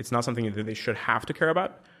think it's not something that they should have to care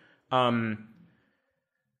about.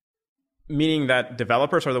 Meaning that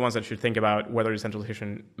developers are the ones that should think about whether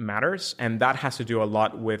decentralization matters, and that has to do a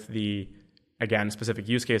lot with the, again, specific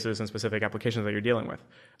use cases and specific applications that you're dealing with.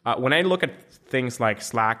 When I look at things like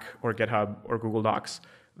Slack or GitHub or Google Docs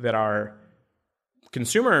that are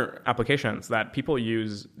consumer applications that people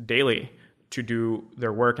use daily to do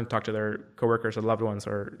their work and talk to their coworkers or loved ones,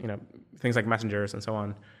 or things like messengers and so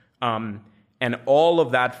on, and all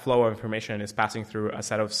of that flow of information is passing through a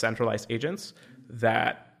set of centralized agents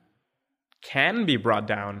that can be brought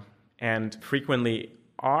down and frequently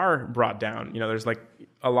are brought down. There's like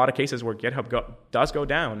a lot of cases where GitHub does go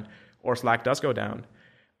down, or Slack does go down,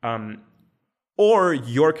 or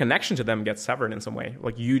your connection to them gets severed in some way.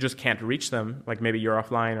 Like you just can't reach them. Like maybe you're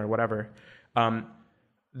offline or whatever.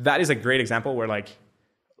 That is a great example where like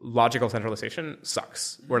logical centralization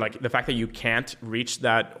sucks. Where like the fact that you can't reach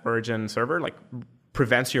that origin server like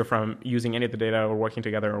prevents you from using any of the data or working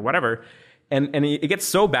together or whatever. And it gets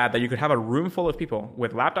so bad that you could have a room full of people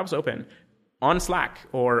with laptops open on Slack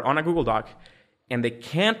or on a Google Doc, and they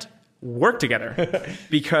can't work together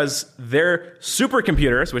because they're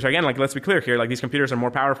supercomputers, which again, like, let's be clear here, like these computers are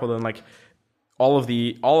more powerful than like all of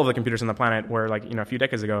the computers on the planet were like, a few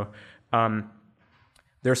decades ago.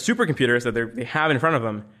 They're supercomputers that they have in front of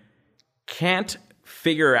them, can't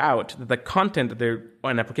figure out that the content that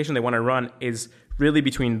an application they want to run is really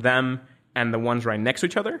between them and the ones right next to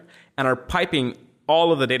each other, and are piping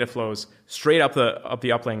all of the data flows straight up the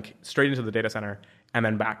uplink, straight into the data center, and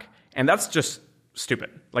then back. And that's just stupid,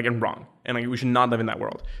 like, and wrong. And like we should not live in that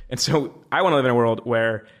world. And so I want to live in a world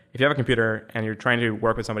where if you have a computer and you're trying to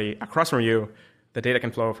work with somebody across from you, the data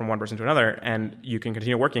can flow from one person to another, and you can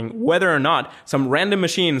continue working whether or not some random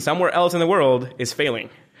machine somewhere else in the world is failing.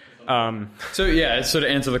 So to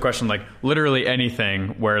answer the question, like literally anything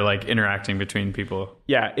where like interacting between people.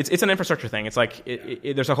 Yeah, it's an infrastructure thing. It's like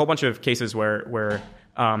there's a whole bunch of cases where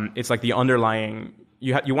it's like the underlying,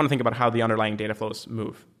 you want to think about how the underlying data flows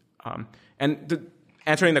move.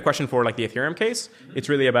 Answering the question for like the Ethereum case, it's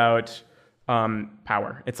really about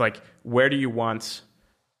power. It's like, where do you want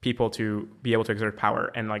people to be able to exert power?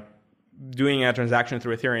 And like doing a transaction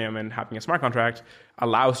through Ethereum and having a smart contract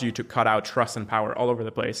allows you to cut out trust and power all over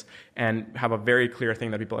the place and have a very clear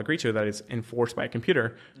thing that people agree to that is enforced by a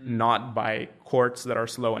computer, not by courts that are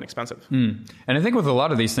slow and expensive. And I think with a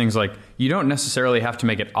lot of these things, like you don't necessarily have to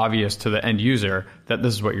make it obvious to the end user that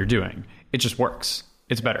this is what you're doing. It just works.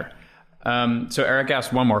 It's better. So Eric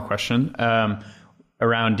asked one more question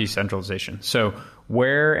around decentralization. So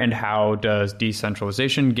where and how does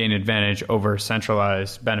decentralization gain advantage over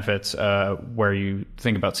centralized benefits where you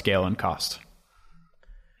think about scale and cost?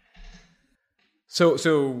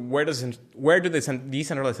 So where do the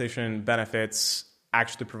decentralization benefits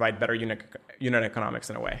actually provide better unit economics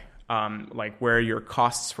in a way? Like where your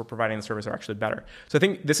costs for providing the service are actually better. So I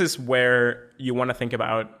think this is where you want to think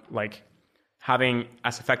about like having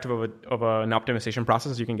as effective of an optimization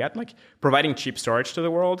process as you can get. Like providing cheap storage to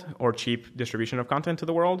the world or cheap distribution of content to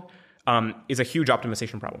the world is a huge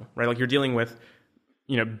optimization problem, right? Like you're dealing with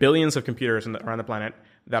billions of computers around the planet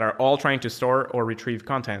that are all trying to store or retrieve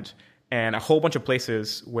content, and a whole bunch of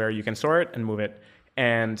places where you can store it and move it.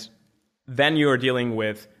 And then you are dealing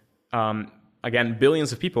with, again,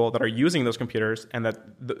 billions of people that are using those computers, and that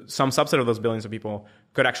some subset of those billions of people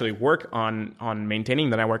could actually work on maintaining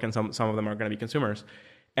the network, and some of them are going to be consumers.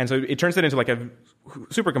 And so it turns it into like a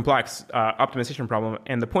super complex optimization problem.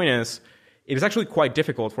 And the point is, it is actually quite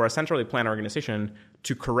difficult for a centrally planned organization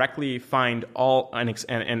to correctly find all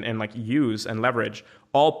and like use and leverage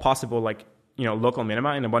all possible like, local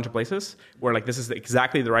minima in a bunch of places where like this is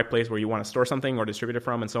exactly the right place where you want to store something or distribute it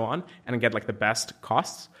from and so on, and get like the best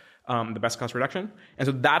costs, the best cost reduction. And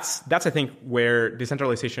so that's I think where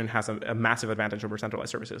decentralization has a massive advantage over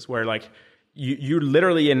centralized services, where like you're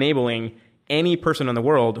literally enabling any person in the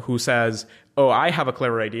world who says, oh, I have a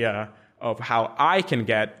clever idea of how I can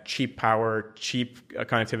get cheap power, cheap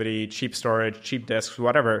connectivity, cheap storage, cheap disks,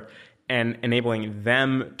 whatever, and enabling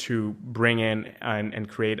them to bring in and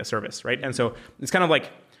create a service, right? And so it's kind of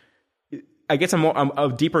like, I guess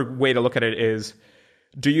a deeper way to look at it is,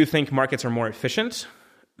 do you think markets are more efficient,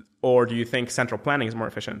 or do you think central planning is more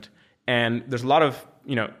efficient? And there's a lot of,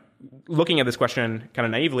 looking at this question kind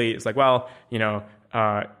of naively, it's like, well,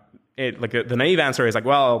 the naive answer is like,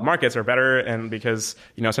 well, markets are better, and because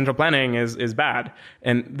central planning is bad.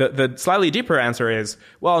 And the slightly deeper answer is,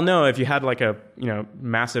 well, no, if you had like a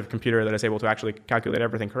massive computer that is able to actually calculate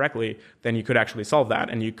everything correctly, then you could actually solve that,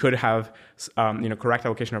 and you could have correct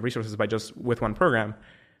allocation of resources by just with one program.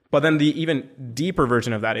 But then the even deeper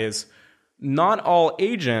version of that is, not all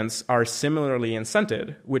agents are similarly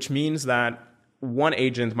incented, which means that one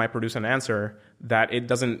agent might produce an answer that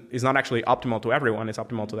is not actually optimal to everyone. It's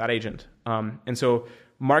optimal to that agent. And so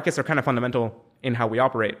markets are kind of fundamental in how we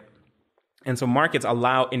operate. And so markets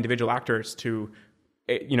allow individual actors to,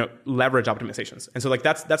 leverage optimizations. And so like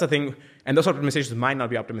that's a thing. And those optimizations might not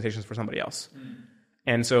be optimizations for somebody else.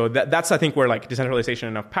 And so that's I think where like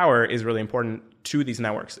decentralization of power is really important to these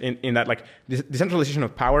networks, in that like decentralization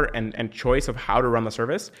of power and choice of how to run the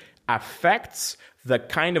service affects the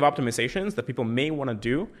kind of optimizations that people may want to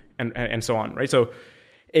do, and so on, right? So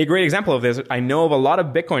a great example of this, I know of a lot of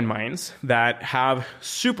Bitcoin mines that have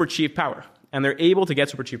super cheap power, and they're able to get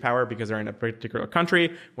super cheap power because they're in a particular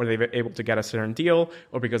country where they're able to get a certain deal,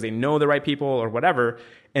 or because they know the right people or whatever.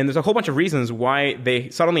 And there's a whole bunch of reasons why they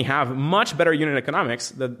suddenly have much better unit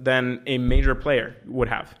economics than a major player would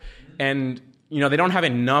have. And, they don't have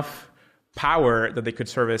enough power that they could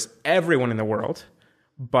service everyone in the world,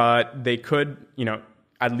 but they could,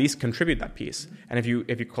 at least contribute that piece. And if you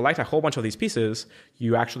collect a whole bunch of these pieces,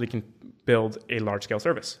 you actually can build a large scale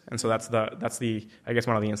service. And so that's the I guess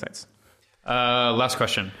one of the insights. Last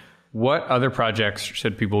question. What other projects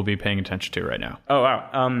should people be paying attention to right now? Oh,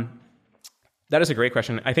 wow. That is a great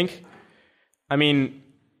question.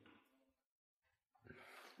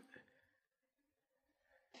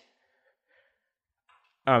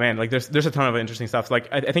 Oh man, like there's a ton of interesting stuff. Like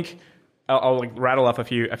I think I'll like rattle off a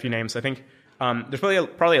few names. I think there's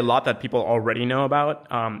probably a lot that people already know about.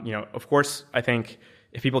 Of course, I think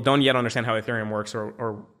if people don't yet understand how Ethereum works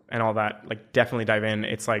or and all that, like definitely dive in.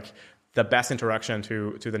 It's like the best introduction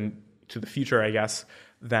to the future, I guess,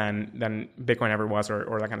 than Bitcoin ever was,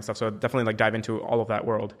 or that kind of stuff. So definitely like dive into all of that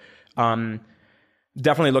world.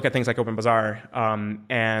 Definitely look at things like OpenBazaar,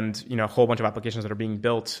 and a whole bunch of applications that are being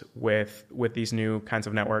built with these new kinds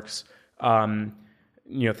of networks.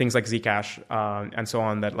 Things like Zcash and so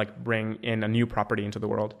on that like bring in a new property into the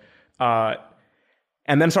world.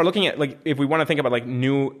 And then start looking at like, if we want to think about like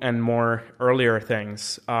new and more earlier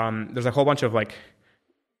things, there's a whole bunch of like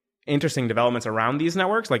interesting developments around these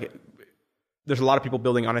networks. Like there's a lot of people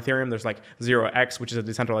building on Ethereum. There's like 0x, which is a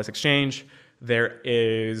decentralized exchange. There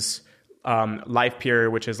is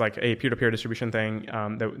LivePeer, which is like a peer-to-peer distribution thing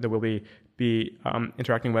that we'll be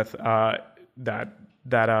interacting with that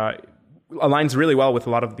aligns really well with a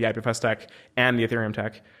lot of the IPFS tech and the Ethereum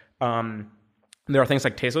tech. There are things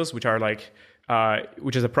like Tezos,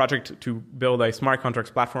 which is a project to build a smart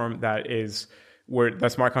contracts platform that is where the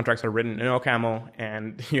smart contracts are written in OCaml,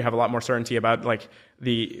 and you have a lot more certainty about like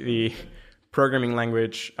the programming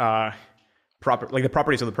language, like the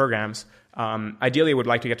properties of the programs. Ideally, I would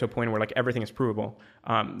like to get to a point where like everything is provable.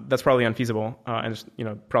 That's probably unfeasible, and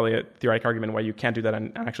there's, probably a theoretic argument why you can't do that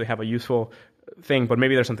and actually have a useful thing. But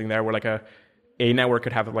maybe there's something there where like a network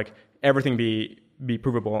could have like everything be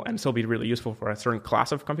provable and still be really useful for a certain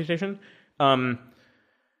class of computation.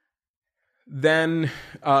 Then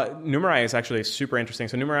Numerai is actually super interesting.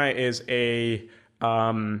 So Numerai is a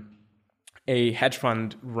hedge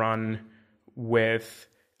fund run with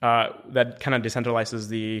that kind of decentralizes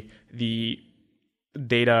the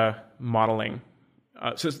data modeling.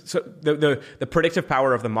 So the predictive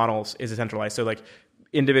power of the models is decentralized. So like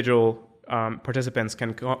individual participants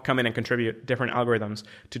can come in and contribute different algorithms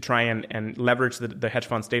to try and leverage the hedge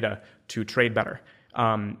fund's data to trade better.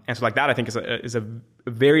 And so like that, I think is a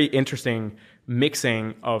very interesting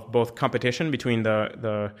mixing of both competition between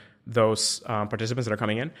those participants that are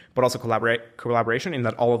coming in, but also collaboration in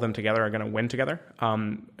that all of them together are going to win together.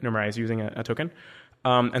 Numerai is using a token,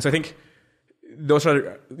 and so I think those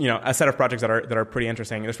are a set of projects that are pretty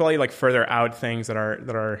interesting. There's probably like further out things that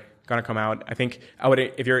are going to come out. I think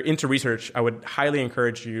if you're into research, I would highly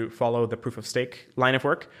encourage you follow the proof of stake line of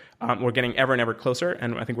work. We're getting ever and ever closer,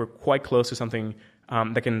 and I think we're quite close to something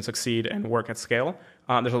that can succeed and work at scale.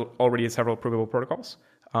 There's already several provable protocols.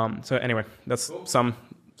 So anyway, that's cool. some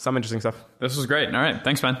interesting stuff. This was great. All right.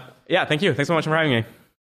 Thanks, man. Yeah, thank you. Thanks so much for having me.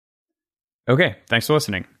 Okay. Thanks for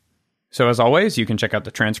listening. So as always, you can check out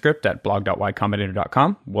the transcript at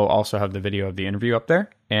blog.ycombinator.com. We'll also have the video of the interview up there.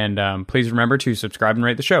 And please remember to subscribe and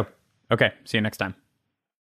rate the show. Okay. See you next time.